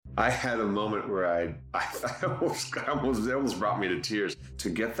I had a moment where I almost brought me to tears to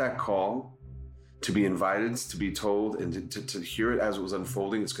get that call, to be invited, to be told, and to hear it as it was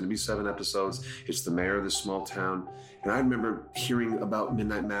unfolding. It's going to be 7 episodes. It's the mayor of this small town. And I remember hearing about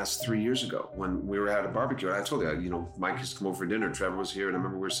Midnight Mass 3 years ago when we were at a barbecue. And I told you, Mike used to come over for dinner. Trevor was here. And I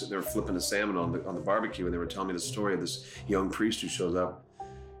remember we were sitting there flipping a salmon on the barbecue. And they were telling me the story of this young priest who shows up.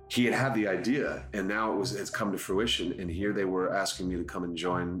 He had the idea, and now it's come to fruition. And here they were asking me to come and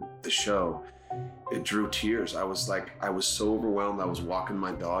join the show. It drew tears. I was so overwhelmed. I was walking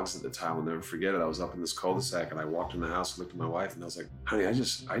my dogs at the time. I'll never forget it. I was up in this cul-de-sac, and I walked in the house and looked at my wife, and I was like, honey, I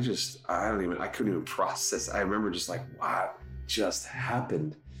couldn't even process. I remember just like, what just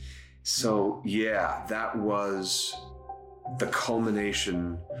happened? So yeah, that was the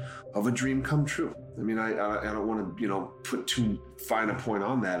culmination of a dream come true. I mean, I don't want to, put too fine a point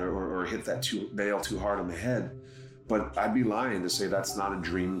on that or hit that nail too hard on the head, but I'd be lying to say that's not a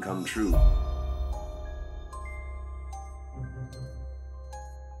dream come true.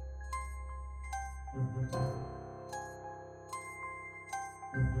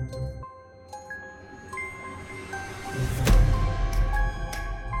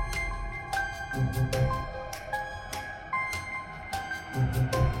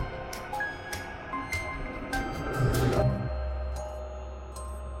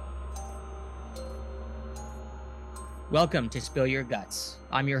 Welcome to Spill Your Guts.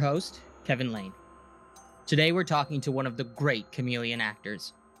 I'm your host, Kevin Lane. Today we're talking to one of the great chameleon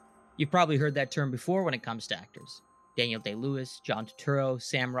actors. You've probably heard that term before when it comes to actors. Daniel Day-Lewis, John Turturro,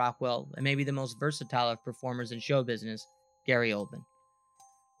 Sam Rockwell, and maybe the most versatile of performers in show business, Gary Oldman.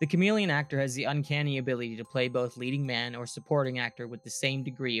 The chameleon actor has the uncanny ability to play both leading man or supporting actor with the same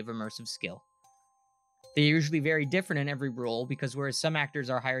degree of immersive skill. They're usually very different in every role because whereas some actors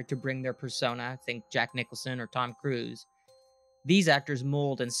are hired to bring their persona, think Jack Nicholson or Tom Cruise, these actors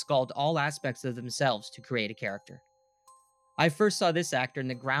mold and sculpt all aspects of themselves to create a character. I first saw this actor in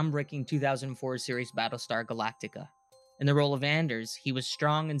the groundbreaking 2004 series Battlestar Galactica. In the role of Anders, he was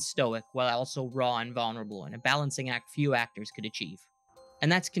strong and stoic while also raw and vulnerable, in a balancing act few actors could achieve.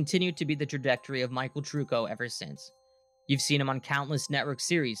 And that's continued to be the trajectory of Michael Trucco ever since. You've seen him on countless network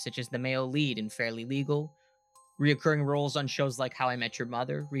series such as the male lead in Fairly Legal, reoccurring roles on shows like How I Met Your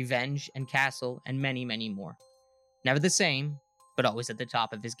Mother, Revenge, and Castle, and many, many more. Never the same, but always at the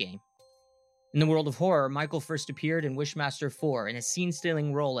top of his game. In the world of horror, Michael first appeared in Wishmaster 4 in a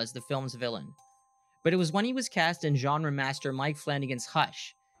scene-stealing role as the film's villain. But it was when he was cast in genre master Mike Flanagan's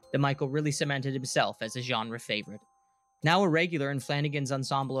Hush that Michael really cemented himself as a genre favorite. Now a regular in Flanagan's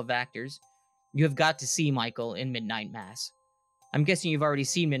ensemble of actors, you have got to see Michael in Midnight Mass. I'm guessing you've already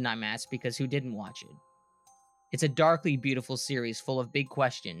seen Midnight Mass because who didn't watch it? It's a darkly beautiful series full of big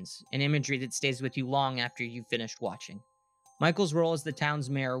questions and imagery that stays with you long after you've finished watching. Michael's role as the town's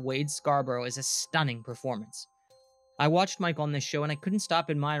mayor, Wade Scarborough, is a stunning performance. I watched Michael on this show and I couldn't stop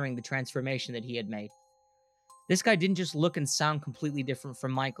admiring the transformation that he had made. This guy didn't just look and sound completely different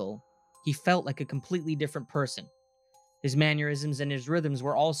from Michael, he felt like a completely different person. His mannerisms and his rhythms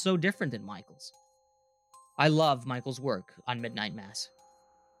were all so different than Michael's. I love Michael's work on Midnight Mass.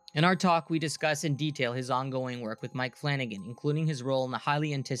 In our talk, we discuss in detail his ongoing work with Mike Flanagan, including his role in the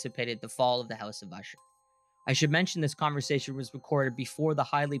highly anticipated The Fall of the House of Usher. I should mention this conversation was recorded before the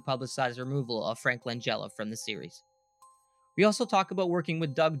highly publicized removal of Frank Langella from the series. We also talk about working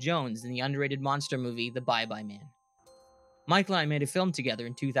with Doug Jones in the underrated monster movie The Bye-Bye Man. Michael and I made a film together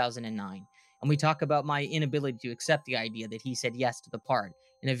in 2009, and we talk about my inability to accept the idea that he said yes to the part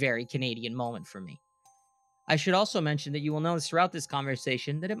in a very Canadian moment for me. I should also mention that you will notice throughout this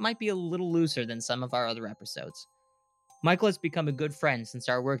conversation that it might be a little looser than some of our other episodes. Michael has become a good friend since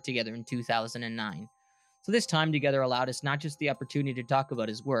our work together in 2009, so this time together allowed us not just the opportunity to talk about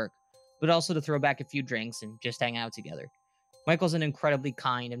his work, but also to throw back a few drinks and just hang out together. Michael's an incredibly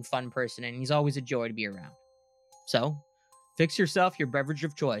kind and fun person, and he's always a joy to be around. So, fix yourself your beverage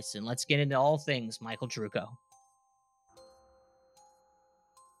of choice, and let's get into all things Michael Trucco.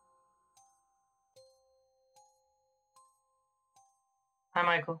 Hi,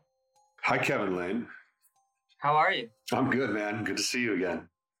 Michael. Hi, Kevin Lane. How are you? I'm good, man. Good to see you again.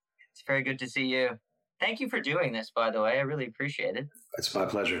 It's very good to see you. Thank you for doing this, by the way. I really appreciate it. It's my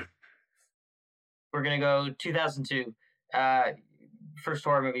pleasure. We're going to go 2002. First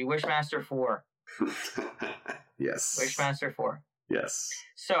horror movie, Wishmaster 4. Yes. Wishmaster 4. Yes.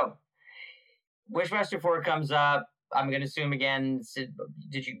 So, Wishmaster 4 comes up. I'm going to assume again,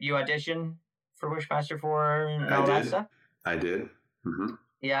 did you audition for Wishmaster 4 and all that stuff? I did. Mm-hmm.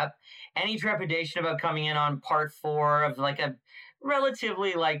 Yeah. Any trepidation about coming in on part 4 of like a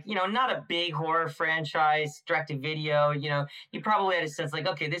relatively like, not a big horror franchise, direct to video, you probably had a sense like,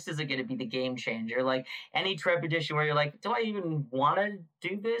 okay, this isn't going to be the game changer. Like any trepidation where you're like, do I even want to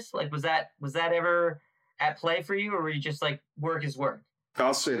do this? Like, was that ever at play for you, or were you just like, work is work?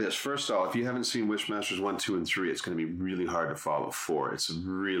 I'll say this. First off, if you haven't seen Wishmasters 1, 2, and 3, it's going to be really hard to follow 4. It's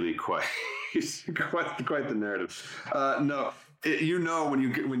really quite the narrative. No,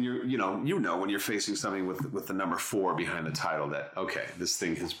 when you're facing something with the number 4 behind the title that, okay, this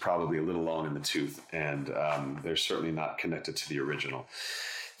thing is probably a little long in the tooth, and they're certainly not connected to the original.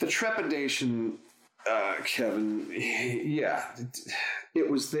 The trepidation, Kevin, yeah,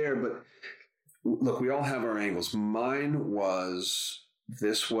 it was there, but look, we all have our angles. Mine was...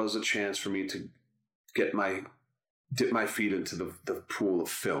 This was a chance for me to dip my feet into the pool of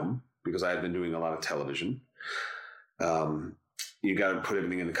film, because I had been doing a lot of television. You got to put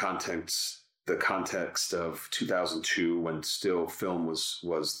everything in the context of 2002, when still film was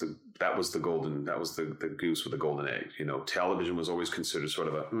the goose with the golden egg. Television was always considered sort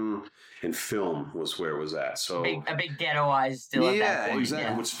of and film was where it was at. So a big ghettoized still at that point. Exactly.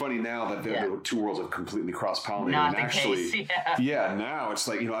 Yeah. What's funny now that the two worlds have completely cross-pollinated. Not and the case, yeah. Now it's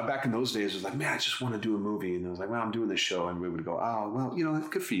like, back in those days, it was like, man, I just want to do a movie. And I was like, well, I'm doing this show. And we would go, oh, well,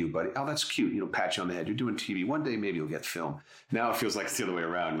 good for you, buddy. Oh, that's cute. Pat you on the head. You're doing TV. One day, maybe you'll get film. Now it feels like it's the other way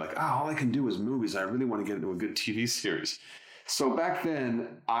around. You're like, oh, all I can do is movies. I really want to get into a good TV series. So back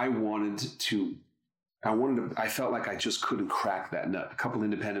then, I felt like I just couldn't crack that nut. A couple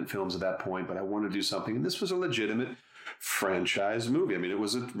independent films at that point, but I wanted to do something. And this was a legitimate franchise movie. I mean, it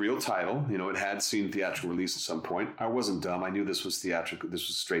was a real title. It had seen theatrical release at some point. I wasn't dumb. I knew this was theatrical. This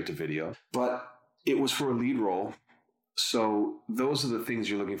was straight to video. But it was for a lead role. So those are the things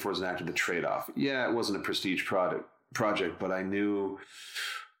you're looking for as an actor, the trade-off. Yeah, it wasn't a prestige project, but I knew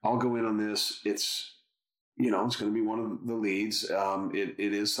I'll go in on this. It's going to be one of the leads. It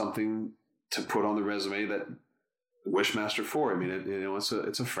is something to put on the resume that Wishmaster 4. I mean,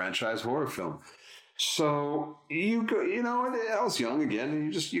 it's a franchise horror film. So you go, I was young again,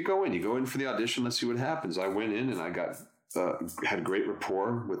 and you go in for the audition. Let's see what happens. I went in and I had a great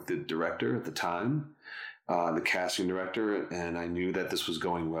rapport with the director at the time, the casting director, and I knew that this was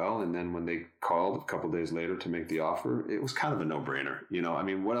going well. And then when they called a couple of days later to make the offer, it was kind of a no-brainer. I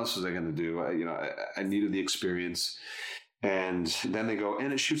mean, what else was I going to do? I needed the experience. And then they go,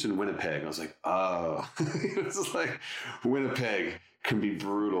 and it shoots in Winnipeg. I was like, oh, it's like Winnipeg can be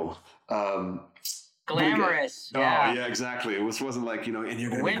brutal. Glamorous. Yeah. Oh, yeah, exactly. It wasn't like, and you're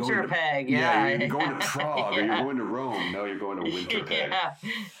going to Winterpeg. You're going to Prague or you're going to Rome. No, you're going to Winterpeg. Yeah.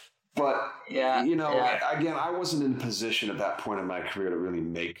 But, again, I wasn't in a position at that point in my career to really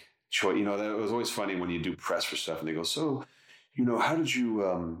make choice. It was always funny when you do press for stuff and they go, so, how did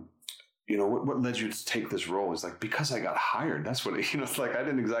you, what led you to take this role? It's like, because I got hired. That's what it's like. I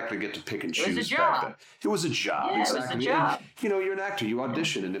didn't exactly get to pick and choose. It was a back job. then. It was a job. Yeah, exactly. It was a job. And, you're an actor. You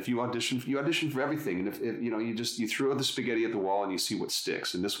audition, and if you audition for everything. And if you throw the spaghetti at the wall and you see what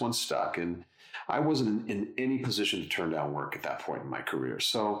sticks. And this one stuck. And I wasn't in any position to turn down work at that point in my career.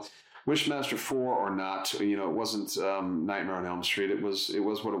 So Wishmaster 4 or not, it wasn't Nightmare on Elm Street. It was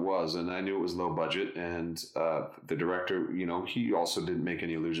what it was, and I knew it was low budget. And the director, he also didn't make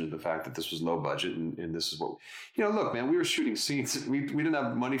any allusion to the fact that this was low budget, and this is what, look, man, we were shooting scenes. We didn't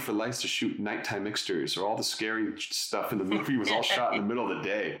have money for lights to shoot nighttime exteriors, so all the scary stuff in the movie was all shot in the middle of the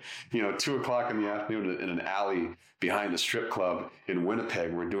day. 2:00 in the afternoon in an alley behind the strip club in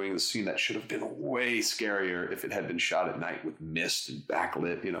Winnipeg. We're doing the scene that should have been way scarier if it had been shot at night with mist and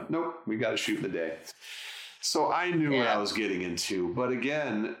backlit. Nope, we got to shoot in the day. So I knew what I was getting into. But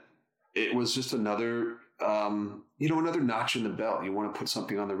again, it was just another, another notch in the belt. You want to put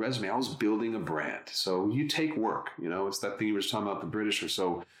something on the resume. I was building a brand. So you take work. It's that thing you were just talking about. The British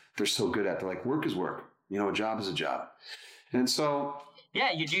they're so good at. They're like, work is work. A job is a job. And so...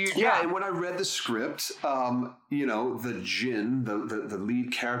 Yeah, you do your job. Yeah, and when I read the script, the Jinn, the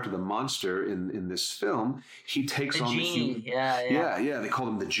lead character, the monster in this film, he takes on the human. Yeah. They call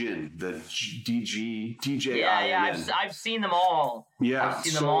him the Jinn, the DJIN. Yeah. I've seen them all. Yeah, I've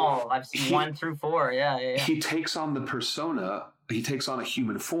seen them all. I've seen 1 through 4. Yeah. He takes on the persona. He takes on a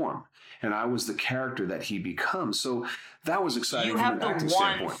human form, and I was the character that he becomes. So that was exciting. You have the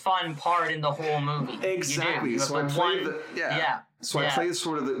one fun part in the whole movie. Exactly. So I play I play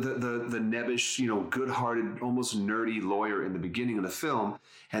sort of the nebbish, good-hearted, almost nerdy lawyer in the beginning of the film,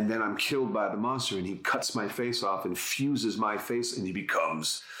 and then I'm killed by the monster, and he cuts my face off and fuses my face, and he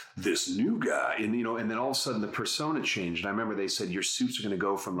becomes this new guy. And and then all of a sudden the persona changed. And I remember they said your suits are going to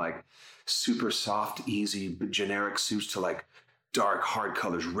go from like super soft, easy, generic suits to like dark, hard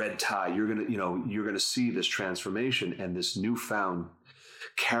colors, red tie. You're gonna see this transformation and this newfound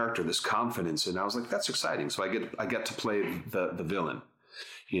character, this confidence. And I was like, that's exciting. So I get to play the villain.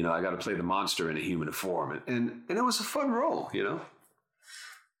 I got to play the monster in a human form, and it was a fun role.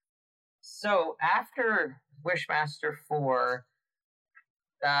 So after Wishmaster 4,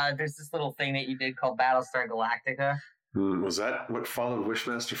 there's this little thing that you did called Battlestar Galactica. Was that what followed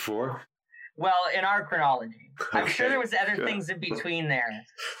Wishmaster 4? Well, in our chronology, I'm Okay. sure there was other things in between there.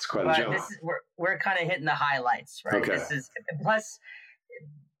 It's quite a But jump. we're kind of hitting the highlights, right? Okay. This is plus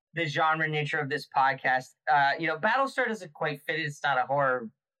the genre nature of this podcast. Battlestar doesn't quite fit it. It's not a horror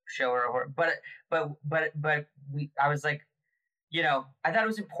show or a horror, but I was like, I thought it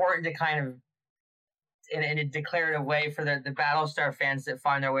was important to kind of in a declarative way for the Battlestar fans that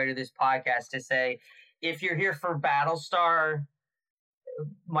find their way to this podcast to say, if you're here for Battlestar,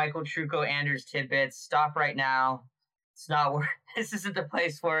 Michael Trucco, Anders Tidbits, stop right now. It's not where this isn't the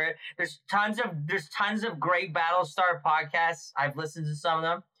place for it. There's tons of great Battlestar podcasts. I've listened to some of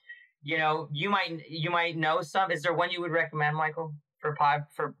them. You might know some. Is there one you would recommend, Michael, for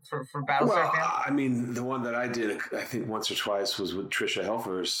Battlestar fans? I mean, the one that I did, I think once or twice, was with Trisha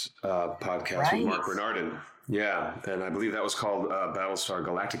Helfer's podcast with Mark Renardin. Yeah, and I believe that was called Battlestar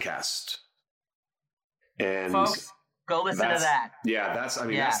Galacticast. And folks, go listen to that. Yeah, that's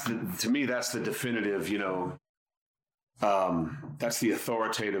to me, that's the definitive, that's the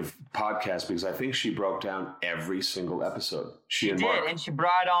authoritative podcast, because I think she broke down every single episode. She did, and she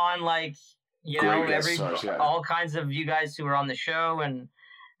brought on stars, all kinds of you guys who were on the show, and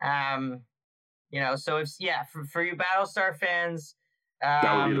so it's for you Battlestar fans.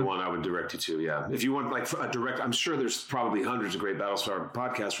 That would be the one I would direct you to, yeah. If you want like a direct, I'm sure there's probably hundreds of great Battlestar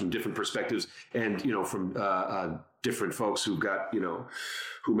podcasts from different perspectives and, from different folks who've got,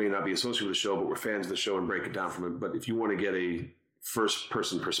 who may not be associated with the show, but were fans of the show and break it down from it. But if you want to get a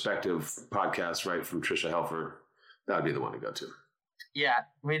first-person perspective podcast, right, from Trisha Helfer, that would be the one to go to. Yeah,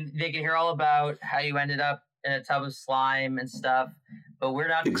 they can hear all about how you ended up in a tub of slime and stuff, but we're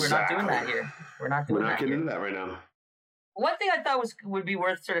not doing that here. We're not getting into that right now. One thing I thought would be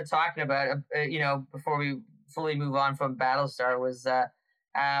worth sort of talking about, before we fully move on from Battlestar, was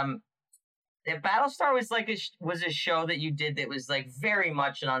Battlestar was a show that you did that was like very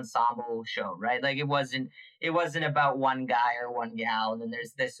much an ensemble show, right? Like it wasn't about one guy or one gal, and then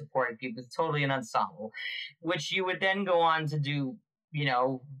there's the supporting people. It's totally an ensemble, which you would then go on to do,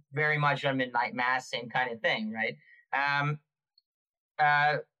 very much on Midnight Mass, same kind of thing, right?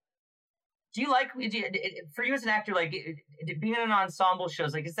 Do you like, for you as an actor, like being in an ensemble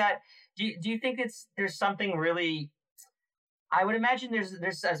shows, like, is that, do you think there's something really, I would imagine there's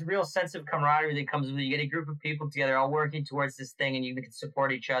a real sense of camaraderie that comes with it. You get a group of people together all working towards this thing, and you can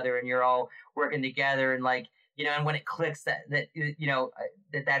support each other, and you're all working together, and like, and when it clicks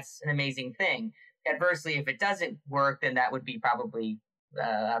that's an amazing thing. Adversely, if it doesn't work, then that would be probably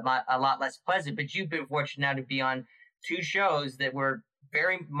a lot less pleasant. But you've been fortunate now to be on 2 shows that were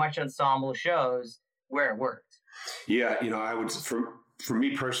very much ensemble shows where it worked. Yeah, I would, for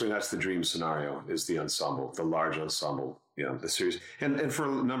me personally, that's the dream scenario, is the ensemble, the large ensemble, the series. And for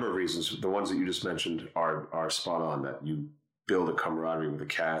a number of reasons, the ones that you just mentioned are spot on, that you build a camaraderie with a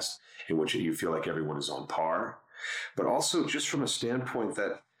cast in which you feel like everyone is on par. But also just from a standpoint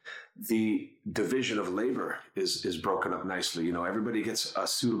that the division of labor is broken up nicely. Everybody gets a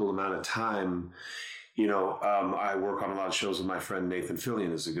suitable amount of time. I work on a lot of shows with my friend Nathan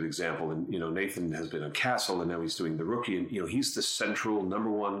Fillion is a good example. And, Nathan has been on Castle, and now he's doing The Rookie. And, he's the central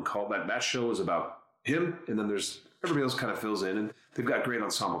number one call. That show is about him. And then there's everybody else kind of fills in. And they've got great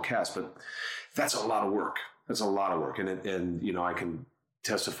ensemble cast. But that's a lot of work. And I can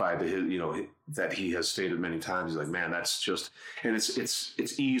testify to his, that he has stated many times. He's like, man, that's just, and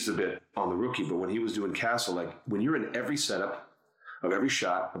it's eased a bit on The Rookie. But when he was doing Castle, like when you're in every setup, of every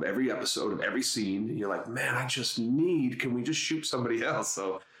shot, of every episode, of every scene, you're like, man, can we just shoot somebody else?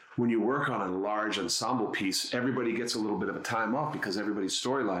 So when you work on a large ensemble piece, everybody gets a little bit of a time off because everybody's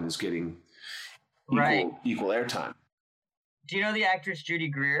storyline is getting equal airtime. Do you know the actress Judy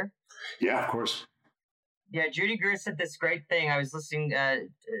Greer? Yeah, of course. Yeah, Judy Greer said this great thing. I was listening to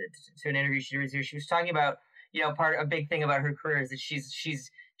an interview she did. She was talking about, a big thing about her career is that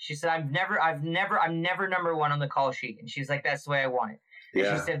she said, I'm never number one on the call sheet. And she's like, that's the way I want it.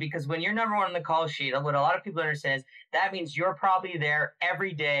 And she said, because when you're number one on the call sheet, what a lot of people understand is that means you're probably there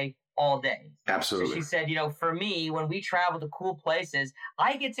every day, all day. Absolutely. So she said, for me, when we travel to cool places,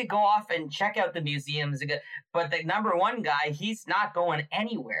 I get to go off and check out the museums. But the number one guy, he's not going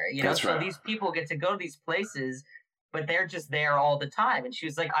anywhere. That's so right. These people get to go to these places but they're just there all the time. And she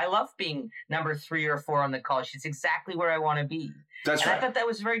was like, I love being number 3 or 4 on the call. She's exactly where I want to be. That's and right. I thought that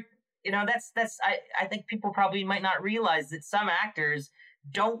was very, I think people probably might not realize that some actors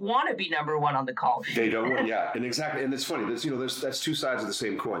don't want to be number 1 on the call sheet. They don't want, yeah. And exactly. And it's funny, that's two sides of the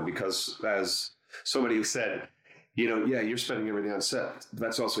same coin, because as somebody said, you're spending everything on set.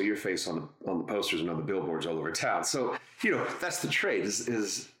 That's also your face on the posters and on the billboards all over town. So, that's the trade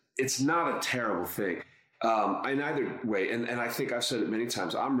is it's not a terrible thing. In either way, and I think I've said it many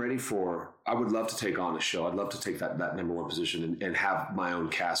times, I would love to take on a show. I'd love to take that number 1 position and have my own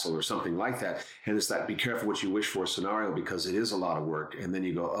castle or something like that. And it's that be careful what you wish for scenario, because it is a lot of work. And then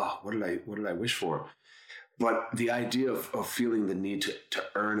you go, oh, what did I wish for? But the idea of feeling the need to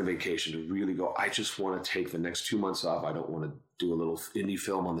earn a vacation, to really go, I just want to take the next 2 months off. I don't want to do a little indie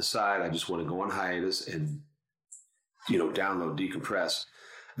film on the side. I just want to go on hiatus and, download, decompress.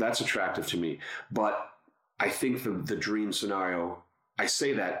 That's attractive to me. But I think the dream scenario, I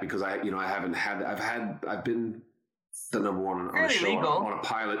say that because I've been the number 1 on a show on a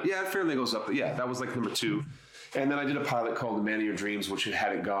pilot. Yeah, Fairly goes up. Yeah, that was like number 2. And then I did a pilot called The Man of Your Dreams, which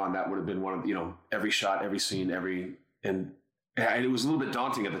had it gone, that would have been one of, every shot, every scene, and it was a little bit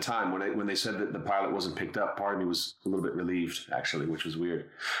daunting at the time when they said that the pilot wasn't picked up. Part of me was a little bit relieved, actually, which was weird.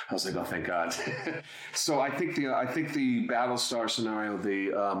 I was like, oh, thank God. So I think the Battlestar scenario, the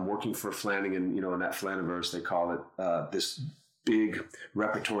working for Flanagan, in that Flaniverse, they call it, this big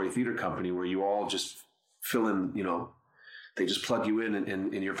repertory theater company where you all just fill in, they just plug you in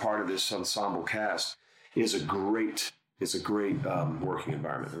and you're part of this ensemble cast. Is a great working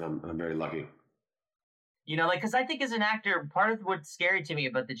environment, and I'm very lucky. Because I think as an actor, part of what's scary to me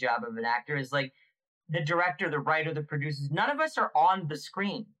about the job of an actor is like the director, the writer, the producers. None of us are on the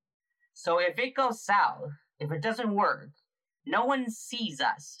screen, so if it goes south, if it doesn't work, no one sees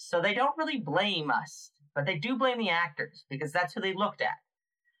us, so they don't really blame us, but they do blame the actors because that's who they looked at.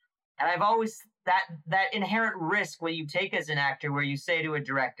 And I've always that inherent risk where you take as an actor, where you say to a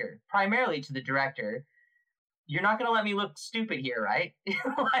director, primarily to the director, you're not going to let me look stupid here, right?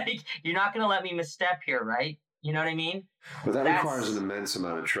 Like, you're not going to let me misstep here, right? You know what I mean? But that requires an immense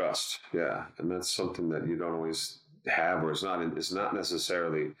amount of trust. Yeah. And that's something that you don't always have, or it's not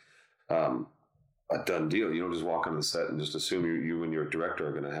necessarily a done deal. You don't just walk on the set and just assume you and your director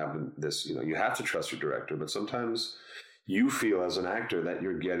are going to have this, you have to trust your director, but sometimes you feel as an actor that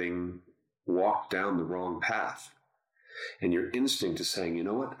you're getting walked down the wrong path. And your instinct is saying, you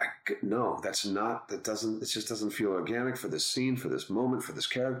know what? It just doesn't feel organic for this scene, for this moment, for this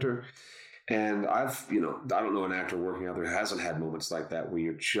character. And I don't know an actor working out there who hasn't had moments like that where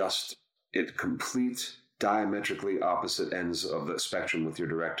you're just at complete diametrically opposite ends of the spectrum with your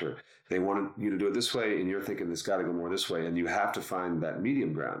director. They want you to do it this way, and you're thinking it's got to go more this way. And you have to find that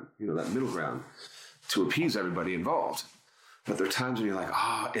medium ground, that middle ground to appease everybody involved. But there are times when you're like,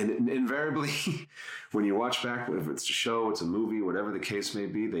 and invariably, when you watch back, if it's a show, it's a movie, whatever the case may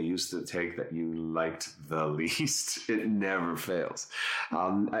be, they used to take that you liked the least. It never fails.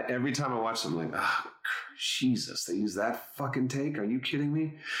 Every time I watch them, I'm like, Jesus, they use that fucking take? Are you kidding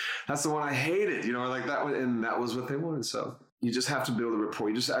me? That's the one I hated, like that one, and that was what they wanted. So you just have to build a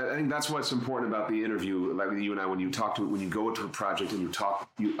rapport. I think that's what's important about the interview, like with you and I, when you go into a project and you talk,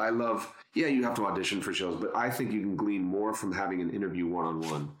 you have to audition for shows, but I think you can glean more from having an interview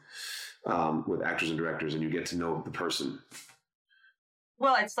one-on-one with actors and directors, and you get to know the person.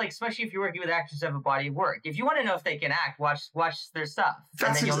 Well, it's like, especially if you're working with actors who have a body of work. If you want to know if they can act, watch their stuff.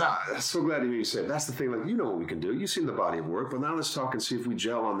 And then you'll know. I'm so glad you said. That's the thing. Like, what we can do. You've seen the body of work, but now let's talk and see if we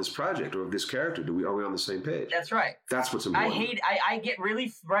gel on this project or if this character. Are we on the same page? That's right. That's what's important. I get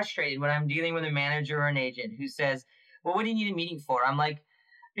really frustrated when I'm dealing with a manager or an agent who says, well, what do you need a meeting for? I'm like,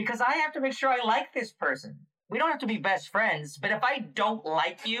 because I have to make sure I like this person. We don't have to be best friends, but if I don't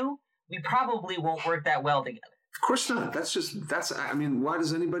like you, we probably won't work that well together. Of course not. Why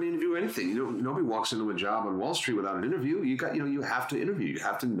does anybody interview anything? Nobody walks into a job on Wall Street without an interview. You have to interview. You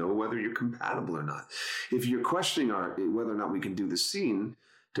have to know whether you're compatible or not. If you're questioning whether or not we can do the scene,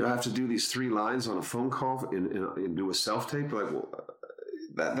 do I have to do these 3 lines on a phone call and do a self-tape? Like, well,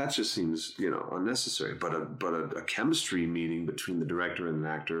 that just seems, unnecessary. But a chemistry meeting between the director and an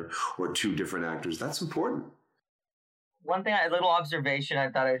actor, or 2 different actors, that's important. One thing, a little observation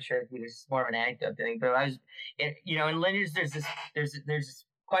I thought I would share with you. This is more of an anecdote thing, but I was, in Lineage, there's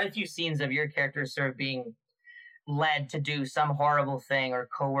quite a few scenes of your character sort of being led to do some horrible thing or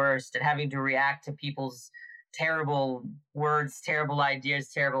coerced and having to react to people's terrible words, terrible ideas,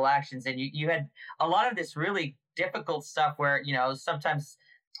 terrible actions. And you had a lot of this really difficult stuff where, sometimes,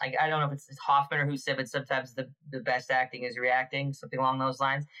 I don't know if it's Hoffman or who said, but sometimes the best acting is reacting, something along those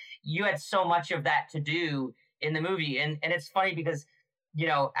lines. You had so much of that to do in the movie. And it's funny because,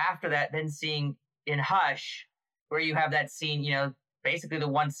 after that, then seeing in Hush, where you have that scene, basically the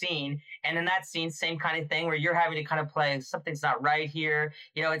one scene, and in that scene, same kind of thing where you're having to kind of play something's not right here.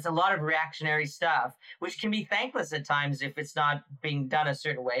 It's a lot of reactionary stuff, which can be thankless at times if it's not being done a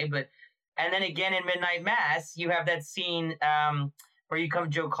certain way. And then again in Midnight Mass, you have that scene where you come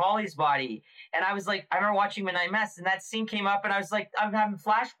Joe Colley's body. And I was like, I remember watching Midnight Mass, and that scene came up, and I was like, I'm having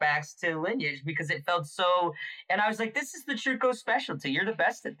flashbacks to Lineage because it felt so. And I was like, this is the Trucco specialty. You're the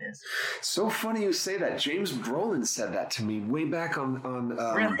best at this. So funny you say that. James Brolin said that to me way back on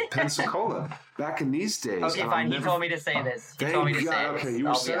Really? Pensacola, back in these days. Okay, fine. He told me to say this. He told me to say okay, this. you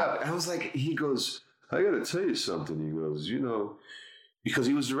were set up. I was like, he goes, I got to tell you something. He goes, because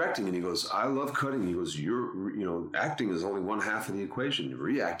he was directing, and he goes, I love cutting. He goes, acting is only one half of the equation.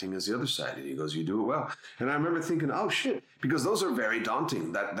 Reacting is the other side. And he goes, you do it well. And I remember thinking, oh shit, because those are very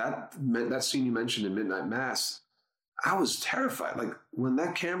daunting. That scene you mentioned in Midnight Mass, I was terrified. Like when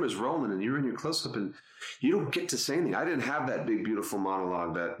that camera's rolling and you're in your close-up and you don't get to say anything. I didn't have that big, beautiful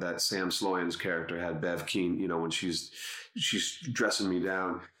monologue that Sam Sloyan's character had, Bev Keane, when she's dressing me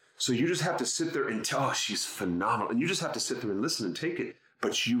down. So you just have to sit there and tell, she's phenomenal. And you just have to sit there and listen and take it.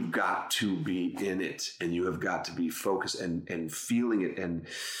 But you've got to be in it, and you have got to be focused and feeling it. And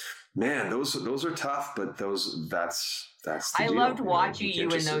man, those are tough, but that's the I deal. loved watching you in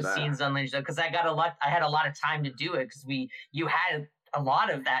just sit those back. scenes on Lineage, though, because I had a lot of time to do it because you had a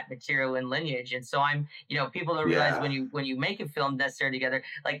lot of that material in Lineage. And so people don't realize when you make a film necessarily together,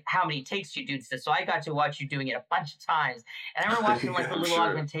 like how many takes you do stuff. So I got to watch you doing it a bunch of times. And I remember watching like the little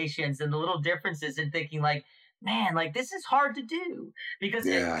augmentations and the little differences and thinking like, man, like this is hard to do because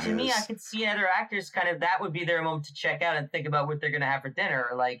to me, I could see other actors kind of, that would be their moment to check out and think about what they're going to have for dinner.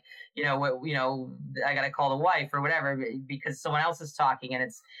 Or like, I got to call the wife or whatever because someone else is talking and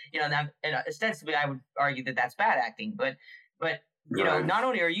it's, and ostensibly I would argue that that's bad acting, but not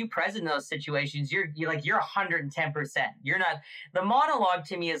only are you present in those situations, you're 110%. You're not, the monologue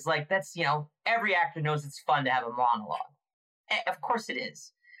to me is like, that's, every actor knows it's fun to have a monologue. Of course it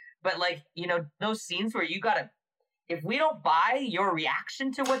is. But like, those scenes where you gotta, if we don't buy your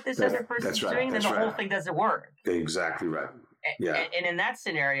reaction to what this other person's doing, then the whole thing doesn't work. Exactly right. Yeah. And in that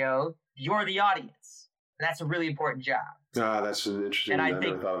scenario, you're the audience. That's a really important job. That's an interesting. I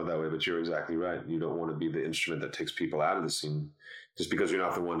never thought of it that way, but you're exactly right. You don't want to be the instrument that takes people out of the scene, just because you're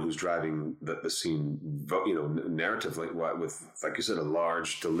not the one who's driving the scene. Narrative with like you said, a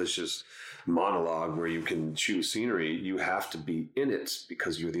large, delicious monologue where you can choose scenery. You have to be in it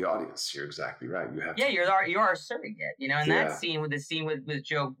because you're the audience. You're exactly right. You have. Yeah, you're our surrogate. And that scene with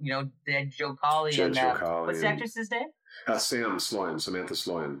Joe, dead Joe Colley and Joe Colley what's the actress's name? Samantha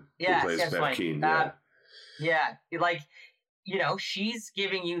Sloyan. Yeah, who plays Bev Keane. She's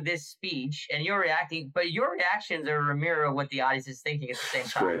giving you this speech and you're reacting, but your reactions are a mirror of what the audience is thinking at the same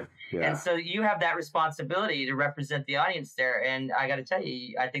time. Great. Yeah. And so you have that responsibility to represent the audience there. And I got to tell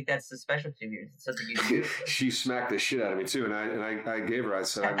you, I think that's the specialty of yours. It's something you do. She smacked the shit out of me too. And I gave her, I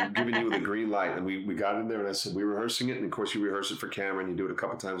said, I'm giving you the green light. And we got in there and I said, we're rehearsing it. And of course you rehearse it for camera and you do it a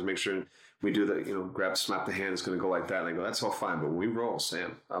couple times, make sure we do that, slap the hand. It's going to go like that. And I go, that's all fine. But when we roll,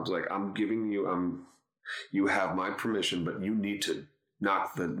 Sam, I was like, you have my permission, but you need to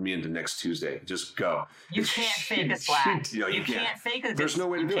knock me into next Tuesday. Just go. You can't fake a slap. You can't fake it. There's no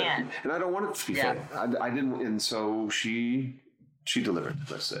way to do it. And I don't want it to be fake. I didn't. And so she delivered,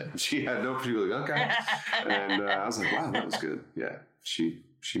 let's say. She had no particular, okay. And I was like, wow, that was good. Yeah. She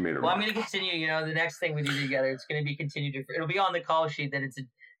made it. Well, I'm going to continue. The next thing we do together, it's going to be continued. It'll be on the call sheet that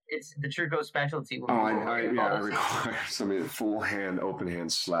it's the Trucco specialty. I require somebody full hand, open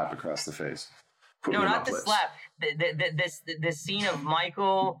hand slap across the face. No, not the slap. This scene of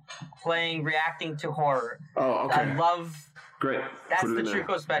Michael reacting to horror. Oh, okay. I love. Great. That's the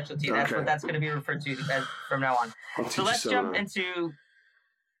Trucco specialty. That's what that's going to be referred to from now on. So let's jump into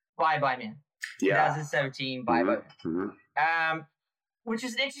Bye Bye Man. 2017 Bye Bye Man. Mm-hmm. Which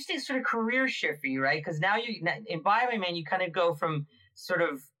is an interesting sort of career shift for you, right? Because now in Bye Bye Man, you kind of go from sort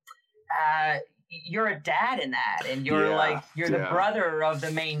of. You're a dad in that, and you're the brother of the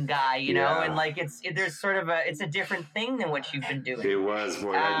main guy, and like there's sort of it's a different thing than what you've been doing. It was,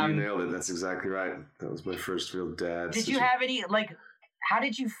 boy, you nailed it. That's exactly right. That was my first real dad. Did you have any how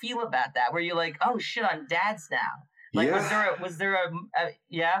did you feel about that? Were you like, oh shit, I'm dads now? Like, was there a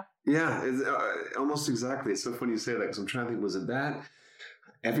yeah? Yeah, it's, almost exactly. It's so funny you say that because I'm trying to think, was it that?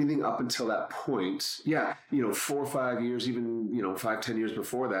 Everything up until that point, 4 or 5 years, even 5-10 years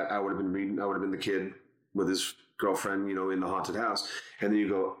before that, I would have been reading. I would have been the kid with his girlfriend, in the haunted house, and then you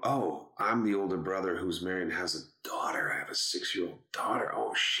go, "Oh, I'm the older brother who's married and has a daughter. I have a 6-year-old daughter.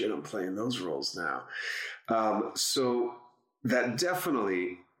 Oh shit, I'm playing those roles now." So that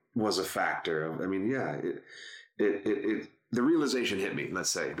definitely was a factor. I mean, yeah, the realization hit me. Let's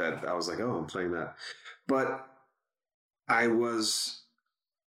say that I was like, oh, I'm playing that, but I was,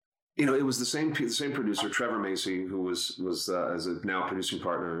 it was the same producer, Trevor Macy, who was as a now producing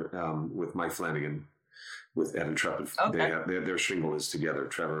partner with Mike Flanagan, with Ed and Intrepid. Okay. Their shingle is together.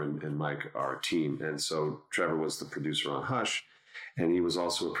 Trevor and Mike are a team, and so Trevor was the producer on Hush. And he was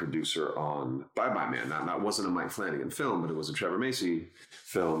also a producer on Bye Bye Man. That wasn't a Mike Flanagan film, but it was a Trevor Macy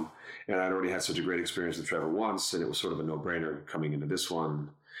film. And I'd already had such a great experience with Trevor once, and it was sort of a no-brainer coming into this one.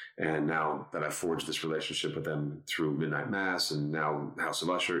 And now that I've forged this relationship with them through Midnight Mass and now House of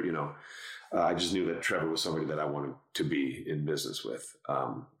Usher, I just knew that Trevor was somebody that I wanted to be in business with,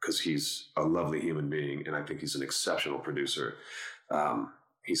 because he's a lovely human being, and I think he's an exceptional producer.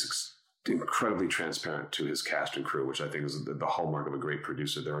 He's incredibly transparent to his cast and crew, which I think is the hallmark of a great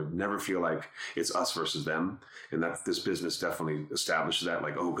producer. They never feel like it's us versus them, and that this business definitely establishes that.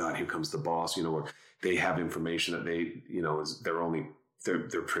 Like, oh God, here comes the boss. Or they have information that they,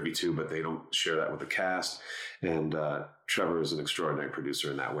 they're privy to, but they don't share that with the cast. And Trevor is an extraordinary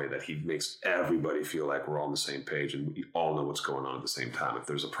producer in that way, that he makes everybody feel like we're all on the same page and we all know what's going on at the same time. If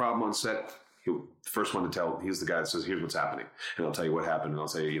there's a problem on set, he's the first one to tell. He's the guy that says, "Here's what's happening," and I'll tell you what happened, and I'll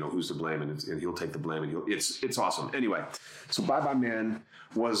tell you, who's to blame, and he'll take the blame, and it's awesome. Anyway, so Bye Bye Man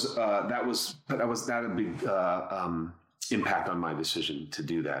was that had a big impact on my decision to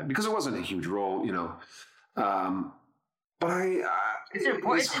do that, because it wasn't a huge role, but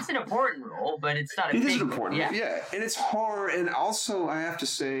it's an important role, but it's not a big. It is important, yeah, and it's horror, and also I have to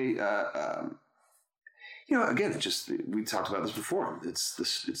say. Again, we talked about this before. It's the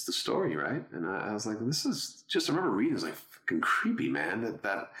story, right? And I was like, this is just. I remember reading, it was like fucking creepy, man.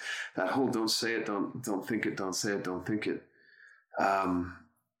 That whole "don't say it, don't think it, don't say it, don't think it." I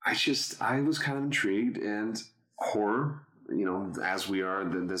was kind of intrigued, and horror, as we are.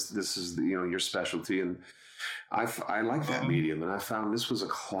 This is your specialty, and I like that medium, and I found this was a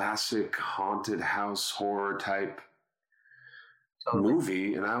classic haunted house horror type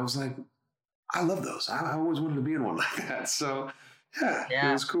movie, and I was like, I love those. I always wanted to be in one like that. So, yeah,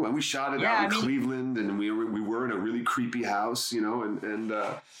 it was cool. And we shot it out in Cleveland, and we were in a really creepy house, and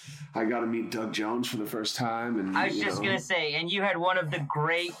I got to meet Doug Jones for the first time. And I was just going to say, and you had one of the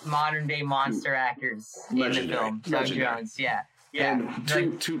great modern day monster actors in the film, Doug Jones. Yeah. And to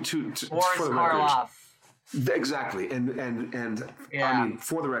Boris Karloff. Exactly. And I mean,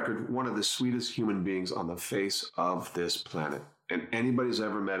 for the record, one of the sweetest human beings on the face of this planet. And anybody's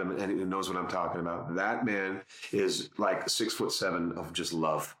ever met him and knows what I'm talking about. That man is like 6'7" of just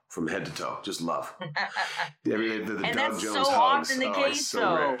love from head to toe, just love. The and Doug that's Jones so hugs. often the case,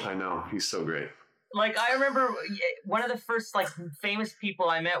 so great. I know, he's so great. Like, I remember one of the first famous people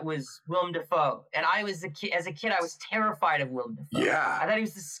I met was Willem Dafoe, and as a kid, I was terrified of Willem Dafoe. Yeah, I thought he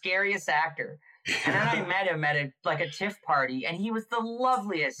was the scariest actor. And then I met him at a TIFF party, and he was the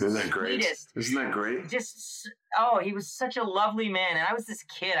loveliest, sweetest. Isn't that great? He was such a lovely man. And I was this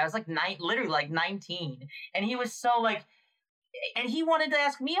kid. I was literally 19. And he was so and he wanted to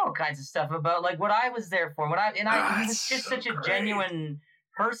ask me all kinds of stuff about what I was there for. He was just such a genuine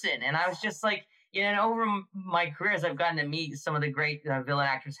person. And I was just over my career, as I've gotten to meet some of the great villain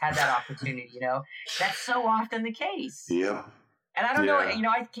actors, had that opportunity, that's so often the case. Yeah. And I don't know,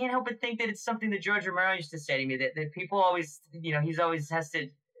 I can't help but think that it's something that George Romero used to say to me, that people always, he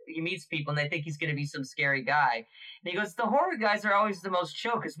meets people and they think he's going to be some scary guy. And he goes, the horror guys are always the most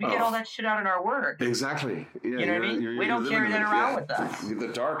chill because we get all that shit out in our work. Exactly. Yeah, you know what I mean? We don't carry that around with us. The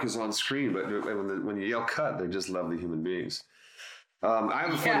dark is on screen, but when you yell cut, they're just lovely human beings. I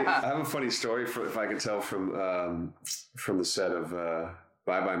have a funny story, if I could tell, from the set of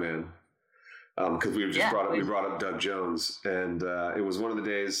Bye Bye Man. Because we brought up Doug Jones, and it was one of the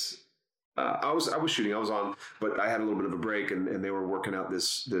days I was shooting. I was on, but I had a little bit of a break, and they were working out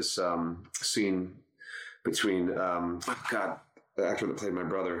this scene between the actor that played my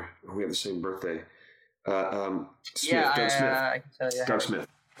brother. We have the same birthday. Doug Smith.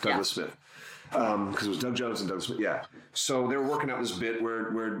 Douglas Smith. Because it was Doug Jones and Doug Smith. Yeah. So they were working out this bit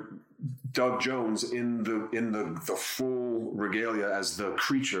where Doug Jones, in the full regalia as the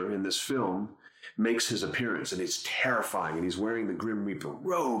creature in this film, makes his appearance, and it's terrifying, and he's wearing the Grim Reaper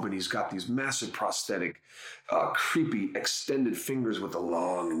robe, and he's got these massive prosthetic, creepy extended fingers with the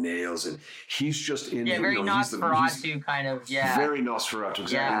long nails, and he's just in very Nosferatu kind of very Nosferatu,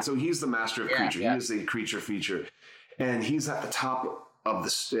 exactly. And so he's the master of creature. He is the creature feature, and he's at the top of the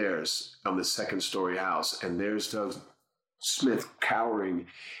stairs on the second story house, and there's Doug Smith cowering,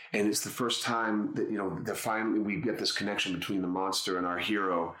 and it's the first time that that finally we get this connection between the monster and our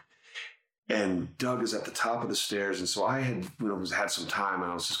hero. And Doug is at the top of the stairs. And so I had, had some time and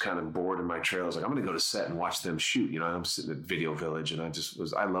I was just kind of bored in my trailer. I was like, I'm going to go to set and watch them shoot. I'm sitting at Video Village and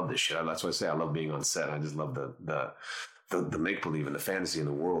I love this shit. That's why I say I love being on set. I just love the make-believe and the fantasy in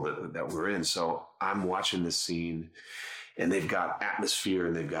the world that we're in. So I'm watching this scene and they've got atmosphere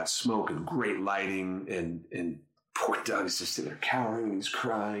and they've got smoke and great lighting and poor Doug is just sitting there cowering and he's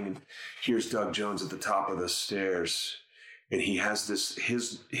crying. And here's Doug Jones at the top of the stairs. And he has this,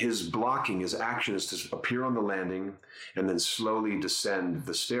 his blocking, his action is to appear on the landing and then slowly descend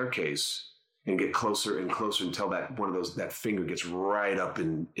the staircase and get closer and closer until that finger gets right up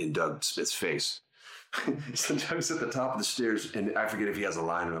in Doug Smith's face. Sometimes at the top of the stairs, and I forget if he has a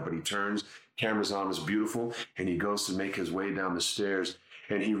line or not, but he turns, camera's on, it's beautiful, and he goes to make his way down the stairs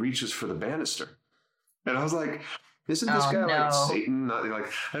and he reaches for the banister. And I was like, isn't this guy like Satan? Not like,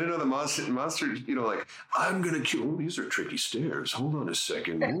 I didn't know the monster, like, I'm going to kill. These are tricky stairs. Hold on a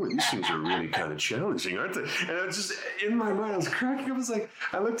second. Boy, these things are really kind of challenging, aren't they? And I was just, in my mind, I was cracking up. I was like,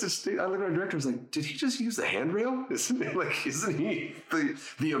 I looked at our director. I was like, did he just use the handrail? Isn't he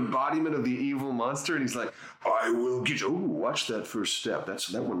the embodiment of the evil monster? And he's like, I will get you. Oh, watch that first step.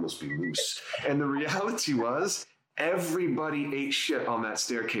 That one must be loose. And the reality was, everybody ate shit on that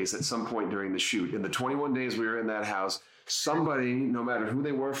staircase at some point during the shoot. In the 21 days we were in that house, somebody, no matter who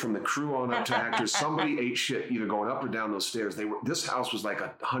they were, from the crew on up to actors, somebody ate shit either going up or down those stairs. This house was like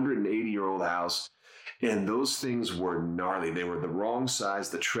a 180-year-old house, and those things were gnarly. They were the wrong size.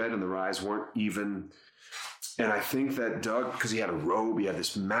 The tread and the rise weren't even. And I think that Doug, because he had a robe, he had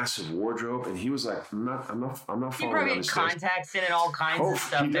this massive wardrobe, and he was like, I'm not following. He probably had contacts in and all kinds of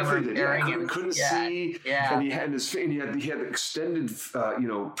stuff. He definitely did. Couldn't see. Yeah. And he had he had extended,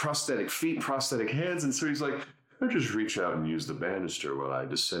 prosthetic feet, prosthetic hands, and so he's like, I just reach out and use the banister while I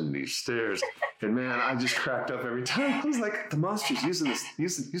descend these stairs. And man, I just cracked up every time. I was like, the monster's using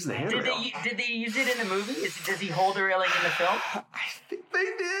the handrail. Did they use it in the movie? Does he hold the railing in the film? I think they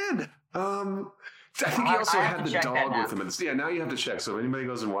did. I think he also had the dog with him. Yeah, now you have to check. So if anybody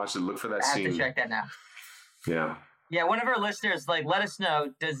goes and watches it, look for that scene. I have to check that now. Yeah. Yeah, one of our listeners, let us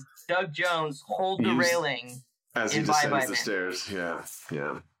know, does Doug Jones hold the railing as he descends the stairs? Yeah.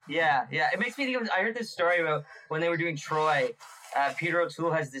 Yeah. It makes me think I heard this story about when they were doing Troy. Peter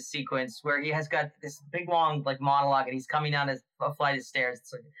O'Toole has this sequence where he has got this big, long, monologue, and he's coming down a flight of stairs.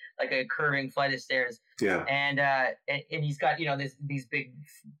 It's like a curving flight of stairs. Yeah. And he's got, these big,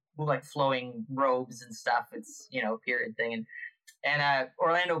 flowing robes and stuff. It's, period thing. And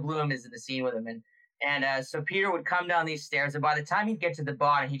Orlando Bloom is in the scene with him. And so Peter would come down these stairs, and by the time he'd get to the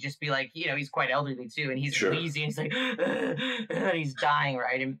bottom, he'd just be like, he's quite elderly too, and he's wheezing, he's like, and he's dying,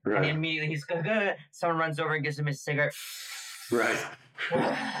 right? And immediately he's someone runs over and gives him his cigarette. Right.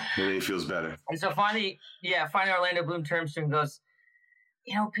 And then he feels better. And so finally Orlando Bloom turns to him and goes,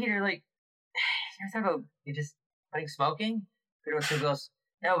 Peter, you ever thought about just quitting smoking? Peter also goes,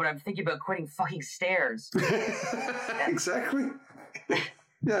 no, but I'm thinking about quitting fucking stairs. Exactly.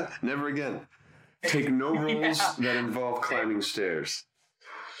 Yeah, never again. Take no roles that involve climbing stairs.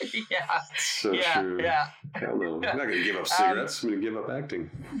 Yeah. So true. Yeah. Hell no. I'm not going to give up cigarettes. I'm going to give up acting.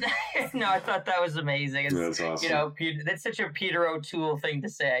 No, I thought that was amazing. That's awesome. That's such a Peter O'Toole thing to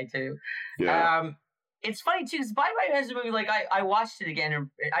say, too. Yeah. It's funny too, because Bye Bye has a movie, I watched it again, and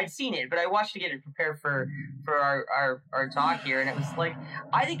I'd seen it, but I watched it again to prepare for our talk here, and it was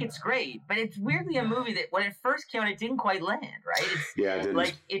I think it's great, but it's weirdly a movie that when it first came out, it didn't quite land, right? It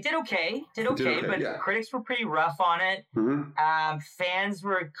didn't. It did okay, but critics were pretty rough on it. Mm-hmm. Fans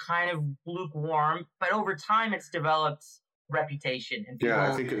were kind of lukewarm, but over time it's developed reputation, and people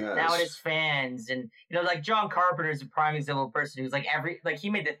I think it has. now it is fans, and John Carpenter is a prime example of a person who's he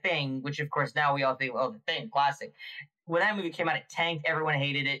made The Thing, which of course now we all think, The Thing, classic. When that movie came out, it tanked, everyone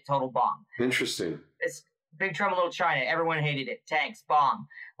hated it, total bomb. Interesting. It's Big Trouble in Little China, everyone hated it, tanks, bomb.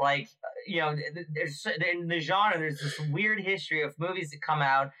 There's in the genre, there's this weird history of movies that come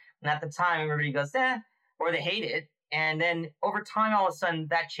out, and at the time everybody goes or they hate it. And then over time, all of a sudden,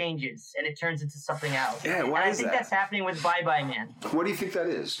 that changes and it turns into something else. Yeah, why is that? I think that's happening with Bye Bye Man. What do you think that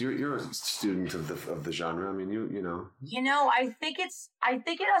is? You're a student of the genre. I mean, you know. I think it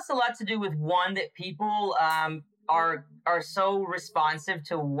has a lot to do with one that people are so responsive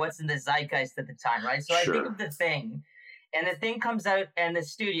to what's in the zeitgeist at the time, right? So I think of The Thing, and The Thing comes out, and the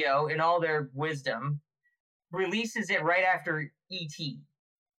studio, in all their wisdom, releases it right after E.T.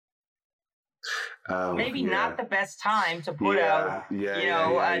 Maybe not the best time to put out,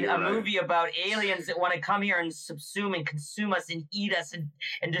 a movie about aliens that want to come here and subsume and consume us and eat us and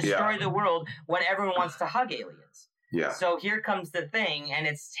destroy the world when everyone wants to hug aliens. Yeah. So here comes The Thing, and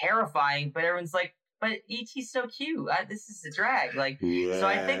it's terrifying, but everyone's like, but E.T.'s so cute. This is a drag. Like, Yeah, so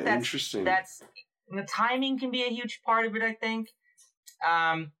I think interesting. that's the timing can be a huge part of it. I think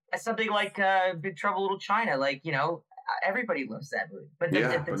something like Big Trouble in Little China, like, you know, everybody loves that movie. But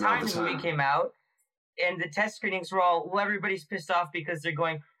at the time the movie came out and the test screenings were all, well, everybody's pissed off because they're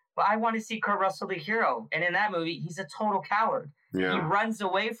going, well, I want to see Kurt Russell the hero. And in that movie, he's a total coward. Yeah. He runs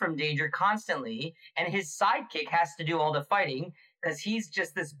away from danger constantly, and his sidekick has to do all the fighting because he's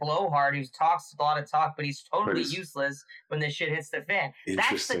just this blowhard who talks a lot of talk, but he's totally useless when the shit hits the fan.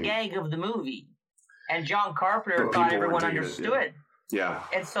 That's the gag of the movie. And John Carpenter thought everyone understood. Yeah.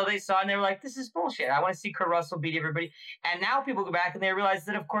 And so they saw, and they were like, this is bullshit. I want to see Kurt Russell beat everybody. And now people go back and they realize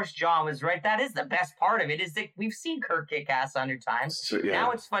that, of course, John was right. That is the best part of it, is that we've seen Kurt kick ass 100 times. So,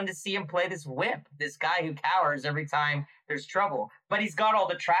 now it's fun to see him play this wimp, this guy who cowers every time there's trouble. But he's got all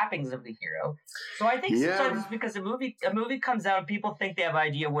the trappings of the hero. So I think sometimes it's because a movie comes out and people think they have an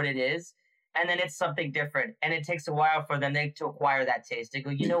idea what it is. And then it's something different. And it takes a while for them to acquire that taste. They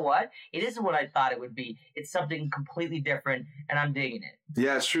go, you know what? It isn't what I thought it would be. It's something completely different, and I'm digging it.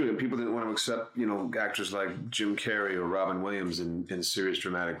 Yeah, it's true. And people didn't want to accept, you know, actors like Jim Carrey or Robin Williams in serious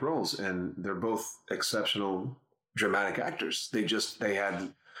dramatic roles. And they're both exceptional dramatic actors. They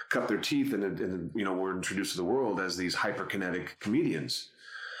had cut their teeth and you know, were introduced to the world as these hyperkinetic comedians.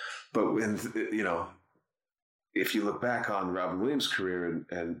 But when, you know, if you look back on Robin Williams' career,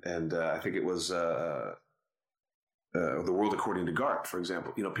 and I think it was The World According to Garp, for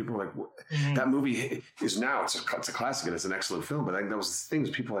example, you know, people were like, that movie is now, it's a classic and it's an excellent film, but I think that was the things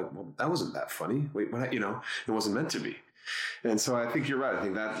people were like, well, that wasn't that funny. Wait, what? You know, it wasn't meant to be. And so I think you're right. I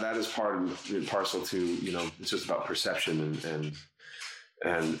think that is part and parcel to, you know, it's just about perception and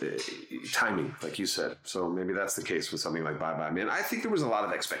timing, like you said. So maybe that's the case with something like Bye Bye Man. I think there was a lot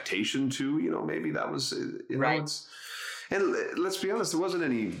of expectation too. You know, maybe that was, you know, and let's be honest, there wasn't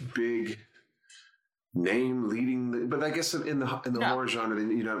any big name leading, but I guess in the horror genre,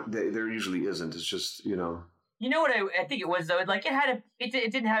 you know, there usually isn't. It's just, you know. You know what I think it was though? Like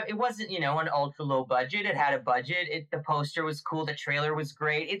it wasn't, you know, an ultra low budget. It had a budget. The poster was cool. The trailer was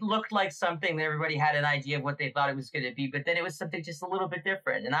great. It looked like something that everybody had an idea of what they thought it was going to be, but then it was something just a little bit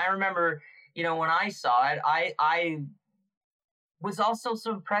different. And I remember, you know, when I saw it, I was also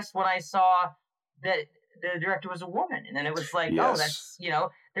so impressed when I saw that the director was a woman. And then it was like, oh, that's, you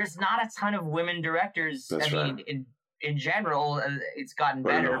know, there's not a ton of women directors. That's mean, in general, it's gotten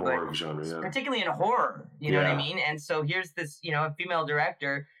better, in the horror genre, particularly in horror, you know what I mean? And so here's this, you know, a female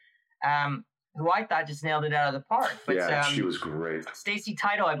director who I thought just nailed it out of the park. But, she was great. Stacey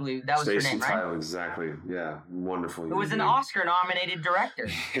Tidal, I believe. That was her name, right? Stacey Tidal, exactly. Yeah, wonderful. Who was an Oscar-nominated director.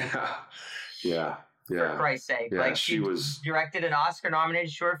 Yeah. For Christ's sake. Yeah, like she was directed an Oscar-nominated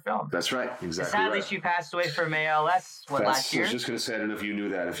short film. That's right, exactly. Sadly, she passed away from ALS last year. I was just going to say, I don't know if you knew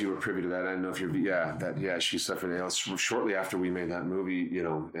that, if you were privy to that. I don't know if you're, she suffered ALS shortly after we made that movie, you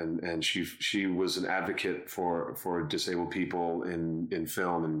know, and she was an advocate for disabled people in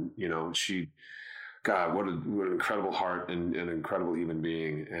film, and you know, God, what an incredible heart and an incredible human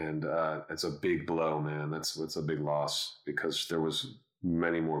being, and it's a big blow, man. It's a big loss because there was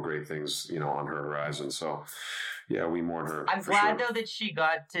many more great things, you know, on her horizon. So, yeah, we mourn her. I'm glad though that she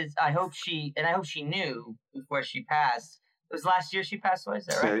got to. I hope she knew before she passed. It was last year she passed away. Is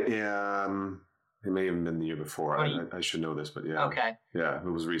that right? Yeah, it may have been the year before. I should know this, but yeah. Okay. Yeah, it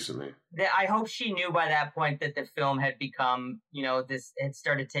was recently. I hope she knew by that point that the film had become, you know, it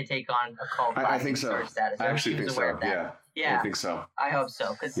started to take on a cult. I think so. Status. I actually think so. Yeah. I think so. I hope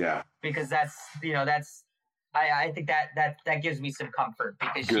so. Because that's, you know, that's. I think that gives me some comfort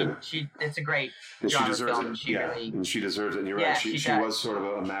because she it's a great genre film. And she deserves it. And you're right. She was sort of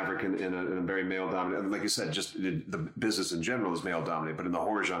a maverick in a very male dominated. Like you said, just the business in general is male dominated, but in the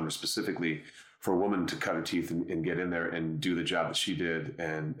horror genre specifically, for a woman to cut her teeth and get in there and do the job that she did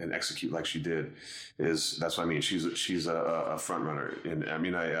and execute like she did that's what I mean. She's a front runner. And I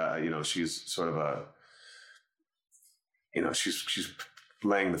mean, you know, she's sort of a, you know, she's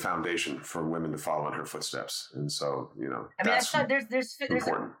laying the foundation for women to follow in her footsteps. And so, you know, I mean, that's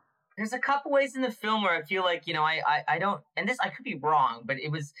important. There's a couple ways in the film where I feel like, you know, I don't, and this, I could be wrong, but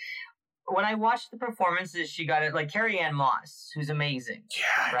it was, when I watched the performances, she got it, like Carrie Ann Moss, who's amazing.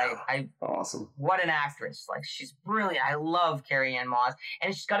 Yeah, right. Awesome. What an actress! Like, she's brilliant. I love Carrie Ann Moss,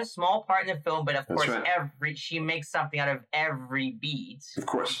 and she's got a small part in the film, but of course, she makes something out of every beat. Of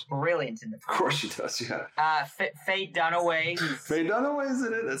course, brilliant in the film. Of course, she does. Yeah. Faye Dunaway. Faye Dunaway's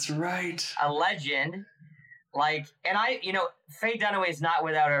in it. That's right. A legend. Like, and Faye Dunaway is not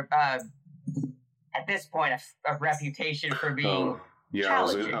without her. At this point, a reputation for being. Yeah, I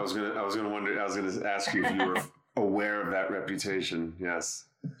was gonna ask you if you were aware of that reputation. Yes.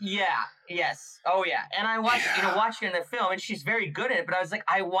 Yeah. Yes. Oh yeah. And I watched, watching her in the film, and she's very good at it. But I was like,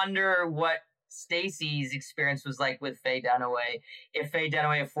 I wonder what Stacey's experience was like with Faye Dunaway. If Faye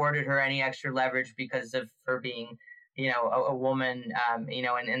Dunaway afforded her any extra leverage because of her being, a woman,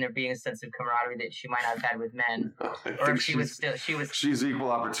 and there being a sense of camaraderie that she might not have had with men, or if she was. She's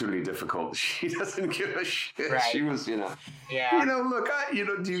equal opportunity difficult. She doesn't give a shit. Right. She was, Yeah. Look,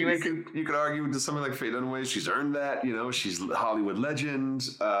 you could argue with something like Faye Dunaway. She's earned that. She's a Hollywood legend.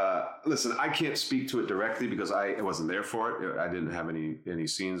 Listen, I can't speak to it directly because I wasn't there for it. I didn't have any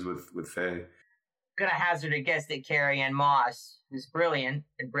scenes with Faye. I'm gonna hazard a guess that Carrie Ann Moss, who's brilliant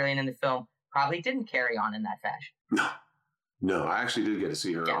in the film, probably didn't carry on in that fashion. No, I actually did get to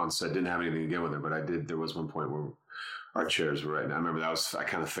see her on set. Didn't have anything to get with her, but I did. There was one point where our chairs were right now. I remember I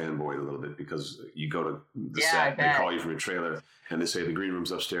kind of fanboyed a little bit because you go to the set, they call you from your trailer, and they say the green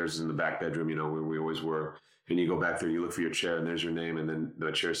room's upstairs in the back bedroom, where we always were. And you go back there, you look for your chair, and there's your name, and then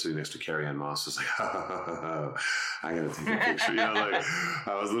the chair's sitting next to Carrie Ann Moss. It's like, I gotta take a picture.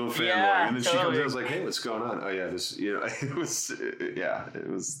 I was a little fanboy, and then she comes in, I was like, hey, what's going on? Oh yeah, this, it was.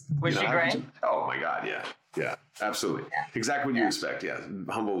 Was she great? Oh my God, yeah. Yeah, absolutely. Yeah. Exactly what you expect. Yeah,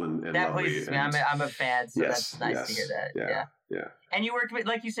 humble and that lovely. Pleases me. I'm a fan, so that's nice to hear that. Yeah. And you worked with,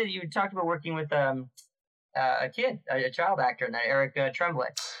 like you said, you talked about working with a kid, a child actor, Eric Tremblay.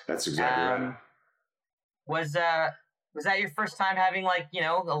 That's exactly right. Was that your first time having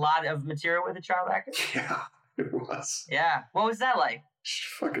a lot of material with a child actor? Yeah, it was. Yeah. What was that like?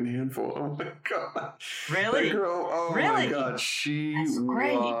 Fucking handful. Oh my God. Really? That girl, oh really? My God. She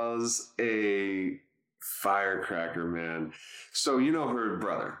was a firecracker, man. So her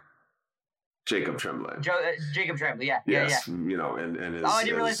brother, Jacob Tremblay. Jacob Tremblay, yeah. Yes, yeah. and his, I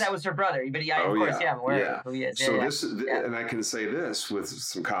didn't realize that was her brother. But I'm aware of who he is. So and I can say this with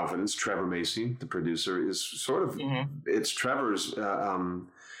some confidence. Trevor Macy, the producer, is sort of it's Trevor's.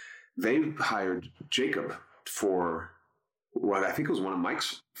 They hired Jacob for what I think was one of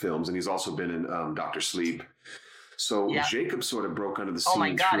Mike's films, and he's also been in Dr. Sleep. So Jacob sort of broke under the scene. Oh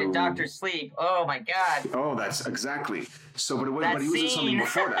my God! In Dr. Sleep. Oh my God. Oh, that's exactly. So, but he was in something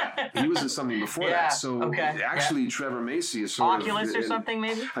before that. He was in something before that. So actually, Trevor Macy is sort Oculus or something,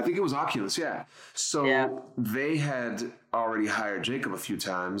 maybe. I think it was Oculus. Yeah. So they had already hired Jacob a few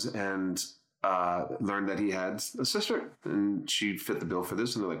times and learned that he had a sister, and she fit the bill for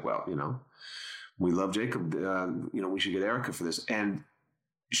this. And they're like, well, we love Jacob. We should get Erica for this. And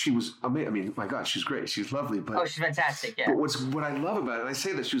she was amazing. I mean, my God, she's great. She's lovely. But she's fantastic. Yeah. But what I love about it, and I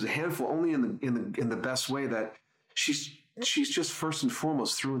say that she was a handful only in the best way, that she's just first and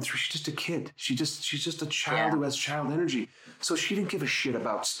foremost through and through. She's just a kid. She's just a child who has child energy. So she didn't give a shit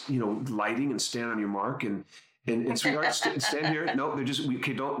about lighting and stand on your mark and sweetheart, stand here. No, we just need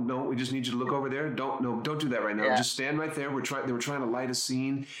you to look over there. Don't do that right now. Yeah. Just stand right there. They were trying to light a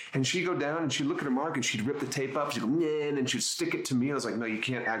scene, and she'd go down and she'd look at her mark and she'd rip the tape up. She'd go, nah, and she'd stick it to me. I was like, no, you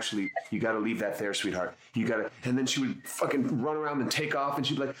can't actually. You got to leave that there, sweetheart. You got to. And then she would fucking run around and take off, and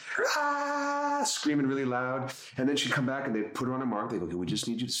she'd be like, screaming really loud. And then she'd come back and they'd put her on a mark. They go, okay, we just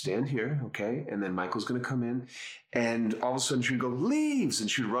need you to stand here, okay? And then Michael's going to come in. And all of a sudden she'd go, leaves! And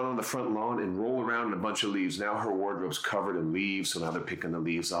she'd run on the front lawn and roll around in a bunch of leaves. Now her wardrobe's covered in leaves, so now they're picking the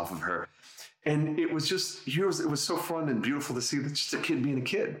leaves off of her. And it was just, it was so fun and beautiful to see that just a kid being a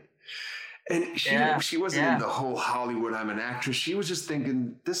kid. And she wasn't in the whole Hollywood, I'm an actress. She was just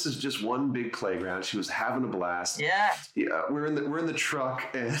thinking, this is just one big playground. She was having a blast. Yeah. We're in the truck,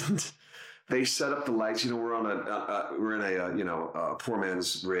 and they set up the lights. We're in a poor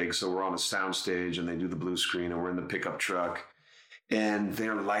man's rig, so we're on a sound stage, and they do the blue screen, and we're in the pickup truck, and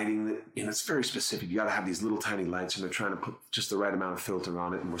they're lighting. It's very specific. You got to have these little tiny lights, and they're trying to put just the right amount of filter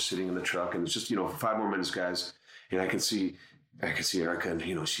on it. And we're sitting in the truck, and it's just 5 more minutes, guys. And I can see Erica,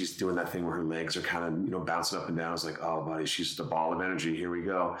 and she's doing that thing where her legs are kind of bouncing up and down. I was like, oh buddy, she's just a ball of energy. Here we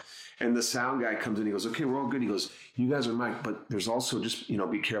go. And the sound guy comes in. He goes, okay, we're all good. He goes, you guys are mic, but there's also just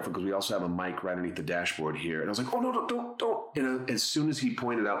be careful, because we also have a mic right underneath the dashboard here. And I was like, oh no, don't. As soon as he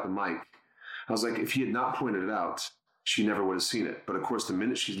pointed out the mic, I was like, if he had not pointed it out, she never would have seen it. But of course, the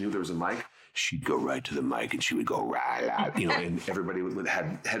minute she knew there was a mic, she'd go right to the mic and she would go right out, and everybody would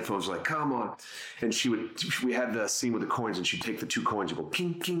have headphones like, come on. And we had the scene with the coins, and she'd take the 2 coins and go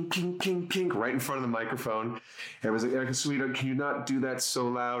kink, kink, kink, kink, kink, right in front of the microphone. And I was like, Erica, sweetheart, can you not do that so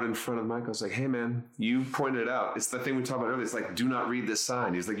loud in front of the mic? I was like, hey man, you pointed it out. It's the thing we talked about earlier. It's like, do not read this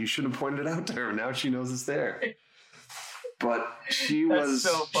sign. He's like, you should have pointed it out to her. Now she knows it's there. But she was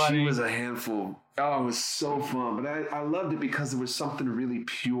a handful. Oh, it was so fun. But I loved it because there was something really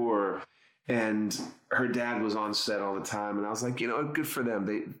pure. And her dad was on set all the time. And I was like, good for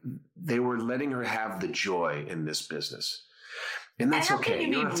them. They were letting her have the joy in this business. And that's how okay.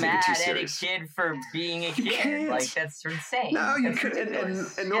 can you don't be have to take it mad too at a serious. kid for being a You kid? can't. Like, that's insane. No, you That's could,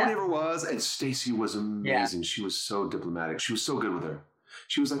 ridiculous. and nobody ever was. And Stacy was amazing. Yeah. She was so diplomatic. She was so good with her.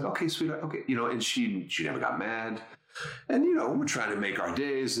 She was like, okay, sweetheart, okay, and she never got mad. And we're trying to make our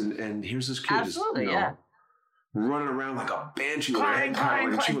days, and here's this kid Absolutely, just running around like a banshee with her head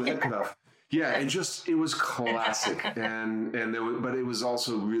cut off. Yeah, and it was classic, and there was, but it was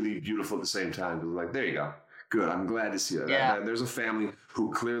also really beautiful at the same time. It was like, there you go, good. I'm glad to see that. Yeah. There's a family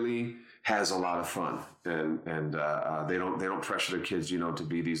who clearly has a lot of fun, and they don't pressure their kids, to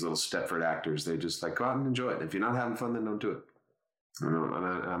be these little Stepford actors. They just like go out and enjoy it. If you're not having fun, then don't do it.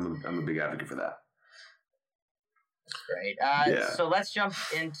 I'm a big advocate for that. Great. So let's jump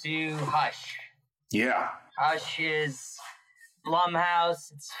into Hush. Yeah. Hush is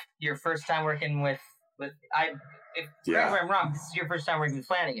Blumhouse. It's your first time working with correct me if I'm wrong, this is your first time working with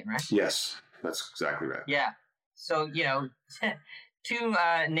Flanagan, right? Yes, that's exactly right. Yeah. So, two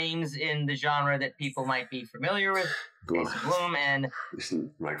names in the genre that people might be familiar with. Jason Blum and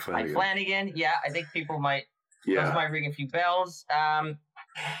Mike Flanagan. Mike Flanagan. Yeah, I think people might those might ring a few bells.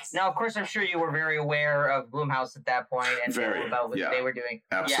 Now, of course, I'm sure you were very aware of Blumhouse at that point and about what they were doing.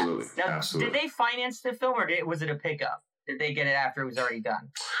 Absolutely. Yeah. Now, absolutely. did they finance the film, or was it a pickup? Did they get it after it was already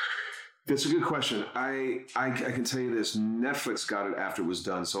done? That's a good question. I can tell you this. Netflix got it after it was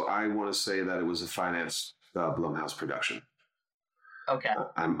done, so I want to say that it was a financed Blumhouse production. Okay.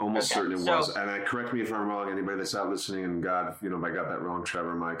 I'm almost certain it was. And correct me if I'm wrong. Anybody that's out listening, and God, if I got that wrong,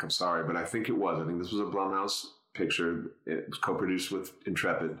 Trevor, Mike, I'm sorry, but I think it was. I think this was a Blumhouse picture. It was co-produced with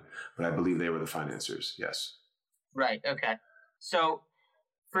Intrepid, but I believe they were the financiers. Yes. Right. Okay. So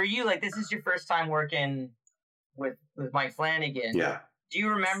for you, this is your first time working with Mike Flanagan. Yeah. Do you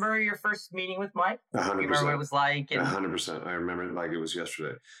remember your first meeting with Mike? 100%. Do you remember what it was like? 100%. I remember it like it was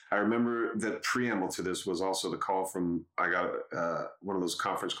yesterday. I remember the preamble to this was also the call from, I got one of those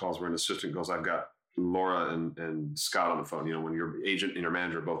conference calls where an assistant goes, I've got Laura and Scott on the phone. When your agent and your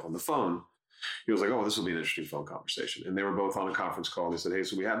manager are both on the phone, he was like, oh, this will be an interesting phone conversation. And they were both on a conference call. They said, hey,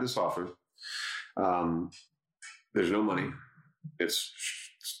 so we have this offer. There's no money. It's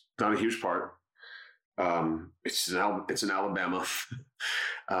not a huge part. It's in Alabama.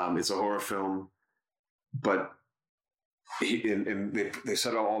 It's a horror film, but they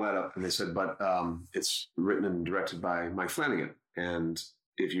set all that up, and they said, but it's written and directed by Mike Flanagan, and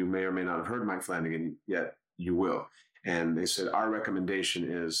if you may or may not have heard Mike Flanagan yet, you will. And they said our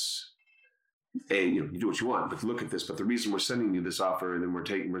recommendation is, you do what you want, but look at this. But the reason we're sending you this offer, and then we're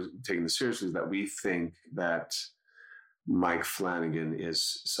taking this seriously, is that we think that Mike Flanagan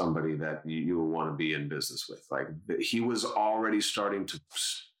is somebody that you will want to be in business with. Like, he was already starting to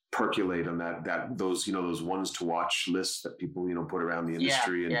percolate on those ones to watch lists that people put around the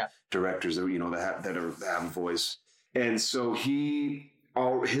industry and directors that have a voice. And so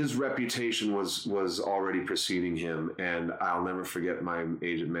his reputation was already preceding him. And I'll never forget my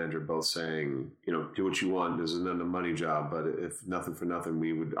agent manager both saying, do what you want. This isn't a money job, but if nothing for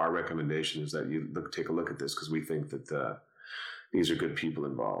nothing, our recommendation is that you take a look at this, because we think that these are good people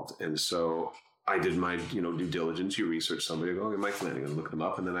involved. And so I did my due diligence. You research somebody, I go, okay, Mike Flanagan, look them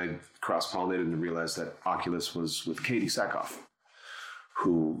up. And then I cross-pollinated and realized that Oculus was with Katie Sackhoff,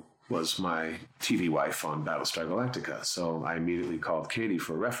 who was my TV wife on Battlestar Galactica. So I immediately called Katie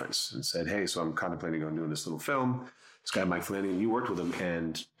for a reference and said, hey, so I'm contemplating on doing this little film. This guy, Mike Flanagan, you worked with him.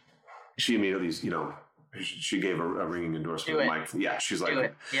 And she immediately, she gave a ringing endorsement of Mike. Yeah, she's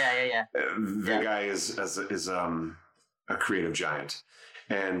like, yeah. The guy is a creative giant.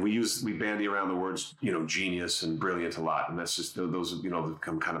 And we bandy around the words, genius and brilliant a lot. And that's just, those,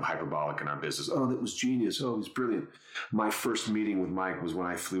 become kind of hyperbolic in our business. Oh, that was genius. Oh, he's brilliant. My first meeting with Mike was when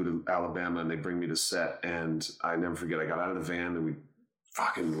I flew to Alabama, and they bring me to set. And I never forget, I got out of the van, and we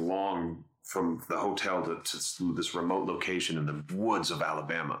fucking long from the hotel to this remote location in the woods of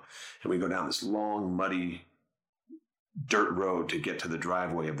Alabama. And we go down this long, muddy dirt road to get to the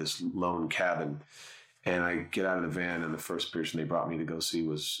driveway of this lone cabin. And I get out of the van, and the first person they brought me to go see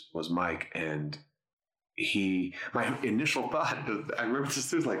was Mike. And my initial thought, I remember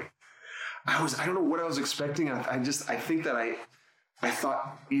this was like, I don't know what I was expecting. I think that I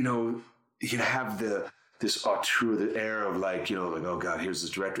thought, you'd have this auteur, the air of like, oh God, here's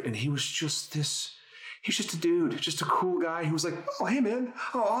this director. And he was just he's just a dude, just a cool guy. He was like, oh, hey man,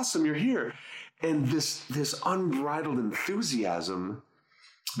 oh, awesome, you're here. And this unbridled enthusiasm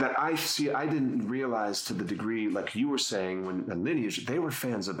that I didn't realize to the degree, like you were saying, when Lineage, they were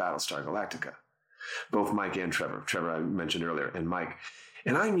fans of Battlestar Galactica. Both Mike and Trevor. Trevor I mentioned earlier, and Mike.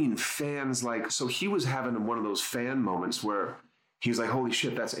 And I mean fans, so he was having one of those fan moments where he was like, holy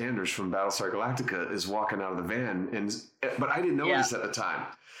shit, that's Anders from Battlestar Galactica is walking out of the van. But I didn't notice at the time.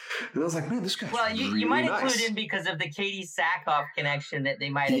 And I was like, man, this guy's really nice. You might include him because of the Katie Sackhoff connection that they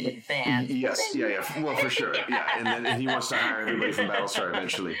might have been fans. Yes, yeah. Well, for sure, yeah. And he wants to hire everybody from Battlestar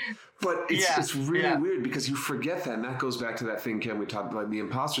eventually. But it's really weird because you forget that, and that goes back to that thing, Ken, we talked about, the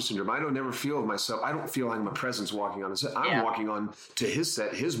imposter syndrome. I don't ever feel myself. I don't feel like I'm a presence walking on a set. I'm walking on to his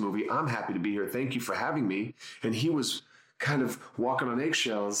set, his movie. I'm happy to be here. Thank you for having me. And he was kind of walking on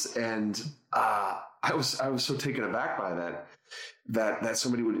eggshells, and I was so taken aback by that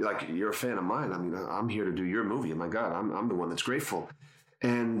somebody would, like, you're a fan of mine. I mean, I'm here to do your movie. Oh my God, I'm the one that's grateful.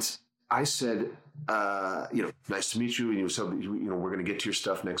 And I said, nice to meet you. And you said, we're going to get to your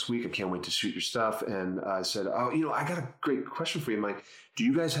stuff next week. I can't wait to shoot your stuff. And I said, I got a great question for you, Mike. Do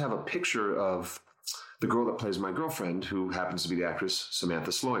you guys have a picture of the girl that plays my girlfriend, who happens to be the actress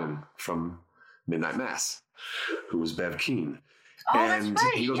Samantha Sloyan from Midnight Mass, who was Bev Keane? Oh, and that's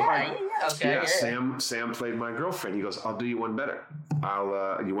right. He goes, Okay. Sam played my girlfriend. He goes, I'll do you one better.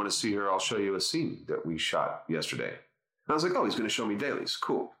 You want to see her? I'll show you a scene that we shot yesterday. And I was like, oh, he's going to show me dailies.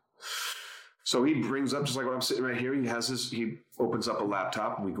 Cool. So he brings up, just like when I'm sitting right here, he opens up a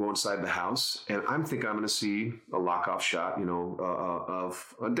laptop, and we go inside the house, and I'm thinking I'm going to see a lock-off shot,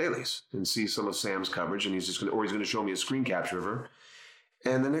 of dailies, and see some of Sam's coverage, and he's going to show me a screen capture of her.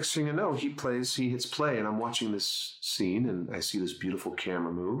 And the next thing you know, he hits play, and I'm watching this scene, and I see this beautiful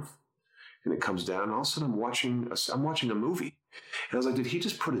camera move, and it comes down, and all of a sudden I'm watching a movie. And I was like, did he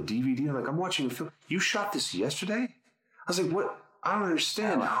just put a DVD? Like, I'm watching a film. You shot this yesterday? I was like, what? I don't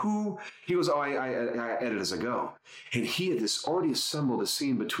understand. Who? He goes, I edit as I go. And he had already assembled a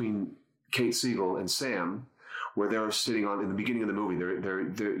scene between Kate Siegel and Sam, where they're sitting in the beginning of the movie.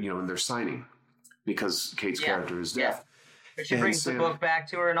 They're signing because Kate's character is deaf. But she brings the book back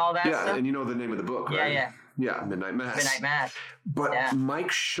to her and all that stuff? Yeah, and you know the name of the book, right? Yeah. Yeah, Midnight Mass. But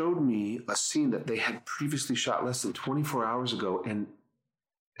Mike showed me a scene that they had previously shot less than 24 hours ago and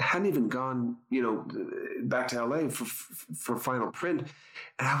hadn't even gone, back to LA for final print.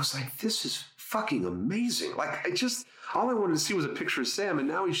 And I was like, this is fucking amazing. Like, all I wanted to see was a picture of Sam, and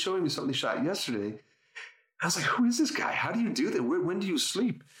now he's showing me something he shot yesterday. I was like, who is this guy? How do you do that? When do you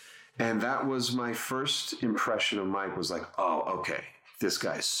sleep? And that was my first impression of Mike, was like, oh, okay, this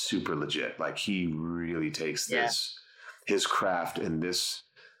guy's super legit. Like, he really takes his craft and this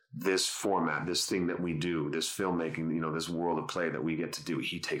format, this thing that we do, this filmmaking, this world of play that we get to do.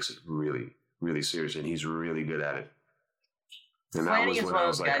 He takes it really, really serious, and he's really good at it. And that was when I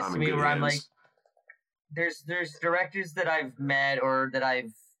was like, I'm in good hands. I'm like, there's directors that I've met or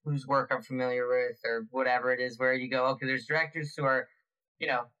whose work I'm familiar with or whatever it is, where you go, okay, there's directors who are,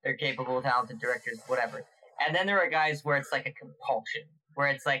 they're capable, talented directors, whatever. And then there are guys where it's like a compulsion, where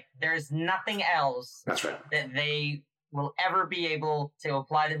it's like there's nothing else that they will ever be able to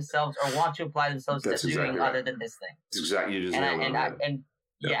apply themselves or want to apply themselves to doing other than this thing. That's exactly. You just nailed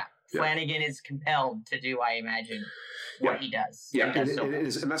it. Flanagan is compelled to do, I imagine, what he does. Yeah, it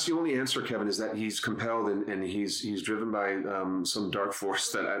is, and that's the only answer, Kevin, is that he's compelled and he's driven by some dark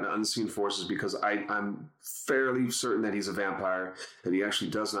force, an unseen forces. Because I'm fairly certain that he's a vampire, that he actually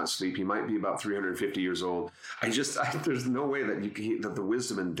does not sleep. He might be about 350 years old. There's no way that that the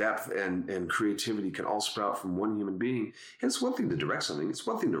wisdom and depth and creativity can all sprout from one human being. And it's one thing to direct something. It's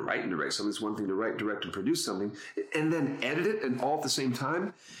one thing to write and direct something. It's one thing to write, direct, and produce something, and then edit it, and all at the same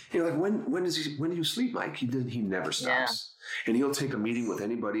time. Like, when do you sleep, Mike? He never stops. Yeah. And he'll take a meeting with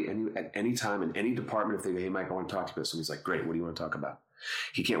anybody at any time in any department. If they go, hey, Mike, I want to talk to you about something. He's like, great. What do you want to talk about?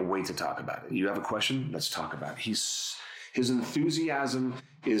 He can't wait to talk about it. You have a question? Let's talk about it. His enthusiasm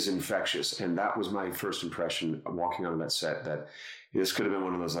is infectious. And that was my first impression walking onto that set, that this could have been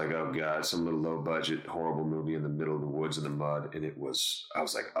one of those, like, oh God, some little low budget, horrible movie in the middle of the woods in the mud. And I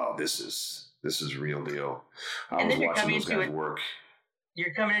was like, oh, this is real deal. I was watching those guys work.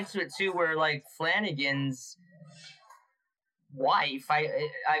 You're coming into it too, where like Flanagan's wife,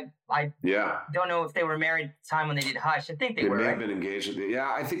 I don't know if they were married at the time when they did Hush. I think they were. They may have been engaged. Yeah,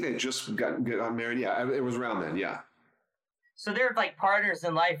 I think they just got married. Yeah, it was around then. Yeah. So they're like partners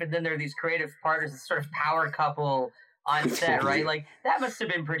in life, and then they're these creative partners, this sort of power couple on set, right? Like, that must have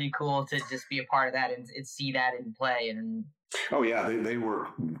been pretty cool to just be a part of that and see that in play. And oh yeah, they were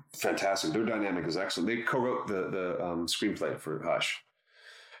fantastic. Their dynamic is excellent. They co-wrote the screenplay for Hush.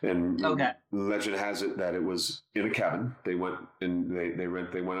 And legend has it that it was in a cabin. They went and they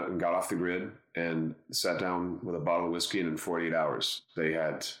went out and got off the grid and sat down with a bottle of whiskey, and in 48 hours they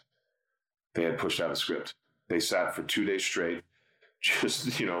had pushed out a script. They sat for 2 days straight, just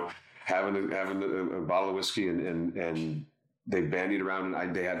having a bottle of whiskey and they bandied around,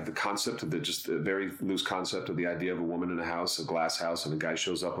 and they had the concept of just the very loose concept of the idea of a woman in a house, a glass house, and a guy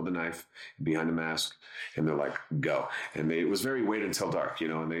shows up with a knife behind a mask, and they're like, go. And it was very wait until dark,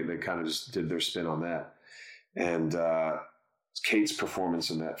 and they kind of just did their spin on that. And Kate's performance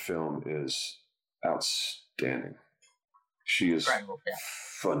in that film is outstanding. She is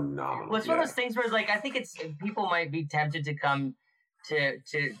phenomenal. Well, it's one of those things where, like, I think people might be tempted to come to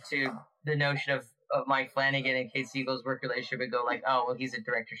the notion of Mike Flanagan and Kate Siegel's work relationship and go like, oh, well, he's a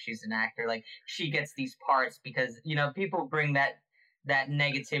director, she's an actor. Like, she gets these parts because, people bring that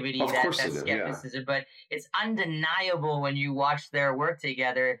negativity, that skepticism, but it's undeniable when you watch their work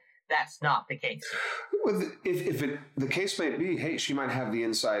together. That's not the case. Well, if the case may be, hey, she might have the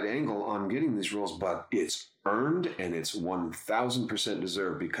inside angle on getting these roles, but it's earned and it's 1,000%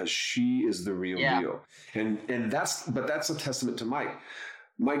 deserved because she is the real deal. And that's a testament to Mike.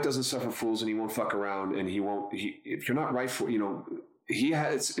 Mike doesn't suffer fools, and he won't fuck around, and if you're not right for, he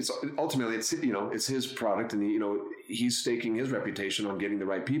has, it's ultimately, it's his product, and he's staking his reputation on getting the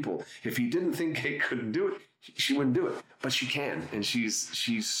right people. If he didn't think Kate couldn't do it, she wouldn't do it, but she can, and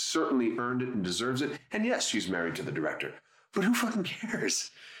she's certainly earned it and deserves it. And yes, she's married to the director, but who fucking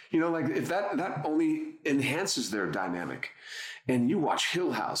cares? Like, if that only enhances their dynamic. And you watch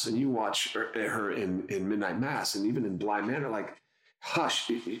Hill House, and you watch her in Midnight Mass, and even in Blind Manor, like, hush,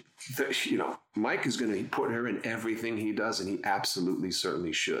 Mike is going to put her in everything he does, and he absolutely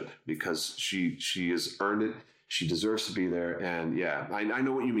certainly should, because she has earned it. She deserves to be there. And yeah, I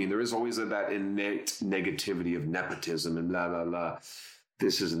know what you mean. There is always that innate negativity of nepotism and blah, blah, blah.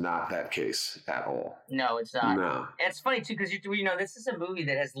 This is not that case at all. No, it's not. No. And it's funny too, because this is a movie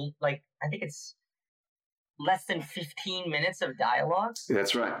that has, like, I think it's less than 15 minutes of dialogue.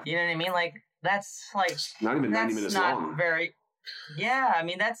 That's right. You know what I mean? Like, that's like, it's not even 90 minutes long. Yeah, I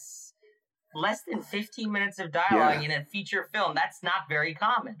mean, that's less than 15 minutes of dialogue in a feature film. That's not very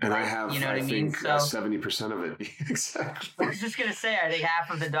common. And I have, I think, 70% of it. Exactly. I was just going to say, I think half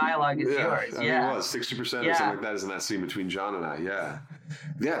of the dialoge is yours. I mean, it was 60% or something like that is in that scene between John and I. Yeah,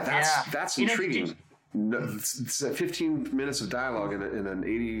 that's intriguing. 15 minutes of dialogue in an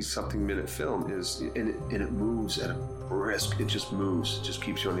 80-something minute film and it moves at a brisk. It just moves. It just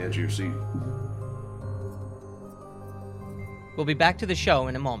keeps you on the edge of your seat. We'll be back to the show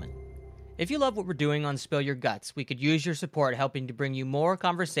in a moment. If you love what we're doing on Spill Your Guts, we could use your support helping to bring you more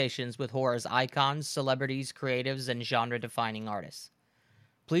conversations with horror's icons, celebrities, creatives, and genre-defining artists.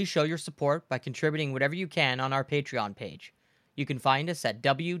 Please show your support by contributing whatever you can on our Patreon page. You can find us at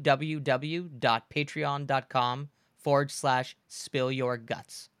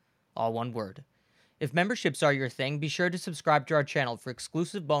www.patreon.com/spillyourguts. All one word. If memberships are your thing, be sure to subscribe to our channel for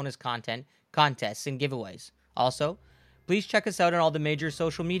exclusive bonus content, contests, and giveaways. Also, please check us out on all the major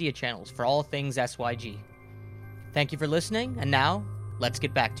social media channels for all things SYG. Thank you for listening, and now, let's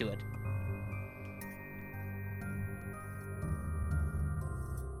get back to it.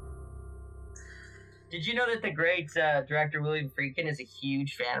 Did you know that the great director William Friedkin is a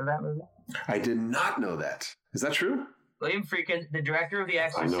huge fan of that movie? I did not know that. Is that true? William Friedkin, the director of The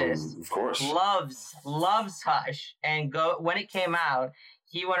Exorcist, I know, of course, loves Hush, and when it came out,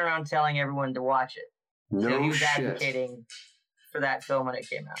 he went around telling everyone to watch it. So he was advocating for that film when it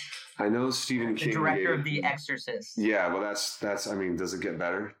came out. I know Stephen King, the director of The Exorcist. Yeah, well, that's. I mean, does it get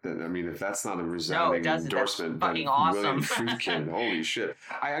better? I mean, if that's not a resounding endorsement, that's fucking awesome. William Friedkin, holy shit!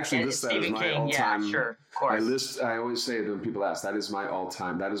 I actually list that as my all-time. Yeah, sure, of course. I always say that when people ask, that is my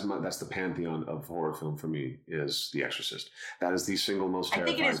all-time. That's the pantheon of horror film for me. Is The Exorcist. That is the single most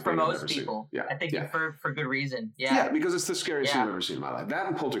terrifying. I think it is for most people. Yeah, I think for good reason. Yeah. Yeah, because it's the scariest thing I've ever seen in my life. That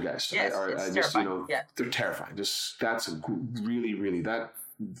and Poltergeist. Yes, it's terrifying. They're terrifying. That's a really that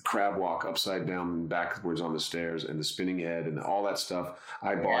crab walk upside down backwards on the stairs and the spinning head and all that stuff.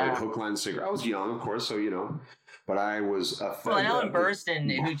 I bought it hook, line, sinker. I was young, of course, so but I was and Ellen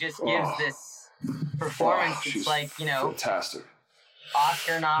Burstyn, who just gives this performance, it's like fantastic,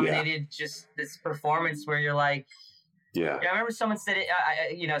 Oscar nominated, just this performance where you're like, I remember someone said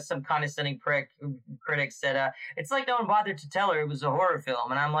it, some condescending critic said, it's like no one bothered to tell her it was a horror film,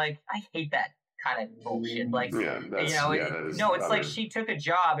 and I'm like, I hate that kind of bullshit. Like, it's like she took a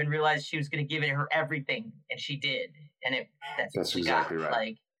job and realized she was going to give it her everything, and she did, and that's exactly right.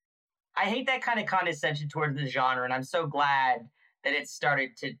 Like, I hate that kind of condescension towards the genre, and I'm so glad that it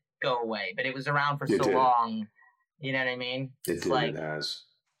started to go away. But it was around for so long. You know what I mean? It has.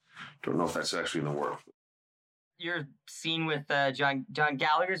 Don't know if that's actually in the world. Your scene with John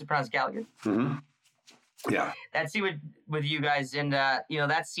Gallagher, is it pronounced Gallagher? Mm-hmm. Yeah. That scene with you guys, and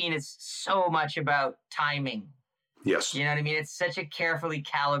that scene is so much about timing. Yes. You know what I mean? It's such a carefully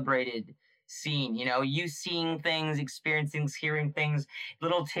calibrated scene, you know, you seeing things, experiencing things, hearing things,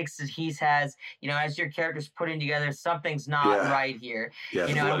 little ticks that he has, you know, as your character's putting together, something's not right here. Yeah,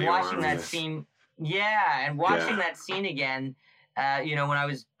 you know, and watching that scene, and watching that scene again, you know, when I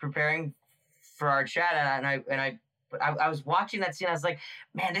was preparing for our chat, and I was watching that scene, I was like,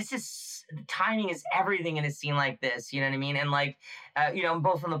 man, timing is everything in a scene like this, you know what I mean? And like, you know,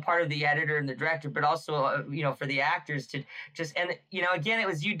 both on the part of the editor and the director, but also, you know, for the actors to just, and, you know, again, it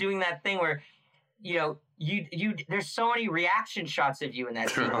was you doing that thing where, you know, there's so many reaction shots of you in that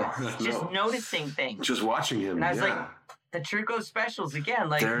scene, just noticing things. Just watching him, and I was like, the Trucco specials again,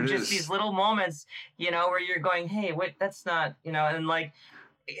 like just these little moments, you know, where you're going, hey, wait, that's not, you know, and like,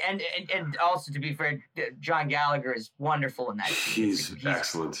 and also to be fair, John Gallagher is wonderful in that scene. He's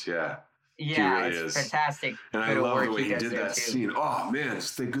excellent, yeah. Yeah, really it's fantastic. And I love the way he did that scene. Oh man,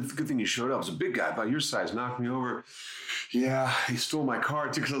 it's the good thing you showed up. It was a big guy about your size, knocked me over. Yeah, he stole my car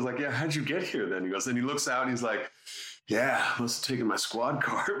too. Because I was like, yeah, how'd you get here then? He goes, and he looks out and he's like, yeah, must have taken my squad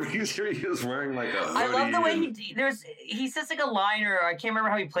car. Because here he is wearing like a hoodie. I love the way he says like a line, or I can't remember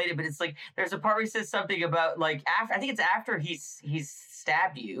how he played it, but it's like there's a part where he says something about like after, I think it's after he's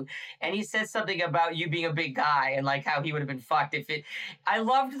stabbed you, and he says something about you being a big guy and like how he would have been fucked if it. I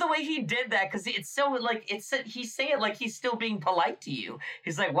loved the way he did that because it's so like he's saying it like he's still being polite to you.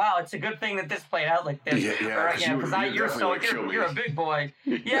 He's like, wow, it's a good thing that this played out like this. Because you're a big boy.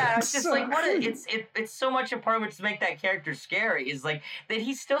 Yeah, it's just so like it's so much a part of it to make that character scary is like that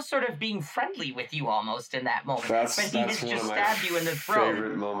he's still sort of being friendly with you almost in that moment. But he just stabbed you in the throat.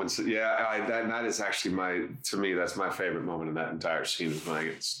 Favorite moments. Yeah, that is actually to me that's my favorite moment in that entire scene. When I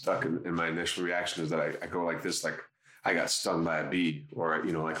get stuck in my initial reaction is that I go like this, like I got stung by a bee or,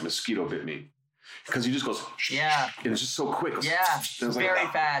 you know, like a mosquito bit me. Because he just goes, and it's just so quick. Very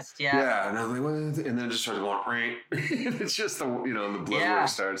fast. Yeah, and I'm like, what? And then it just starts going, right. It's just the blood work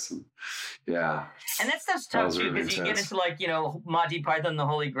starts. And that stuff's tough too because you get into like, you know, Monty Python, the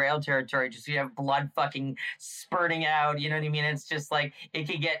Holy Grail territory. Just you have blood fucking spurting out. You know what I mean? It's just like it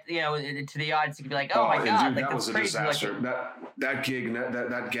could get, you know, to the audience. It could be like, oh my god, dude, like that was a crazy. disaster. That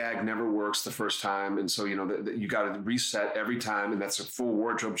gag never works the first time, and so you know you got to reset every time, and that's a full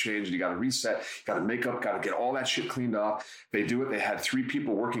wardrobe change. And you got to reset. Got to make up, got to get all that shit cleaned off. They do it. They had 3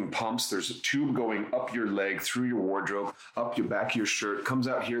 people working pumps. There's a tube going up your leg, through your wardrobe, up your back of your shirt, comes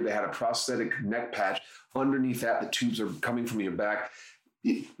out here. They had a prosthetic neck patch. Underneath that, the tubes are coming from your back.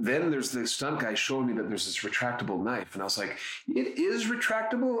 Then there's the stunt guy showing me that there's this retractable knife. And I was like, it is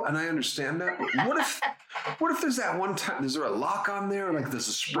retractable? And I understand that. But what if there's that one time, is there a lock on there? Like there's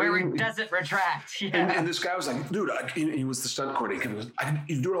a spring? Where it doesn't retract. Yeah. And this guy was like, dude, he was the stunt coordinator. He goes,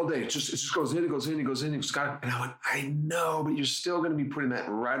 you do it all day. It just goes in, it goes in, it goes in. And I went, I know, but you're still going to be putting that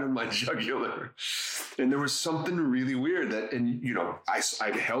right on my jugular. And there was something really weird that, and you know, I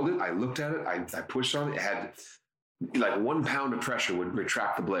held it, I looked at it, I pushed on it. It had like 1 pound of pressure would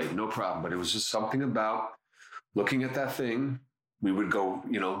retract the blade, no problem. But it was just something about looking at that thing. We would go,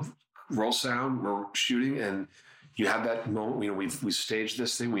 you know, roll sound, we're shooting, and you have that moment. You know, we staged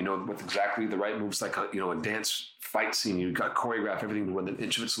this thing. We know what exactly the right moves, like a dance fight scene. You got choreographed everything to within an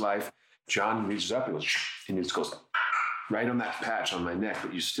inch of its life. John reaches up, and he just goes right on that patch on my neck.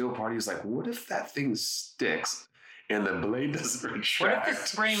 But you still party. He's like, what if that thing sticks? And the blade doesn't retract. What if the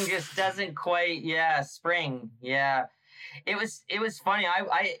spring just doesn't quite, spring. Yeah. It was funny.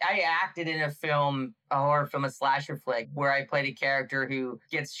 I acted in a horror film, a slasher flick, where I played a character who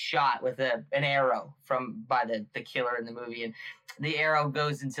gets shot with an arrow by the killer in the movie. And the arrow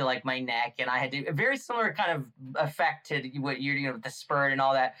goes into like my neck, and I had a very similar kind of effect to what you're doing with the spurt and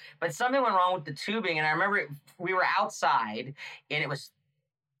all that. But something went wrong with the tubing, and I remember we were outside, and it was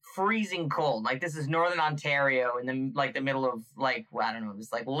freezing cold. Like this is Northern Ontario in the middle of like, well, I don't know, it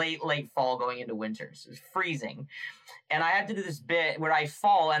was like late fall going into winter. So it was freezing. And I had to do this bit where I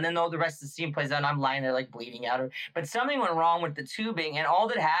fall, and then the rest of the scene plays out and I'm lying there like bleeding out. But something went wrong with the tubing, and all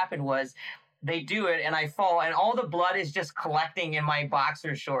that happened was they do it and I fall, and all the blood is just collecting in my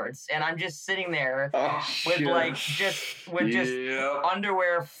boxer shorts, and I'm just sitting there with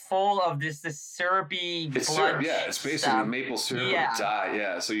underwear full of this syrupy blood. Syrup, it's basically stuff. Maple syrup dye.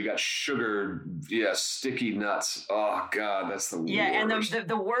 Yeah, so you got sugar, sticky nuts. Oh god, that's the worst. Yeah, and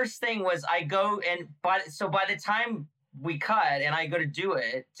the worst thing was I go and by the time we cut and I go to do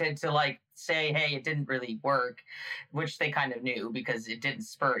it to like say, hey, it didn't really work, which they kind of knew because it didn't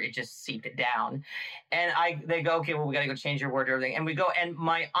spurt, it just seeped it down. And they go, okay, well, we got to go change your wardrobe, and we go, and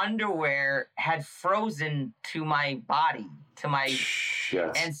my underwear had frozen to my body,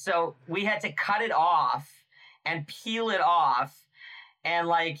 and so we had to cut it off and peel it off. And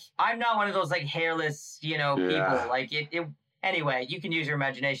like, I'm not one of those like hairless, people. Like Anyway, you can use your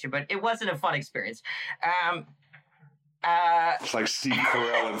imagination, but it wasn't a fun experience. It's like Steve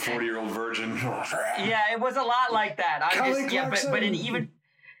Carell in 40-Year-Old Virgin. Yeah, it was a lot like that. But an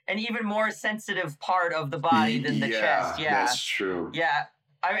even more sensitive part of the body than the chest. Yeah, that's true. Yeah.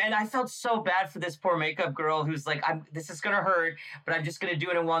 I felt so bad for this poor makeup girl who's like, this is gonna hurt, but I'm just gonna do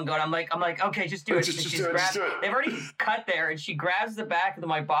it in one go. And I'm like, okay, just do it. Just do it. They've already cut there, and she grabs the back of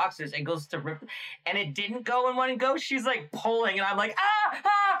my boxers and goes to rip, and it didn't go in one go. She's like pulling, and I'm like,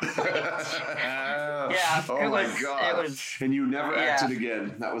 yeah. Oh my God. It was. And you never acted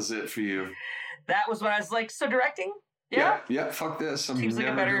again. That was it for you. That was when I was like, so directing. Yeah, fuck this. I'm Seems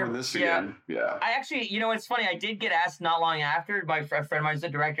never like doing this again. Yeah. I actually, it's funny. I did get asked not long after. My friend of mine, who's a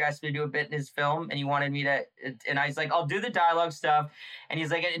director, asked me to do a bit in his film, and he wanted me to, and I was like, I'll do the dialogue stuff. And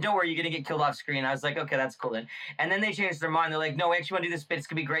he's like, don't worry, you're going to get killed off screen. I was like, okay, that's cool then. And then they changed their mind. They're like, no, we actually want to do this bit. It's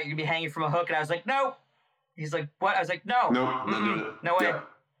going to be great. You're going to be hanging from a hook. And I was like, no. He's like, what? I was like, no. Nope, not doing it. No way. Yeah.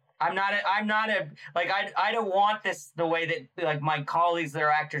 I don't want this the way that like my colleagues that are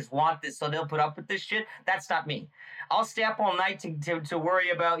actors want this, so they'll put up with this shit. That's not me. I'll stay up all night to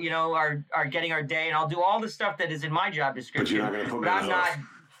worry about, our getting our day, and I'll do all the stuff that is in my job description. But you're not going to put me I'm not.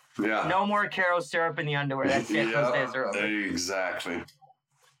 Yeah. No more Caro syrup in the underwear. That's it. Those days are over. Exactly.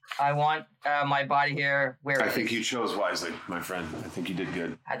 I want my body hair where it is. I think you chose wisely, my friend. I think you did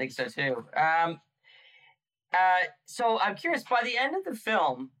good. I think so too. So I'm curious, by the end of the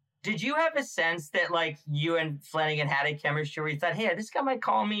film, did you have a sense that like you and Flanagan had a chemistry where you thought, hey, this guy might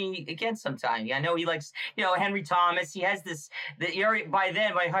call me again sometime? I know he likes, Henry Thomas. He has this, by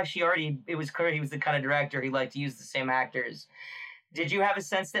Hush, it was clear he was the kind of director he liked to use the same actors. Did you have a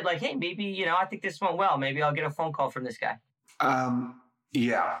sense that like, hey, maybe, I think this went well. Maybe I'll get a phone call from this guy?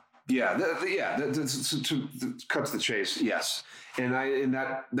 Yeah. To cut to the chase, yes. And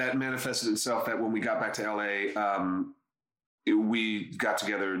that manifested itself that when we got back to LA, we got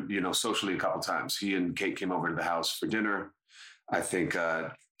together, socially a couple times. He and Kate came over to the house for dinner. I think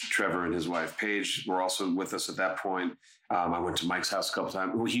Trevor and his wife Paige were also with us at that point. I went to Mike's house a couple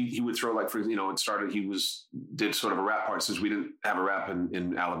times. He would throw it started. He did sort of a rap party since we didn't have a rap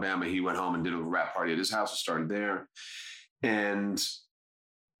in Alabama. He went home and did a rap party at his house. It started there, and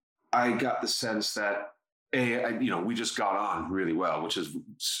I got the sense that we just got on really well, which is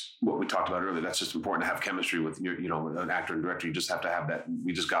what we talked about earlier. That's just important to have chemistry with an actor and director. You just have to have that.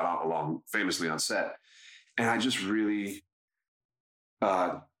 We just got on along famously on set. And I just really,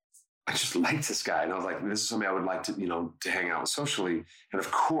 I just liked this guy. And I was like, this is somebody I would like to, to hang out with socially. And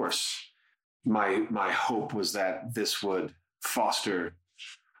of course, my hope was that this would foster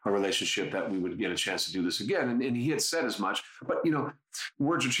a relationship, that we would get a chance to do this again. And he had said as much, but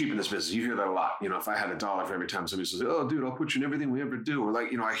words are cheap in this business. You hear that a lot. If I had $1 for every time somebody says, oh dude, I'll put you in everything we ever do. Or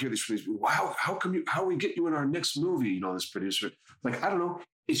like, I hear these from these people, wow, how we get you in our next movie? This producer, like, I don't know.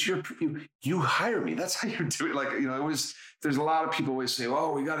 It's you hire me. That's how you do it. Like, there's a lot of people always say,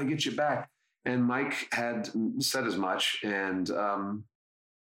 oh, we got to get you back. And Mike had said as much. And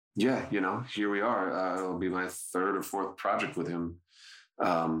here we are. It'll be my third or fourth project with him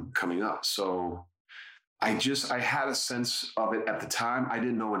coming up. So I had a sense of it at the time. I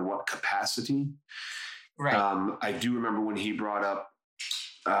didn't know in what capacity. Right. I do remember when he brought up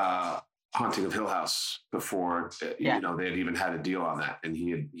Haunting of Hill House before, they had even had a deal on that. And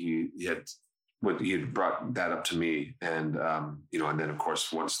he had brought that up to me. And, and then of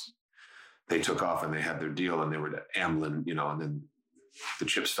course, once they took off and they had their deal and they were at Amblin, and then the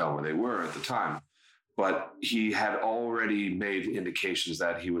chips fell where they were at the time. But he had already made indications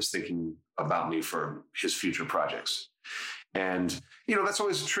that he was thinking about me for his future projects. And, that's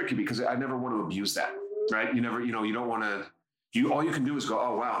always tricky because I never want to abuse that, right? You never, you don't want to, all you can do is go,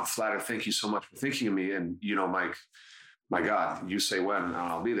 oh, wow, I'm flattered. Thank you so much for thinking of me. And, Mike, my God, you say when and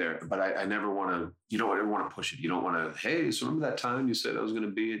I'll be there. But I never want to, you don't ever want to push it. You don't want to, hey, so remember that time you said I was going to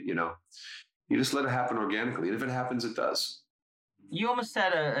be it, you just let it happen organically. And if it happens, it does. You almost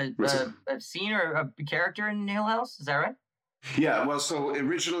had a scene or a character in Hill House. Is that right? Yeah. Well, so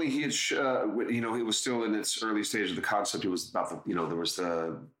originally he had, it was still in its early stage of the concept. It was about there was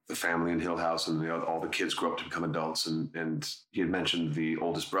the family in Hill House, and all the kids grew up to become adults. And he had mentioned the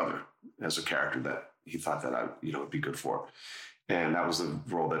oldest brother as a character that he thought that I, would be good for. And that was the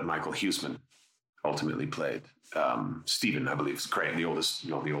role that Michael Huseman ultimately played. Stephen, I believe, is Craig, the oldest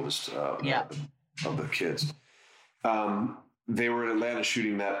of the kids. They were in Atlanta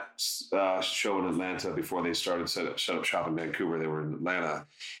shooting that show in Atlanta before they started set up shop in Vancouver. They were in Atlanta,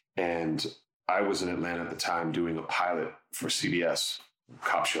 and I was in Atlanta at the time doing a pilot for CBS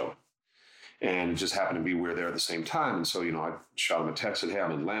cop show, and it just happened to be we were there at the same time. And so I shot him a text, said, "Hey,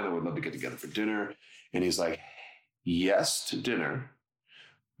 I'm in Atlanta. Would love to get together for dinner." And he's like, yes to dinner.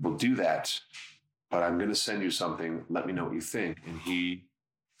 We'll do that, but I'm going to send you something. Let me know what you think. And he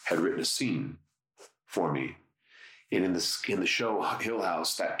had written a scene for me. And in the show Hill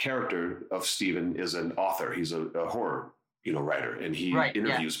House, that character of Stephen is an author. He's a horror, writer, and he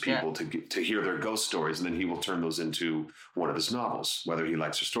interviews people to hear their ghost stories, and then he will turn those into one of his novels, whether he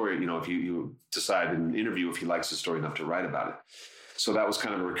likes a story, if you decide in an interview if he likes the story enough to write about it. So that was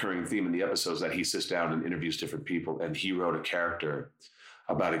kind of a recurring theme in the episodes, that he sits down and interviews different people, and he wrote a character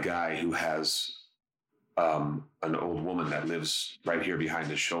about a guy who has an old woman that lives right here behind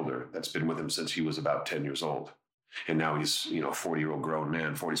his shoulder, that's been with him since he was about 10 years old. And now he's, 40-something-year-old grown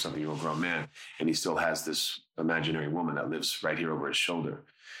man. And he still has this imaginary woman that lives right here over his shoulder.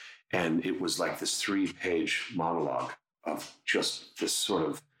 And it was like this 3-page monologue of just this sort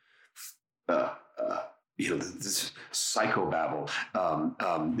of, this psychobabble.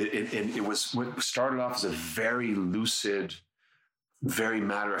 It was what started off as a very lucid, very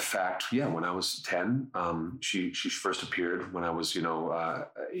matter of fact. Yeah, when I was 10, she first appeared when I was,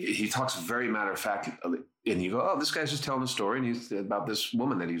 he talks very matter of fact, and you go, oh, this guy's just telling a story, and he's about this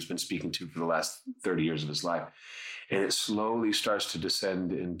woman that he's been speaking to for the last 30 years of his life. And it slowly starts to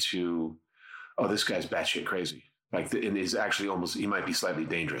descend into, oh, this guy's batshit crazy. And he's actually he might be slightly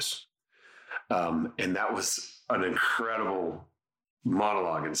dangerous. And that was an incredible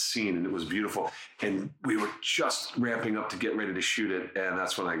monologue and scene, and it was beautiful. And we were just ramping up to get ready to shoot it, and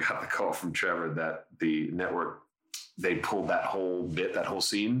that's when I got the call from Trevor that the network, they pulled that whole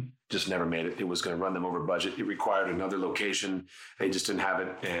scene, just never made it. It was going to run them over budget. It required another location. They just didn't have it,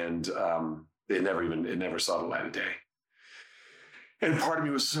 and it never saw the light of day. And part of me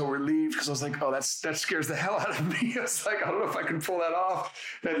was so relieved, because I was like, oh, that scares the hell out of me. I was like, I don't know if I can pull that off.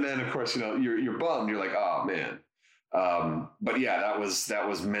 And then, of course, you're bummed. You're like, oh man. But yeah, that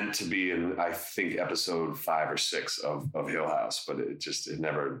was meant to be in, I think, episode 5 or 6 of Hill House, but it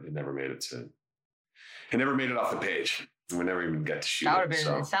never made it off the page. We never even got to shoot it.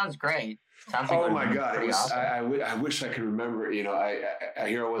 It sounds great. Sounds like my God, it was. Awesome. I wish I could remember. Here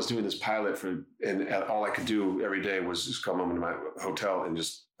I was doing this pilot and all I could do every day was just come home to my hotel and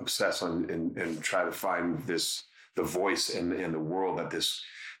just obsess on and try to find the voice and the world that this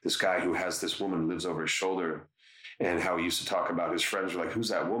guy who has this woman lives over his shoulder, and how he used to talk about his friends were like, who's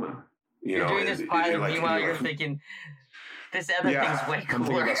that woman? You're doing this pilot, meanwhile you're thinking, this other thing's way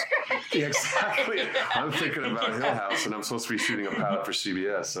cooler. Exactly. I'm thinking about Hill House, and I'm supposed to be shooting a pilot for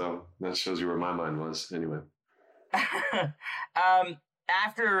CBS, so that shows you where my mind was. Anyway. After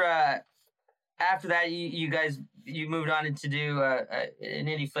that, you guys moved on to do an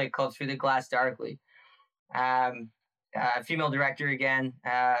indie flick called Through the Glass Darkly. Female director again,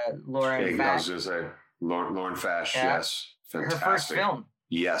 Lauren Fash. I was going to say, Lauren Fash, yes. Fantastic. Her first film.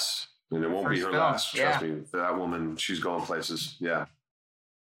 Yes. And it won't be her last. Trust me. That woman, she's going places. Yeah.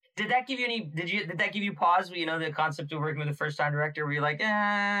 Did that give you pause? The concept of working with a first-time director, where you're like,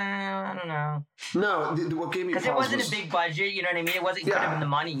 I don't know. No, what gave me pause, because it wasn't a big budget. You know what I mean? It wasn't kind of in the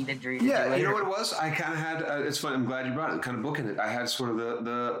money that drew you. Yeah, you know what it was? I kind of had. It's funny. I'm glad you brought it. Kind of booking it. I had sort of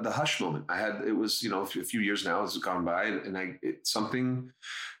the Hush moment. It was a few years now has gone by, and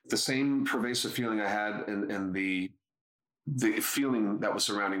the same pervasive feeling I had, and the feeling that was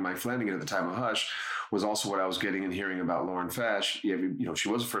surrounding Mike Flanagan at the time of Hush was also what I was getting and hearing about Lauren Fash. Yeah, she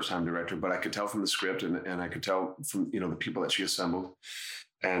was a first-time director, but I could tell from the script and I could tell from, the people that she assembled.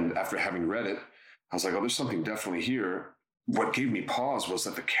 And after having read it, I was like, oh, there's something definitely here. What gave me pause was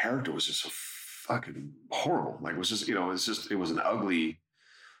that the character was just so fucking horrible. Like, it was just, it was an ugly,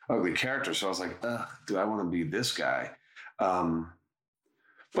 ugly character. So I was like, do I want to be this guy?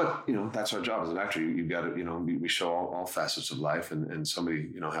 But, that's our job as an actor. You've got to, we show all facets of life, and somebody,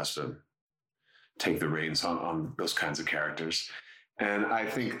 has to take the reins on those kinds of characters. And I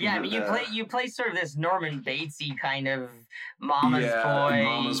think... Yeah, I mean, you play sort of this Norman Batesy kind of mama's boy,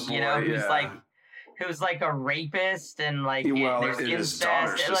 who's like a rapist and like... Well, his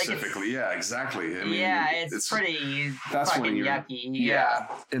daughter specifically. Yeah, exactly. I mean, it's pretty fucking yucky. Yeah.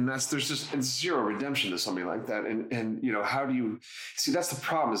 And there's zero redemption to somebody like that. And how do you... See, that's the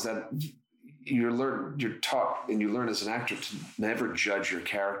problem, is that you're taught and you learn as an actor to never judge your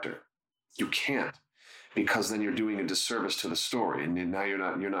character. You can't, because then you're doing a disservice to the story, and now you're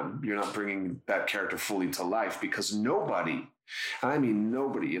not bringing that character fully to life, because nobody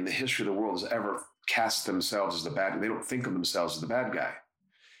in the history of the world has ever cast themselves as the bad guy. They don't think of themselves as the bad guy.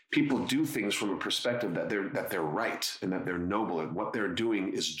 People do things from a perspective that they're right and that they're noble, and what they're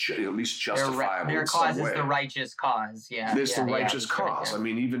doing is at least justifiable. Their cause is the righteous cause. Yeah, it's the righteous cause. Right, yeah. I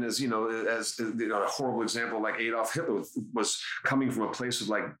mean, even as a horrible example, like Adolf Hitler was coming from a place of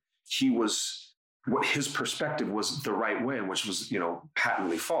like, he was what his perspective was the right way, which was,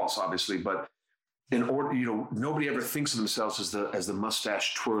 patently false, obviously. But in order, nobody ever thinks of themselves as the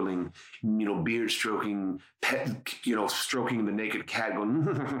mustache twirling, beard stroking, pet, stroking the naked cat going,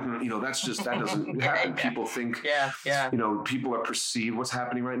 that doesn't happen. People think, people are perceived. What's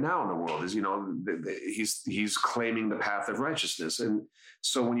happening right now in the world is, he's claiming the path of righteousness. And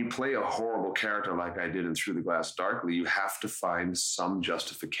so when you play a horrible character like I did in Through the Glass Darkly, you have to find some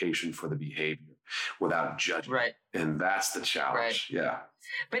justification for the behavior without judging. Right. And that's the challenge. Right. Yeah.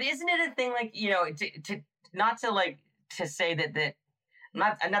 But isn't it a thing to say that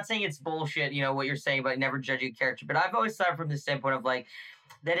I'm not saying it's bullshit, what you're saying about never judging a character, but I've always thought from the standpoint of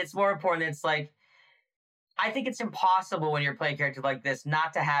that it's more important. It's I think it's impossible when you're playing a character like this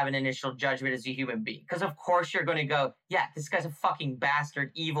not to have an initial judgment as a human being. Because of course you're going to go, yeah, this guy's a fucking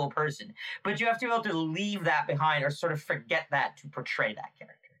bastard, evil person. But you have to be able to leave that behind or sort of forget that to portray that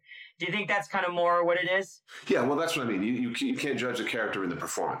character. Do you think that's kind of more what it is? Yeah, well, that's what I mean. You can't judge a character in the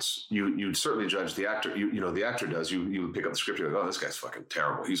performance. You certainly judge the actor. The actor does. You pick up the script. You're like, oh, this guy's fucking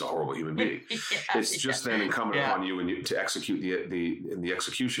terrible. He's a horrible human being. It's just then incumbent upon you to execute the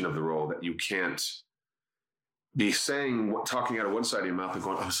execution of the role that you can't be talking out of one side of your mouth and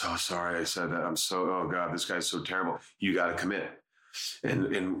going, I'm so sorry I said that. Oh God, this guy's so terrible. You got to commit.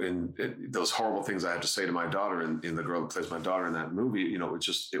 And those horrible things I had to say to my daughter and the girl that plays my daughter in that movie,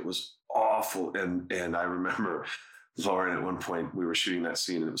 it was awful. And I remember Lauren, at one point we were shooting that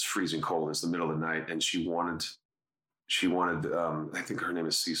scene and it was freezing cold. It's the middle of the night. And she wanted, I think her name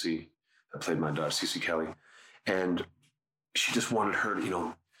is Cece, that played my daughter, Cece Kelly. And she just wanted her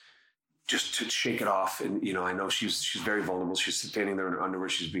to, just to shake it off. And, I know she's very vulnerable. She's standing there in her underwear.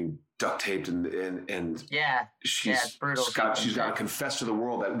 She's being duct taped and it's brutal. She's got to confess to the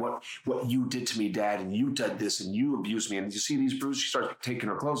world that what you did to me, Dad, and you did this and you abused me. And you see these bruises, she starts taking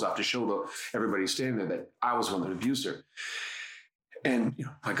her clothes off to show everybody standing there that I was the one that abused her. And,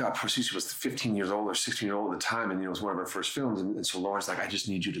 my God, poor Cece was 15 years old or 16 years old at the time. And, it was one of her first films. And so Lauren's like, I just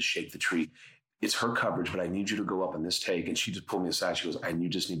need you to shake the tree. It's her coverage, but I need you to go up in this take. And she just pulled me aside. She goes, you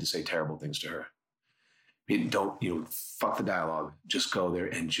just need to say terrible things to her. Don't, fuck the dialogue. Just go there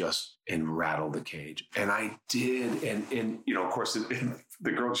and rattle the cage. And I did. And of course,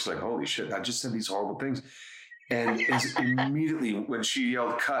 the girl, she's like, holy shit, I just said these horrible things. And immediately when she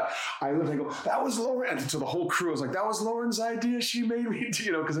yelled cut, I looked and go, that was Lauren. And to the whole crew, I was like, that was Lauren's idea. She made me,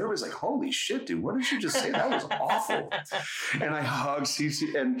 because everybody's like, holy shit, dude, what did you just say? That was awful. And I hugged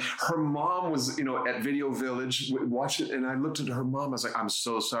Cece, and her mom was, at Video Village watching it. And I looked at her mom. I was like, I'm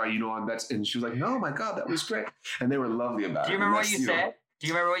so sorry, and she was like, no, my God, that was great. And they were lovely about it. Do you remember what you said? Do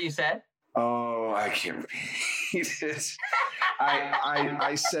you remember what you said? Oh, I can't repeat it.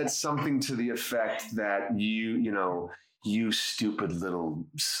 I said something to the effect that you stupid little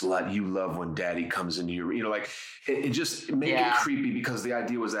slut, you love when daddy comes into your, it just made it creepy because the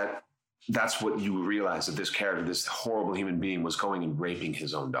idea was that that's what you realize, that this character, this horrible human being, was going and raping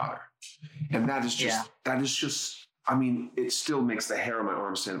his own daughter. And that is just, it still makes the hair on my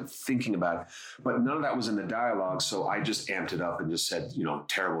arm stand up thinking about it. But none of that was in the dialogue. So I just amped it up and just said,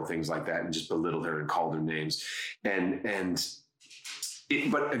 terrible things like that and just belittled her and called her names. But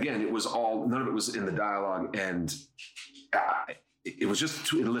again, none of it was in the dialogue. And it was just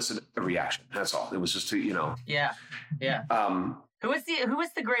to elicit a reaction. That's all. It was just to, Yeah. Yeah. Who was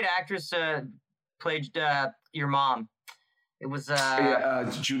the great actress played your mom? It was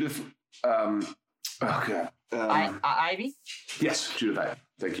Judith. Oh God. Ivy? Yes, Judith Ivy.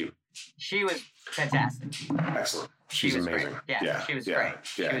 Thank you. She was fantastic. Excellent. She's amazing. Great. Yeah, she was great.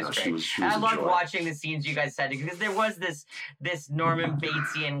 She was I loved watching the scenes you guys said, because there was this Norman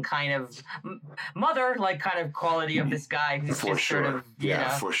Batesian kind of mother kind of quality of this guy who's for just sure. sort of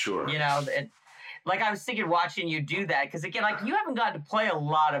for sure. I was thinking watching you do that, because again, you haven't gotten to play a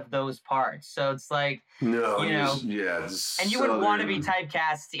lot of those parts, so it's like no, and you wouldn't want to be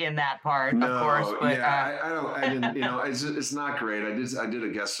typecast in that part, of course. But I didn't. It's not great. I did a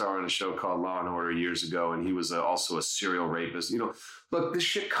guest star on a show called Law and Order years ago, and he was also a serial rapist. Look, this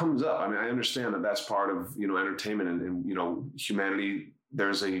shit comes up. I understand that that's part of entertainment and humanity.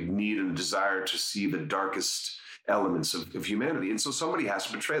 There's a need and a desire to see the darkest elements of humanity. And so somebody has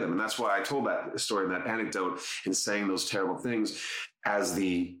to betray them. And that's why I told that story and that anecdote in saying those terrible things as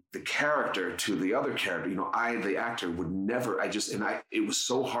the character to the other character. I, the actor, would never, it was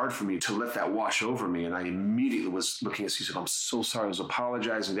so hard for me to let that wash over me. And I immediately was looking at Cecil, I'm so sorry. I was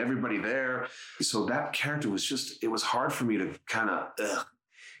apologizing to everybody there. So that character was it was hard for me to kind of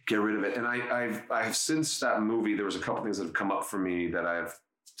get rid of it. And I've since that movie, there was a couple things that have come up for me that have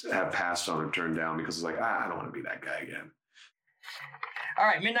passed on or turned down because it's like, I don't want to be that guy again. All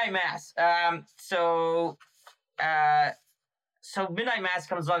right, Midnight Mass. So Midnight Mass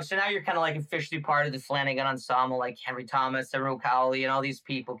comes along. So now you're kind of like officially part of the Flanagan ensemble, like Henry Thomas, Emerald Cowley, and all these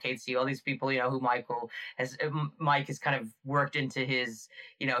people, Kate C, all these people, who Mike has kind of worked into his,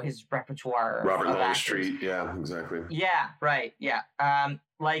 his repertoire. Robert Longstreet. Yeah, exactly. Yeah, right. Yeah.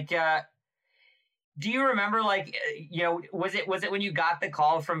 Do you remember, was it when you got the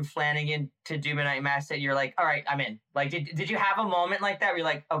call from Flanagan to do Midnight Mass that you're like, all right, I'm in? Like, did you have a moment like that where you're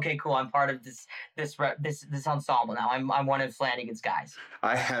like, okay, cool, I'm part of this ensemble now. I'm one of Flanagan's guys.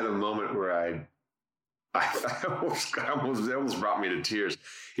 I had a moment where I almost brought me to tears.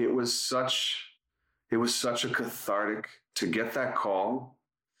 It was such a cathartic to get that call,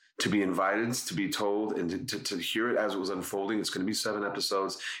 to be invited, to be told, and to hear it as it was unfolding. It's going to be 7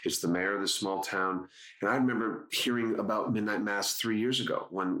 episodes. It's the mayor of this small town. And I remember hearing about Midnight Mass 3 years ago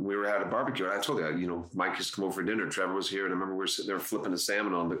when we were at a barbecue. And I told you, Mike used to come over for dinner. Trevor was here. And I remember we were sitting there flipping a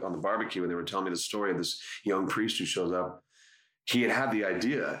salmon on the barbecue. And they were telling me the story of this young priest who shows up. He had the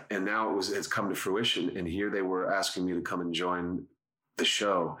idea, and now it's come to fruition. And here they were asking me to come and join the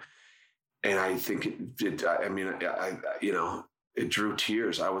show. And I think it drew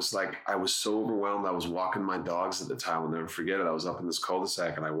tears. I was so overwhelmed. I was walking my dogs at the time. I'll never forget it. I was up in this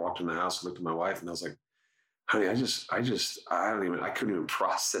cul-de-sac and I walked in the house and looked at my wife and I was like, honey, I couldn't even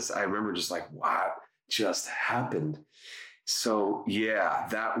process. I remember just like, what just happened? So yeah,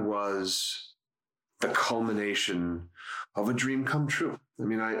 that was the culmination of a dream come true. I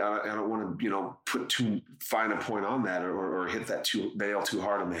mean, I don't want to, put too fine a point on that or hit that nail too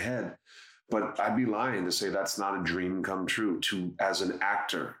hard on the head. But I'd be lying to say that's not a dream come true as an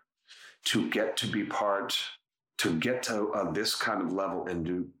actor, to get to be part, to get to this kind of level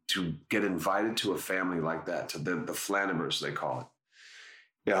and to get invited to a family like that, to the Flanibers, they call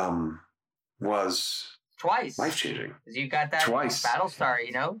it, was twice life-changing. Because you got that twice. Battlestar,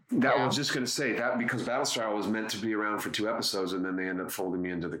 I was just going to say that because Battlestar was meant to be around for 2 episodes and then they ended up folding me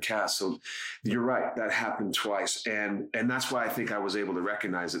into the cast. So you're right. That happened twice. And that's why I think I was able to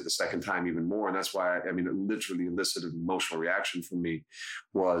recognize it the second time even more. And that's why, it literally elicited an emotional reaction from me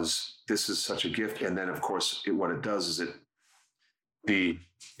was this is such a gift. And then of course what it does is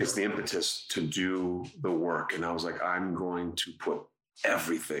it's the impetus to do the work. And I was like, I'm going to put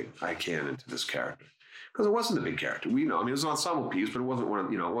everything I can into this character. Because it wasn't a big character. It was an ensemble piece, but it wasn't one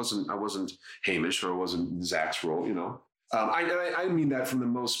of, I wasn't Hamish or it wasn't Zach's role, I mean that from the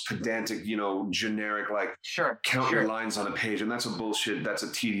most pedantic, generic, count your lines on a page. And that's a bullshit. That's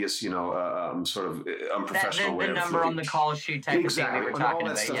a tedious, sort of unprofessional way of the number on the call sheet type of thing we were talking about. All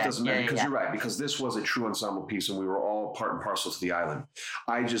that stuff doesn't matter because you're right. Because this was a true ensemble piece and we were all part and parcel to the island.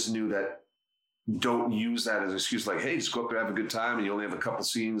 I just knew that don't use that as an excuse like, hey, just go up there, have a good time, and you only have a couple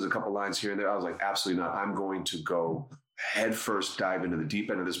scenes, a couple lines here and there. I was like, absolutely not. I'm going to go head first, dive into the deep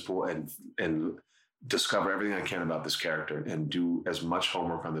end of this pool and discover everything I can about this character and do as much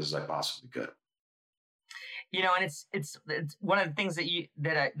homework on this as I possibly could. And it's one of the things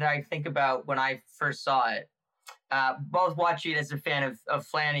that I think about when I first saw it, both watching it as a fan of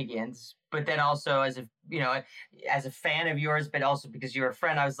Flanagan's, but then also as a fan of yours, but also because you're a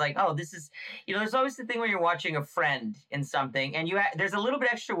friend, I was like, oh, this is, there's always the thing where you're watching a friend in something and there's a little bit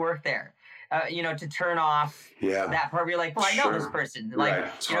extra work there, to turn off that part where you're like, well, I know this person. Like,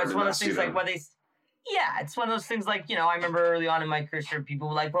 right. it's one of those things like, it's one of those things like, I remember early on in my career, people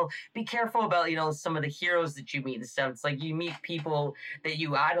were like, well, be careful about, some of the heroes that you meet and stuff. It's like you meet people that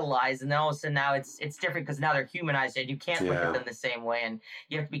you idolize and then all of a sudden now it's different because now they're humanized and you can't look at them the same way and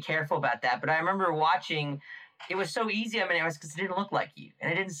you have to be careful about that. But I remember watching, it was so easy. It was because it didn't look like you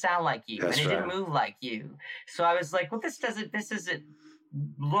and it didn't sound like you and it didn't move like you. So I was like, well, this doesn't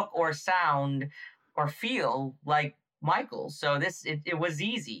look or sound or feel like Michael. So it was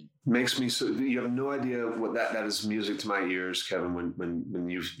easy. Makes me so. You have no idea what that is music to my ears, Kevin. When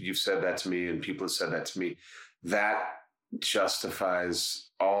you've said that to me and people have said that to me, that justifies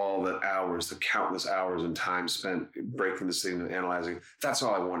all the hours, the countless hours and time spent breaking this thing and analyzing. That's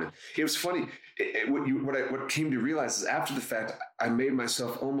all I wanted. It was funny. What came to realize is after the fact, I made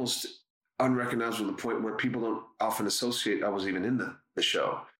myself almost unrecognizable to the point where people don't often associate I was even in the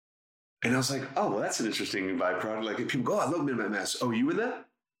show. And I was like, oh, well, that's an interesting byproduct. Like, people go, oh, I love Midnight Mass. Oh, you in that?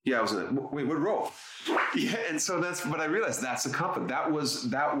 Yeah, I was in that. Wait, what role? Yeah, and so but I realized that's a compliment. That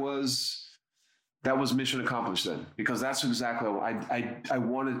was mission accomplished then, because that's exactly what I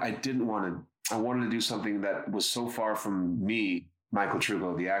wanted. I wanted to do something that was so far from me, Michael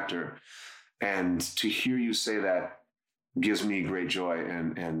Trucco, the actor, and to hear you say that gives me great joy,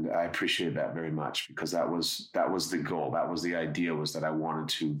 and I appreciate that very much, because that was the goal. That was the idea, was that I wanted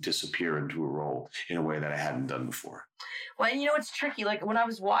to disappear into a role in a way that I hadn't done before. Well, and it's tricky. Like when I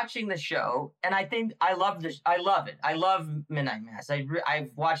was watching the show, and I think I love this. I love it. I love Midnight Mass.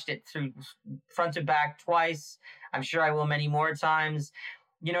 I've watched it through front to back twice. I'm sure I will many more times.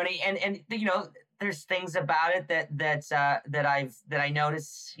 And there's things about it that I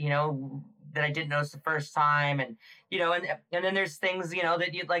notice. That I didn't notice the first time, and then there's things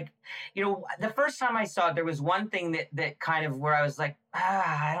that you like. The first time I saw it, there was one thing that kind of where I was like,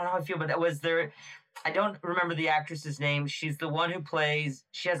 I don't know how I feel, but that was there. I don't remember the actress's name. She's the one who plays.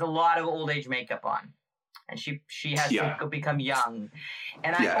 She has a lot of old age makeup on, and she has to become young.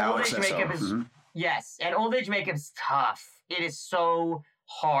 And old age makeup is yes, and old age makeup is tough. It is so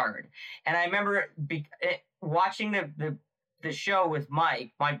hard. And I remember watching the show with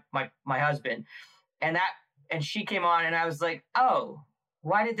Mike, my husband, and she came on, and I was like, oh,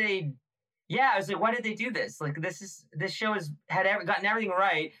 why did they? Yeah, I was like, why did they do this? Like, this show had gotten everything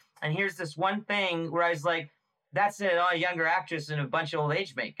right, and here's this one thing where I was like, that's a younger actress in a bunch of old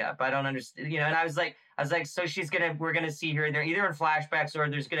age makeup. I don't understand, And I was like, so we're gonna see her there either in flashbacks, or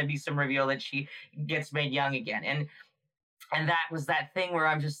there's gonna be some reveal that she gets made young again, and that was that thing where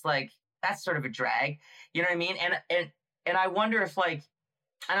I'm just like, that's sort of a drag, you know what I mean? And I wonder if, like,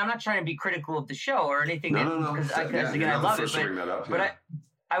 and I'm not trying to be critical of the show or anything. No. Because again, I love it. But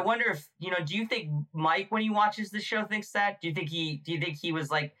I wonder if, do you think Mike, when he watches the show, thinks that? Do you think he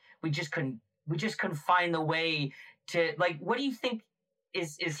was like, we just couldn't find the way to, like, what do you think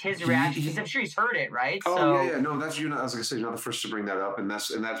is his reaction? Because I'm sure he's heard it, right? Oh, yeah. No, that's, as I said, you're not the first to bring that up. And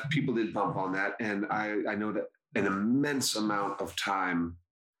that's people did bump on that. And I know that an immense amount of time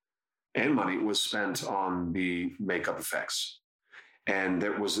and money was spent on the makeup effects. And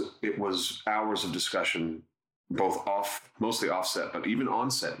it was hours of discussion, both mostly offset, but even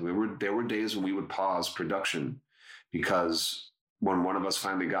on set. There were days when we would pause production, because when one of us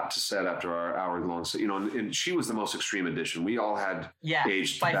finally got to set after our hour-long set, and she was the most extreme edition. We all had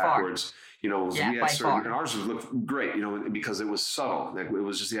aged backwards. Far. We had certain, and ours looked great, because it was subtle. Like, it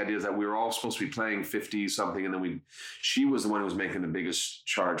was just the idea that we were all supposed to be playing 50 something, and then she was the one who was making the biggest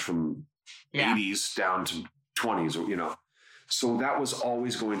charge from 80s down to 20s, or So that was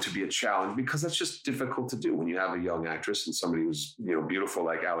always going to be a challenge, because that's just difficult to do when you have a young actress and somebody who's beautiful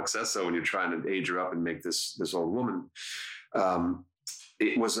like Alex Esso, and you're trying to age her up and make this old woman.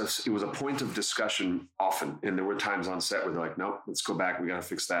 It was a point of discussion often, and there were times on set where they're like, "No, let's go back. We got to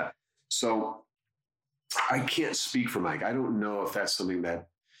fix that." So I can't speak for Mike. I don't know if that's something that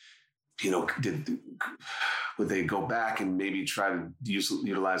would they go back and maybe try to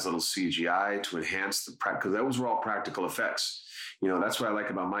utilize a little CGI to enhance because those were all practical effects. That's what I like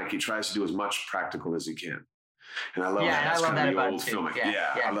about Mike. He tries to do as much practical as he can. And I love that. That's kind of the old filming.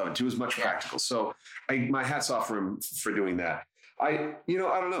 Yeah, I love it. Do as much practical. So my hat's off for him for doing that. I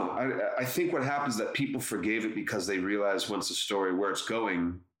don't know. I think what happens is that people forgave it because they realize once the story where it's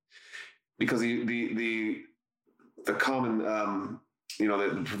going, because the common,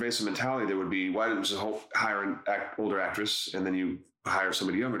 the pervasive mentality there would be, why didn't you just hire an older actress and then you hire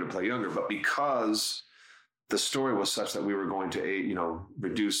somebody younger to play younger? But because the story was such that we were going to,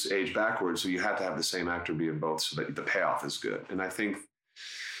 reduce age backwards, so you had to have the same actor be in both so that the payoff is good. And I think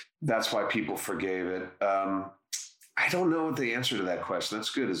that's why people forgave it. I don't know what the answer to that question.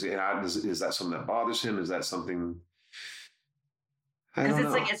 That's good. Is that something that bothers him? Is that something?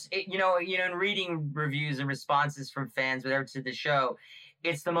 Because it's in reading reviews and responses from fans, whatever, to the show,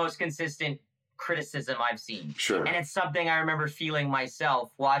 it's the most consistent criticism I've seen. Sure. And it's something I remember feeling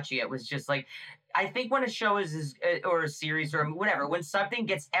myself watching it. Was just like, I think when a show is or a series or whatever, when something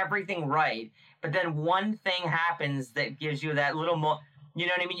gets everything right, but then one thing happens that gives you that little more, you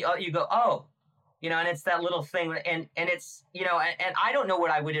know what I mean? You go, oh, and it's that little thing, and it's, and I don't know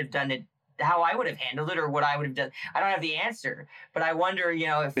what I would have done how I would have handled it or what I would have done. I don't have the answer, but I wonder,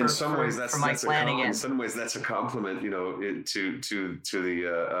 if in some ways that's in some ways that's a compliment, to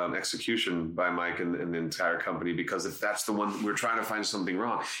the execution by Mike and the entire company, because if that's the one we're trying to find something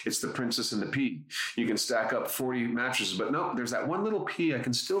wrong, it's the princess and the pea. You can stack up 40 mattresses, but no, there's that one little pea. I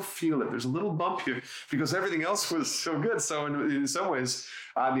can still feel it. There's a little bump here because everything else was so good. So in some ways,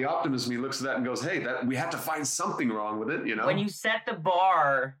 the optimism, he looks at that and goes, hey, that we had to find something wrong with it. When you set the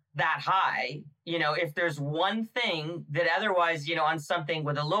bar that high, if there's one thing that otherwise, on something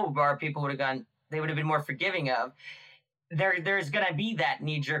with a low bar, people would have they would have been more forgiving of, there's going to be that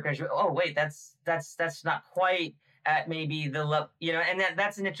knee jerk. Oh, wait, that's not quite at maybe and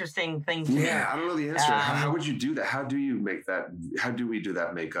that's an interesting thing too. Yeah, I don't know the answer. How would you do that? How do you make that? How do we do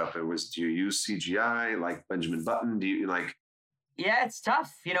that makeup? Do you use CGI like Benjamin Button? Do you like? Yeah, it's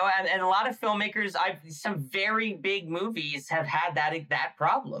tough, and a lot of filmmakers, some very big movies have had that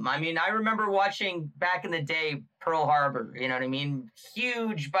problem. I mean, I remember watching back in the day Pearl Harbor, you know what I mean?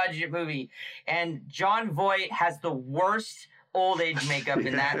 Huge budget movie. And Jon Voight has the worst old age makeup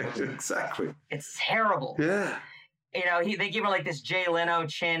in that movie. Exactly. It's terrible. Yeah. They give her like this Jay Leno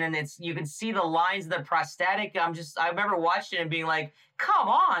chin, and you can see the lines of the prosthetic. I remember watching it and being like, come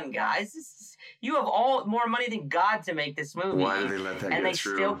on, guys. You have more money than God to make this movie. Why did they let that get through? And they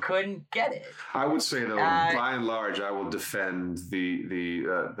still couldn't get it. I would say, though, by and large, I will defend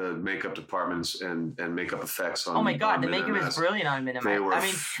the makeup departments and makeup effects on. Oh my God, the Min makeup is brilliant on Min. They were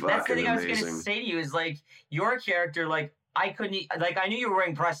that's the thing I was going to say to you is like your character, like I knew you were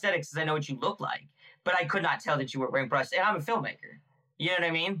wearing prosthetics because I know what you look like, but I could not tell that you were wearing prosthetics. And I'm a filmmaker. You know what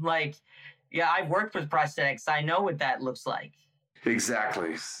I mean? Like, yeah, I've worked with prosthetics. I know what that looks like.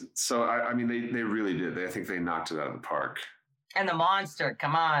 Exactly. So, I mean, they really did. I think they knocked it out of the park. And the monster,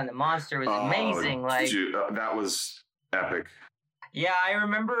 come on. The monster was amazing. That was epic. Yeah, I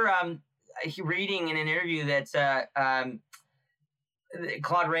remember reading in an interview that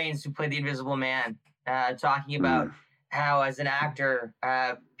Claude Rains, who played the Invisible Man, talking about how, as an actor,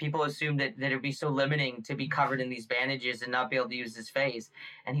 people assumed that it would be so limiting to be covered in these bandages and not be able to use his face.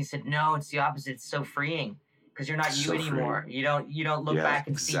 And he said, no, it's the opposite. It's so freeing. Because you're not you anymore. Free. You don't look back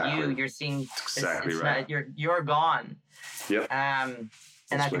and see you. You're seeing exactly right. You're gone. Yep. And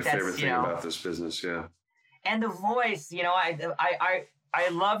that's I think my favorite thing about this business. Yeah. And the voice, I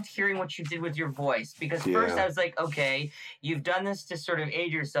loved hearing what you did with your voice, because first I was like, okay, you've done this to sort of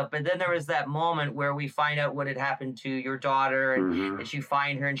age yourself, but then there was that moment where we find out what had happened to your daughter, and that you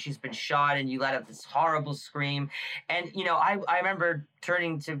find her and she's been shot, and you let out this horrible scream, and I remember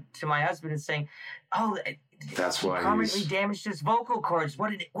turning to my husband and saying, "Oh, that's why permanently damaged his vocal cords.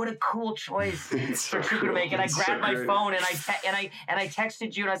 What a cool choice for Trucco to make." And I grabbed my phone and I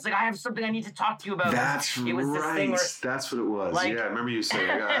texted you, and I was like, I have something I need to talk to you about. That's it was right. This thing where, that's what it was. I remember you saying,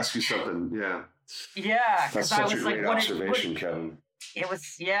 I gotta ask you something. Yeah. Yeah. That's such a great observation, Kevin. It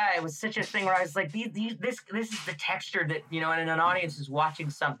was such a thing where I was like, this is the texture that, and an audience is watching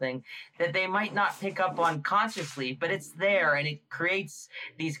something that they might not pick up on consciously, but it's there, and it creates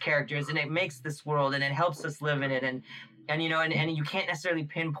these characters, and it makes this world, and it helps us live in it, and you can't necessarily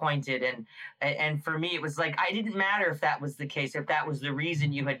pinpoint it, and for me it was like, I didn't matter if that was the case, if that was the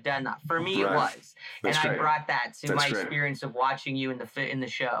reason you had done that. For me, it was, and I brought that to my experience of watching you in the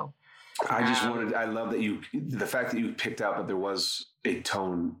show. I love that the fact that you picked out that there was a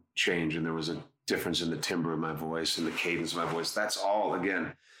tone change and there was a difference in the timbre of my voice and the cadence of my voice. That's all,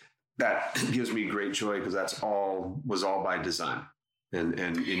 again, that gives me great joy, because was all by design.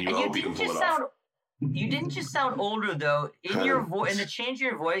 And you hope you can pull it off. You didn't just sound older, though. In your voice, and the change in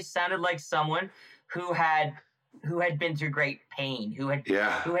your voice sounded like someone who had been through great pain, who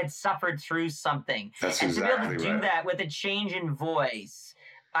had suffered through something. That's and exactly to be able to do that with a change in voice,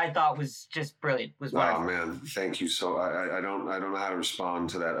 I thought was just brilliant. Was wonderful. Wow, man, thank you. So I don't know how to respond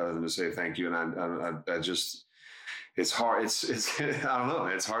to that other than to say thank you. And I just, it's hard. It's I don't know.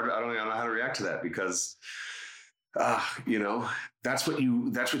 It's hard. I don't know how to react to that, because that's what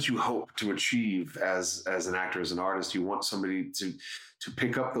you hope to achieve as an actor, as an artist. You want somebody to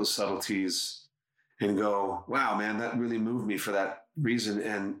pick up those subtleties and go, wow, man, that really moved me for that reason.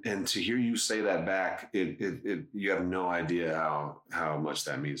 And to hear you say that back, you have no idea how much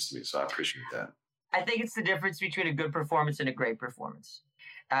that means to me. So I appreciate that. I think it's the difference between a good performance and a great performance.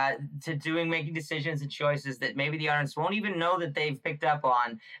 Making decisions and choices that maybe the audience won't even know that they've picked up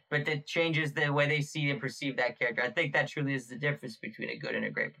on, but that changes the way they see and perceive that character. I think that truly is the difference between a good and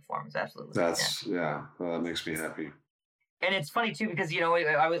a great performance. Absolutely. Well, that makes me happy. And it's funny too, because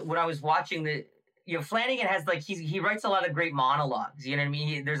when I was watching Flanagan has he writes a lot of great monologues. You know what I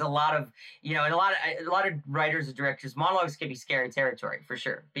mean? There's a lot of and a lot of writers and directors, monologues can be scary territory for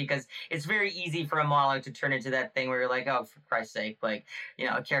sure, because it's very easy for a monologue to turn into that thing where you're like, oh, for Christ's sake, a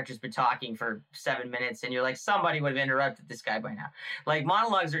character's been talking for 7 minutes, and you're like, somebody would have interrupted this guy by now. Like,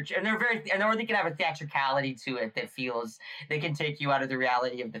 monologues or they can have a theatricality to it that feels they can take you out of the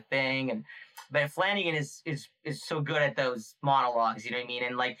reality of the thing. But Flanagan is so good at those monologues, you know what I mean?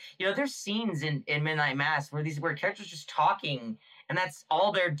 And there's scenes in Midnight Mass where characters just talking, and that's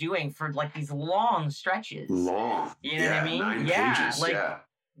all they're doing for these long stretches. Long. You know what I mean? 9 pages.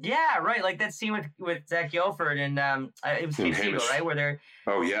 Yeah, right. Like that scene with Zach Gilford and it was Kate Siegel, right? Where they're.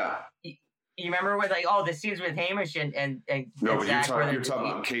 Oh yeah. you remember with like, oh, the scenes with Hamish and No, but Zach, you're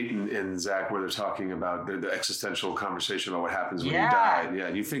talking about Kate and Zach, where they're talking about the existential conversation about what happens when you Yeah. die. Yeah,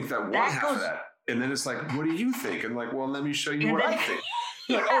 you think that one That half goes- of that, and then it's like, what do you think? And like, well, let me show you And what then- I think.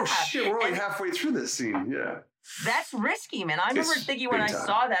 You're like, oh Yeah. shit, we're only And- halfway through this scene. Yeah. That's risky, man. I remember It's thinking when big I time.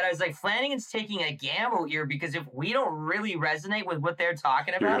 saw that, I was like, Flanagan's taking a gamble here, because if we don't really resonate with what they're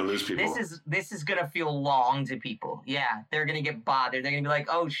talking You're about, gonna lose people. this is gonna feel long to people. Yeah, they're gonna get bothered. They're gonna be like,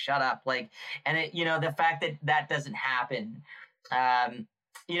 "Oh, shut up!" Like, and it, the fact that doesn't happen, and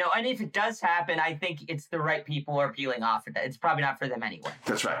if it does happen, I think it's the right people are peeling off at that. It's probably not for them anyway.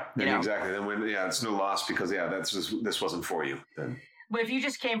 That's right. You know? Exactly. And when it's no loss because this wasn't for you. Then But if you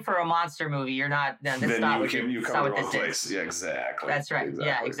just came for a monster movie, you're not. That's then not you what come that's to not the what wrong this place. is. Yeah, exactly. That's right.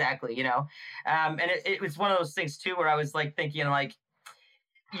 Yeah, exactly. And it was one of those things too, where I was like thinking, like,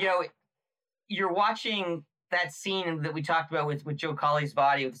 you're watching that scene that we talked about with Joe Colley's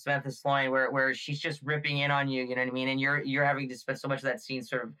body with Samantha Sloan, where she's just ripping in on you. You know what I mean? And you're having to spend so much of that scene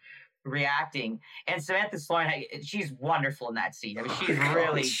sort of reacting. And Samantha Sloan, she's wonderful in that scene. I mean,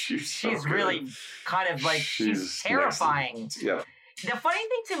 she's really kind of like she's terrifying. Yeah. The funny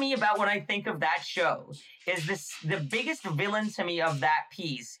thing to me about when I think of that show is the biggest villain to me of that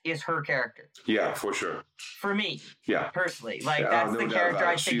piece is her character. Yeah, for sure. For me, Yeah. personally, like Yeah, that's no the doubt character about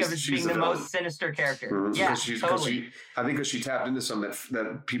I it. think of as She's being the the villain. most sinister character. Mhm. Yeah, Because totally. I think because she tapped into something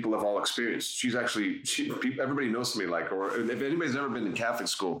that people have all experienced. She's actually, everybody knows somebody like her. Or if anybody's ever been in Catholic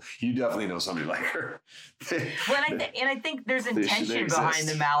school, you definitely know somebody like her. Well, I think there's They intention behind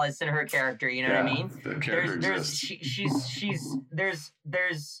exist. the malice in her character. You know what I mean? The character There's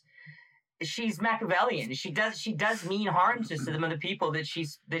she's Machiavellian. She does mean harm to some of the people that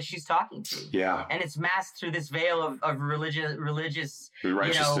she's talking to. Yeah. And it's masked through this veil of religious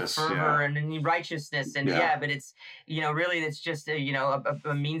Righteousness, fervor and righteousness, and Yeah. but it's really it's just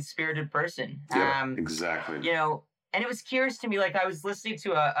a mean-spirited person. Yeah, exactly. And it was curious to me. Like, I was listening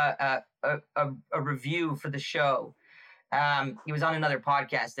to a review for the show. He was on another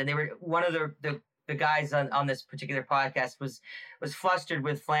podcast, and they were one of the guys on this particular podcast was flustered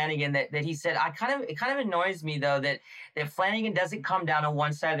with Flanagan that he said, it kind of annoys me though that Flanagan doesn't come down on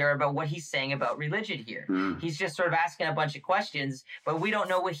one side or the other about what he's saying about religion here. He's just sort of asking a bunch of questions, but we don't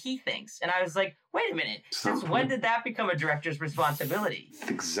know what he thinks. And I was like, wait a minute, since when did that become a director's responsibility?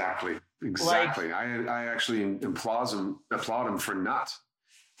 Exactly. I actually applaud him for not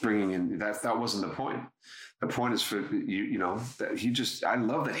bringing in that wasn't the point. The point is for that I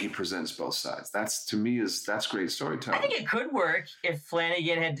love that he presents both sides. That's great storytelling. I think it could work if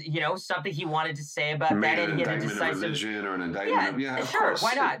Flanagan had, something he wanted to say about Or that, maybe and an he had a indictment of decisive religion or an indictment. Of sure, course.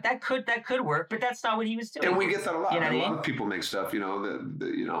 why not? That could work, but that's not what he was doing. And we get that a lot. You know what I A lot mean? of people make stuff.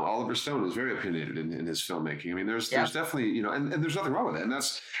 Oliver Stone was very opinionated in his filmmaking. I mean, there's definitely and there's nothing wrong with it, and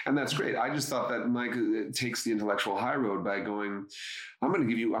that's great. I just thought that Mike takes the intellectual high road by going, I'm going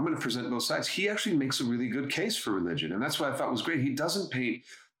to present both sides. He actually makes a really good case for religion, and that's what I thought was great. He doesn't paint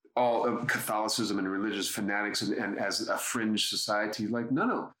all of Catholicism and religious fanatics and as a fringe society. Like,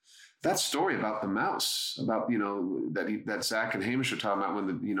 no. That story about the mouse, about that Zach and Hamish are talking about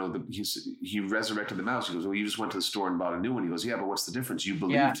when he resurrected the mouse. He goes, well, you just went to the store and bought a new one. He goes, yeah, but what's the difference? You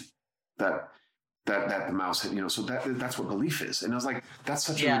believed that the mouse had, so that's what belief is. And I was like, that's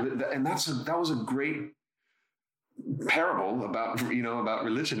such that was a great parable about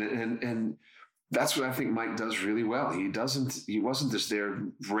religion, and that's what I think Mike does really well. He wasn't just there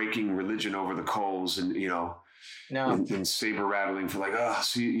raking religion over the coals and and saber rattling for like,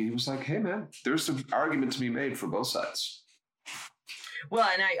 he was like, hey man, there's an argument to be made for both sides. Well,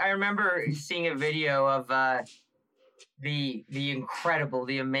 and I remember seeing a video of the incredible,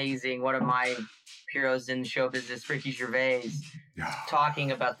 the amazing, one of my heroes in show business, Ricky Gervais,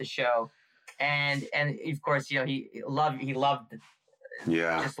 talking about the show. And of course, he loved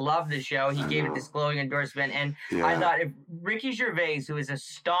just loved the show. He gave it this glowing endorsement. And I thought, if Ricky Gervais, who is a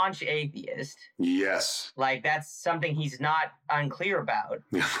staunch atheist, like that's something he's not unclear about,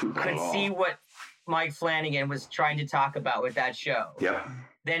 could see what Mike Flanagan was trying to talk about with that show.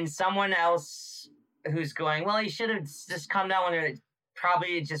 Then someone else who's going, well, he should have just come down when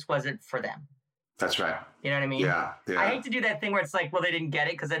it just wasn't for them. That's right. You know what I mean? Yeah. I hate to do that thing where it's like, well, they didn't get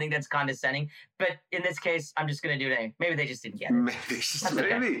it, because I think that's condescending. But in this case, I'm just going to do it anyway. Maybe they just didn't get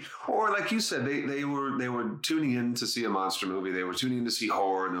it. Maybe. Or like you said, they were tuning in to see a monster movie. They were tuning in to see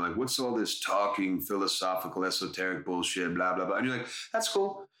horror. And they're like, what's all this talking, philosophical, esoteric bullshit, blah, blah, blah. And you're like, that's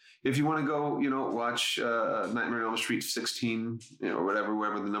cool. If you want to go, watch Nightmare on Elm Street 16, or whatever,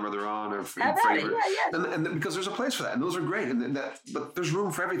 wherever the number they're on, or favorite. And because there's a place for that, and those are great. But there's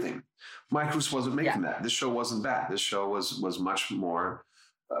room for everything. Mike Roos wasn't making that. This show wasn't that. This show was much more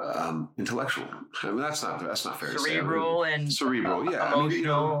intellectual. I mean, that's not fair. Cerebral and cerebral, yeah,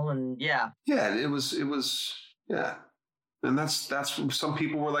 emotional, and yeah. It was, yeah. And that's some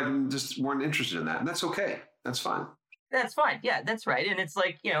people were like just weren't interested in that, and that's okay. That's fine. That's fine. Yeah, that's right. And it's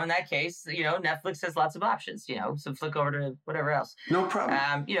like, in that case, Netflix has lots of options, so flick over to whatever else. No problem.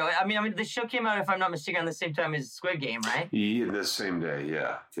 I mean, the show came out, if I'm not mistaken, on the same time as Squid Game, right? Yeah, the same day.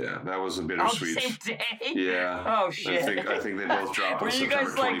 Yeah. That was a bittersweet. Oh, the same day? Yeah. Oh, shit. I think they both dropped on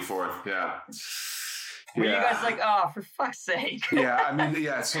September 24th. Yeah. Were you guys like, oh, for fuck's sake? Yeah, I mean,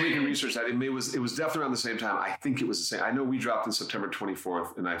 somebody can research that. It was definitely around the same time. I think it was the same. I know we dropped on September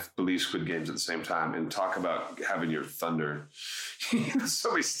 24th, and I believe Squid Game's at the same time. And talk about having your thunder,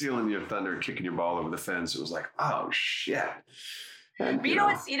 somebody stealing your thunder, kicking your ball over the fence. It was like, oh shit. And, but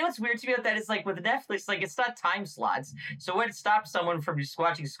what's weird to me about that is like with Netflix, like it's not time slots. So what stops someone from just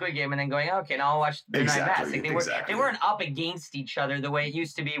watching Squid Game and then going, okay, now I'll watch the Night Mass? Like they weren't up against each other the way it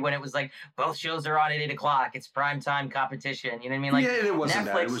used to be when it was like both shows are on at 8 o'clock. It's prime time competition. You know what I mean? Like it wasn't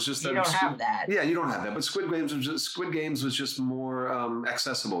Netflix, that. It was just you don't have that. Yeah, you don't have that. But Squid Games was just more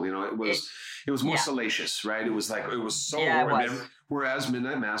accessible. It was more salacious, right? It was like it was so. Whereas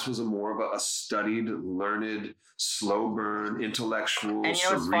Midnight Mass was more of a studied, learned, slow burn, intellectual, and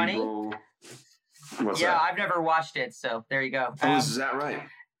cerebral. What's that? I've never watched it, so there you go. Oh, is that right?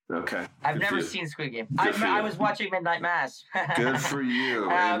 Okay. I've never seen Squid Game. I was watching Midnight Mass. Good for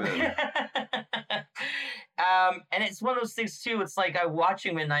you. Amen. And it's one of those things too. It's like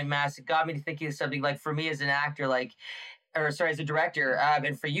watching Midnight Mass. It got me to thinking of something like for me as an actor, as a director,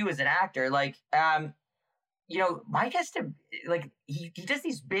 and for you as an actor, Mike has to he does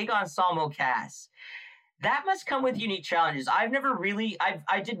these big ensemble casts. That must come with unique challenges. I've never really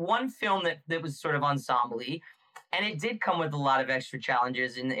I did one film that was sort of ensemble-y, and it did come with a lot of extra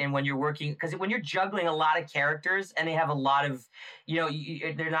challenges. And when you're working, because when you're juggling a lot of characters and they have a lot of,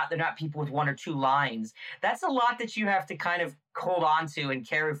 they're not people with one or two lines. That's a lot that you have to kind of hold on to and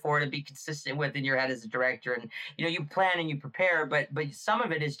carry forward and be consistent with in your head as a director. And you plan and you prepare, but some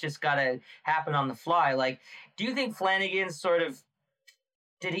of it has just got to happen on the fly. Like, do you think Flanagan sort of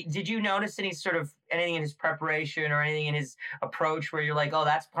did you notice anything in his preparation or anything in his approach where you're like, oh,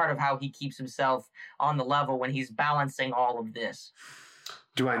 that's part of how he keeps himself on the level when he's balancing all of this?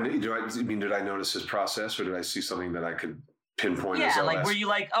 Did I notice his process, or did I see something that I could pinpoint? Yeah, were you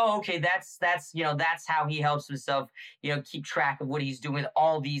like, oh, okay, that's how he helps himself, keep track of what he's doing with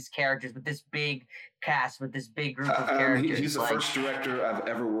all these characters, with this big cast, with this big group of characters. He's the first director I've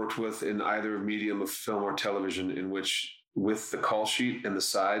ever worked with in either medium of film or television in which, with the call sheet and the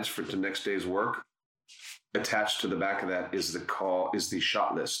sides for the next day's work, attached to the back of that is the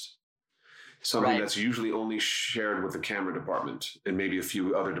shot list. Something that's usually only shared with the camera department and maybe a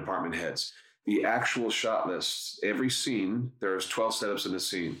few other department heads. The actual shot list, every scene, there's 12 setups in a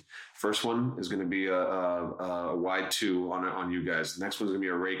scene. First one is going to be a wide 2 on you guys. The next one's going to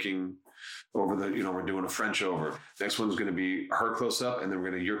be a raking over the, we're doing a French over. Next one's going to be her close up, and then we're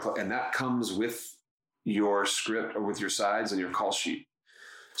going to your close, and that comes with your script or with your sides and your call sheet.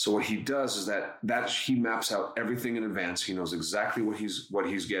 So what he does is that he maps out everything in advance. He knows exactly what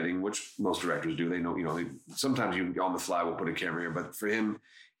he's getting, which most directors do. They know, sometimes you on the fly will put a camera here, but for him,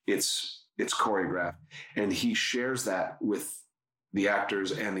 it's choreographed, and he shares that with the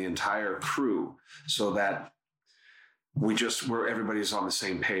actors and the entire crew so that where everybody's on the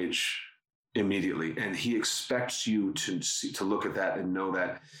same page immediately. And he expects you to look at that and know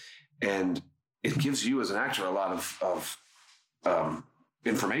that, and it gives you as an actor a lot of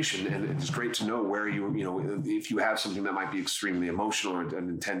information, and it's great to know where if you have something that might be extremely emotional or an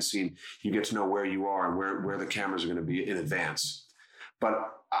intense scene, you get to know where you are and where the cameras are going to be in advance. But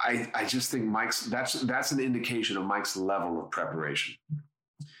I just think that's an indication of Mike's level of preparation.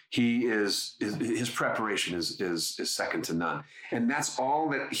 His preparation is second to none, and that's all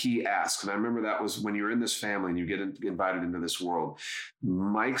that he asks. And I remember that was when you're in this family and you get invited into this world.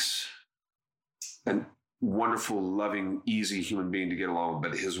 Mike's a wonderful, loving, easy human being to get along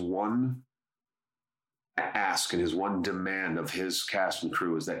with, but his one ask and his one demand of his cast and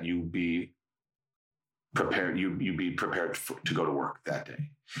crew is that you be prepared. You be prepared to go to work that day,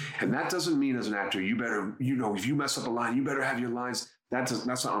 and that doesn't mean as an actor you better, if you mess up a line, you better have your lines. That's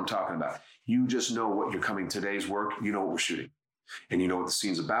not what I'm talking about. You just know what you're coming today's work. You know what we're shooting. And you know what the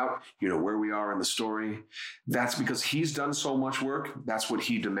scene's about. You know where we are in the story. That's because he's done so much work. That's what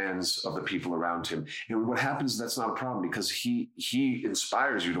he demands of the people around him. And what happens, that's not a problem because he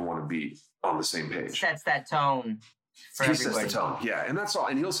inspires you to want to be on the same page. Sets that tone for he everybody. Sets the tone, yeah. And that's all.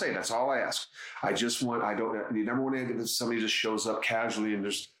 And he'll say, that's all I ask. You never want to, somebody just shows up casually and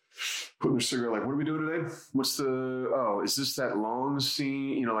just putting their cigarette, like, what are we doing today? Is this that long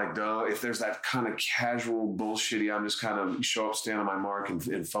scene? You know, like, if there's that kind of casual bullshitty, I'm just kind of show up, stand on my mark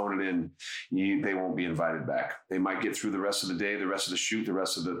and phone it in, they won't be invited back. They might get through the rest of the day, the rest of the shoot, the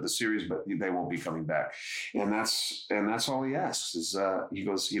rest of the series, but they won't be coming back. And that's all he asks is, he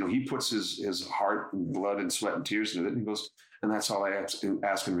goes, he puts his heart and blood and sweat and tears into it. And he goes, and that's all I ask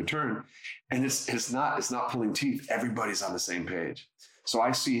in return. And it's not pulling teeth. Everybody's on the same page. So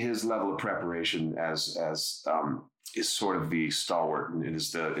I see his level of preparation as is sort of the stalwart, and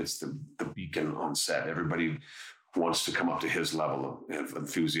it's the beacon on set. Everybody wants to come up to his level of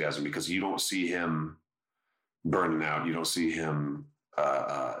enthusiasm because you don't see him burning out. You don't see him,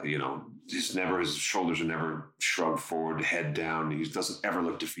 his shoulders are never shrugged forward, head down. He doesn't ever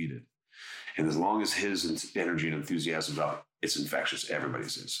look defeated. And as long as his energy and enthusiasm is up, it's infectious.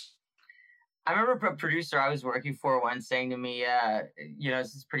 Everybody's is. I remember a producer I was working for once saying to me,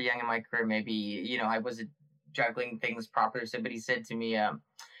 this is pretty young in my career, maybe, I wasn't juggling things properly, but he said to me,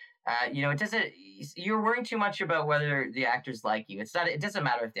 it doesn't, you're worrying too much about whether the actors like you. It doesn't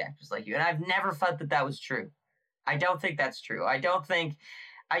matter if the actors like you. And I've never felt that was true. I don't think that's true. I don't think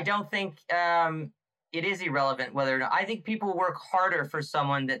it is irrelevant whether or not. I think people work harder for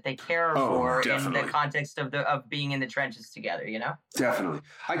someone that they care for definitely. In the context of being in the trenches together, Definitely.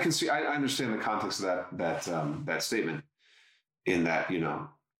 I understand the context of that statement in that,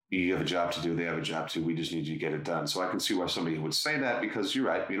 you have a job to do, they have a job to, we just need you to get it done. So I can see why somebody would say that, because you're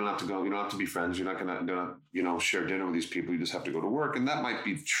right. You don't have to go, you don't have to be friends. You're not going to, share dinner with these people. You just have to go to work. And that might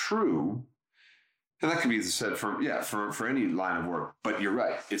be true. And that can be said for any line of work, but you're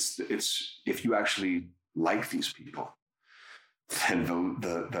right. It's if you actually like these people, then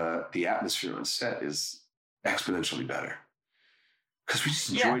the atmosphere on set is exponentially better because we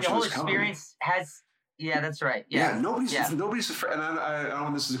just enjoy each other's company. The whole experience has. Yeah, that's right. Nobody's afraid, and I don't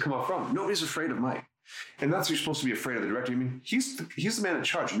want this to come off wrong. Nobody's afraid of Mike, and that's what you're supposed to be afraid of the director. I mean, he's the man in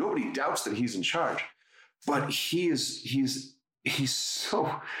charge. Nobody doubts that he's in charge, but he's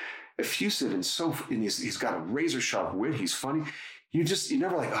so effusive and he's got a razor sharp wit. He's funny. You're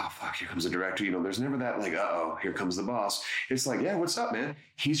never like, oh fuck, here comes the director. There's never that like, uh-oh, here comes the boss. It's like, yeah, what's up, man?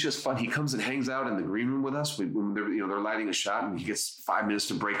 He's just fun. He comes and hangs out in the green room with us when they're lighting a shot and he gets 5 minutes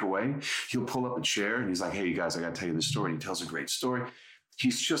to break away. He'll pull up a chair and he's like, hey, you guys, I got to tell you this story. And he tells a great story.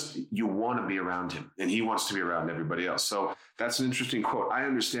 You want to be around him, and he wants to be around everybody else. So that's an interesting quote. I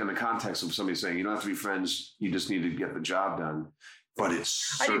understand the context of somebody saying, you don't have to be friends. You just need to get the job done. But it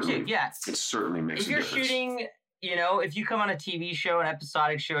certainly makes a difference. If you're shooting, if you come on a TV show, an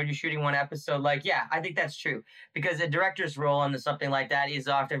episodic show, and you're shooting one episode, I think that's true. Because a director's role on something like that is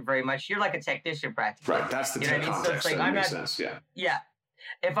often very much, you're like a technician practically. Right, that's the context. So it's like, that makes sense, yeah. Yeah.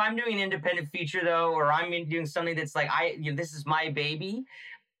 If I'm doing an independent feature, though, or I'm doing something that's like, this is my baby,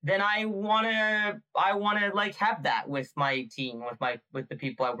 then I wanna have that with my team, with the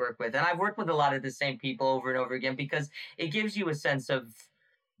people I work with. And I've worked with a lot of the same people over and over again because it gives you a sense of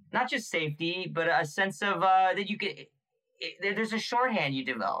not just safety, but a sense of that you could. There's a shorthand you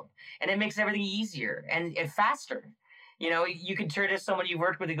develop, and it makes everything easier and faster. You can turn to someone you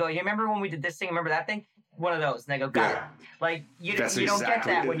worked with and go, "You remember when we did this thing? Remember that thing?" One of those, and they go, "Got it." Like you don't get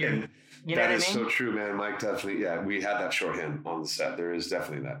that when you're. You know that what is I mean? So true, man. Mike definitely, we had that shorthand on the set. There is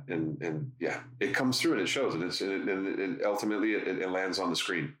definitely that, and it comes through and it shows, and it ultimately it lands on the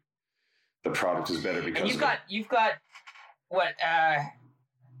screen. The product is better because you've got what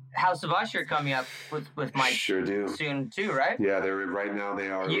House of Usher coming up with Mike. Sure do. Soon too, right? Yeah, right now they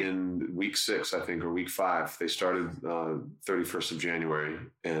are in week 6, I think, or week 5. They started 31st of January,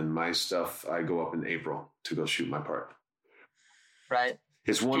 and my stuff I go up in April to go shoot my part. Right.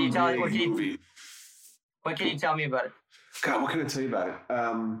 It's one big movie. What can you tell me about it? God, what can I tell you about it?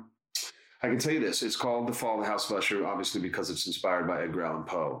 I can tell you this. It's called The Fall of the House of Usher, obviously because it's inspired by Edgar Allan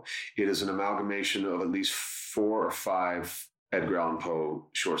Poe. It is an amalgamation of at least 4 or 5 Edgar Allan Poe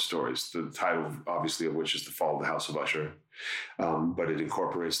short stories, the title, obviously, of which is The Fall of the House of Usher. But it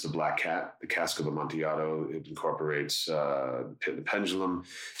incorporates The Black Cat, The Cask of Amontillado. It incorporates Pit and the Pendulum.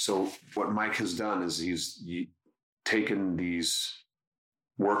 So what Mike has done is he's taken these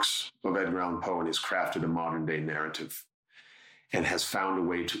works of Edgar Allan Poe and has crafted a modern day narrative and has found a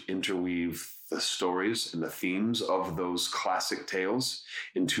way to interweave the stories and the themes of those classic tales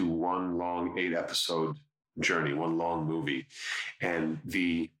into one long 8-episode journey, one long movie. And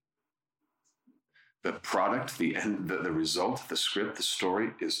the product, the end, the result, the script, the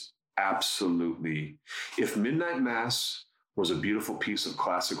story is absolutely, if Midnight Mass was a beautiful piece of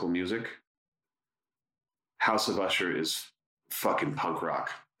classical music, House of Usher is fucking punk rock.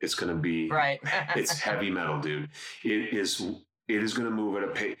 It's going to be, right. It's heavy metal, dude. It It is going to move at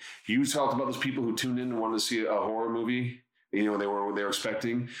a pace. You talked about those people who tuned in and wanted to see a horror movie. They were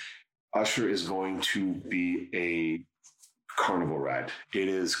expecting. Usher is going to be a carnival ride. It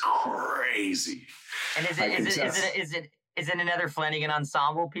is crazy. And is it another Flanagan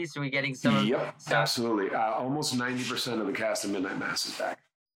ensemble piece? Are we getting some? Yep, absolutely. Almost 90% of the cast of Midnight Mass is back.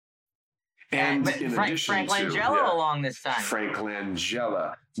 And in addition Frank Langella along this time. Frank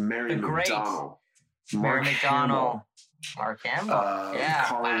Langella, Mary McDonnell, Mark Hamill,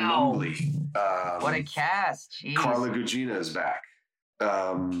 Carla Lumbly. What a cast! Jeez. Carla Gugino is back.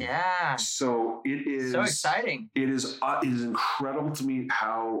 So it is so exciting. It is incredible to me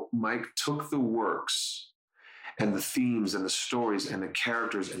how Mike took the works and the themes and the stories and the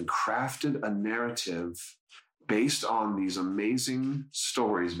characters and crafted a narrative based on these amazing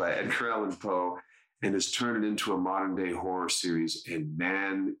stories by Edgar Allan Poe and has turned it into a modern day horror series. And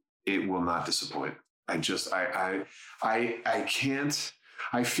man, it will not disappoint. I can't.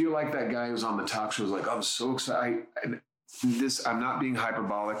 I feel like that guy who's on the talk show is like, I'm so excited. I'm not being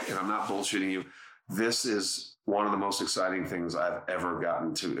hyperbolic and I'm not bullshitting you. This is one of the most exciting things I've ever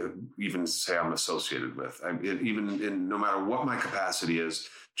gotten to even say I'm associated with. No matter what my capacity is,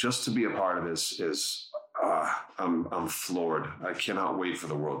 just to be a part of this is, I'm floored. I cannot wait for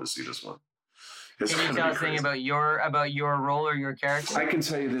the world to see this one. Can you tell us anything about your role or your character? I can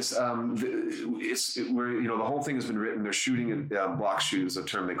tell you this. The whole thing has been written. They're shooting at block shoots, a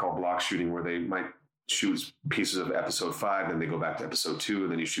term they call block shooting, where they might shoot pieces of episode 5, then they go back to episode 2,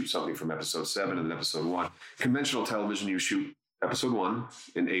 and then you shoot something from episode 7 and then episode 1. Conventional television, you shoot episode 1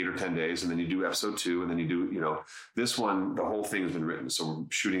 in 8 or 10 days, and then you do episode 2, and then you do, this one, the whole thing has been written. So we're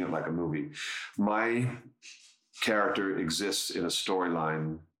shooting it like a movie. My character exists in a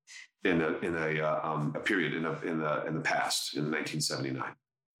storyline in a period in the past, in 1979.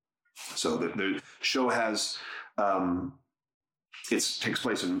 So the show has, it takes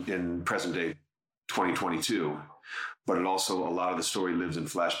place in present day 2022, but it also, a lot of the story lives in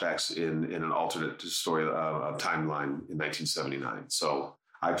flashbacks in an alternate story timeline in 1979. So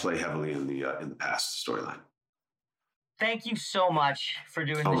I play heavily in the past storyline. Thank you so much for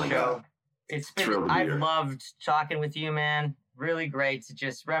doing the show. God. I've loved talking with you, man. Really great to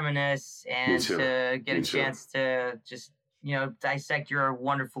just reminisce and to get a chance to just, dissect your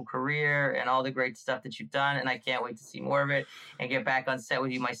wonderful career and all the great stuff that you've done. And I can't wait to see more of it and get back on set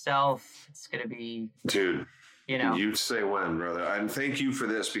with you myself. It's going to be... Dude, you say when, brother. And thank you for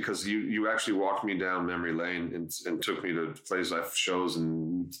this, because you actually walked me down memory lane and took me to places, shows,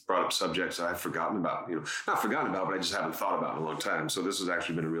 and brought up subjects I've forgotten about. Not forgotten about, but I just haven't thought about in a long time. So this has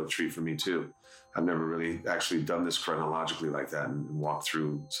actually been a real treat for me too. I've never really actually done this chronologically like that and walked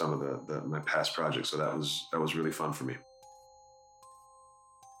through some of my past projects. So that was really fun for me.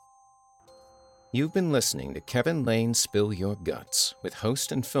 You've been listening to Kevin Lane's Spill Your Guts with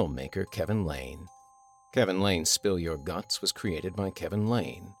host and filmmaker Kevin Lane. Kevin Lane's Spill Your Guts was created by Kevin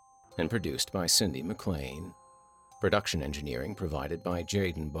Lane and produced by Cindy McLean. Production engineering provided by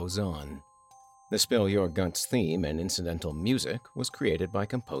Jaden Bozon. The Spill Your Guts theme and incidental music was created by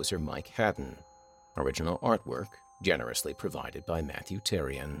composer Mike Haddon. Original artwork generously provided by Matthew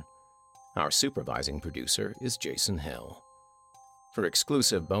Terrian. Our supervising producer is Jason Hill. For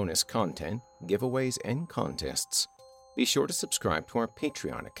exclusive bonus content, giveaways, and contests, be sure to subscribe to our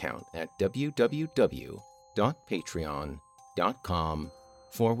Patreon account at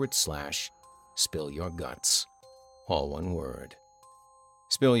www.patreon.com/spillyourguts. All one word.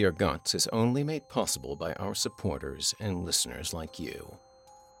 Spill Your Guts is only made possible by our supporters and listeners like you.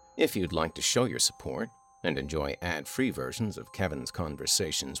 If you'd like to show your support and enjoy ad-free versions of Kevin's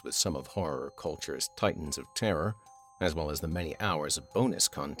conversations with some of horror culture's titans of terror, as well as the many hours of bonus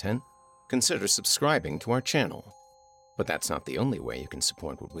content, consider subscribing to our channel. But that's not the only way you can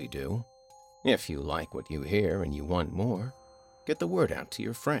support what we do. If you like what you hear and you want more, get the word out to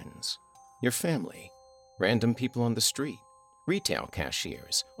your friends, your family, random people on the street, retail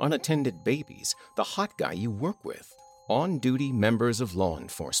cashiers, unattended babies, the hot guy you work with, on-duty members of law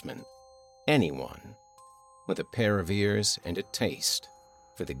enforcement, anyone with a pair of ears and a taste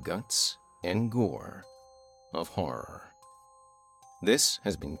for the guts and gore of horror. This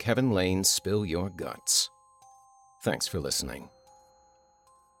has been Kevin Lane's Spill Your Guts. Thanks for listening.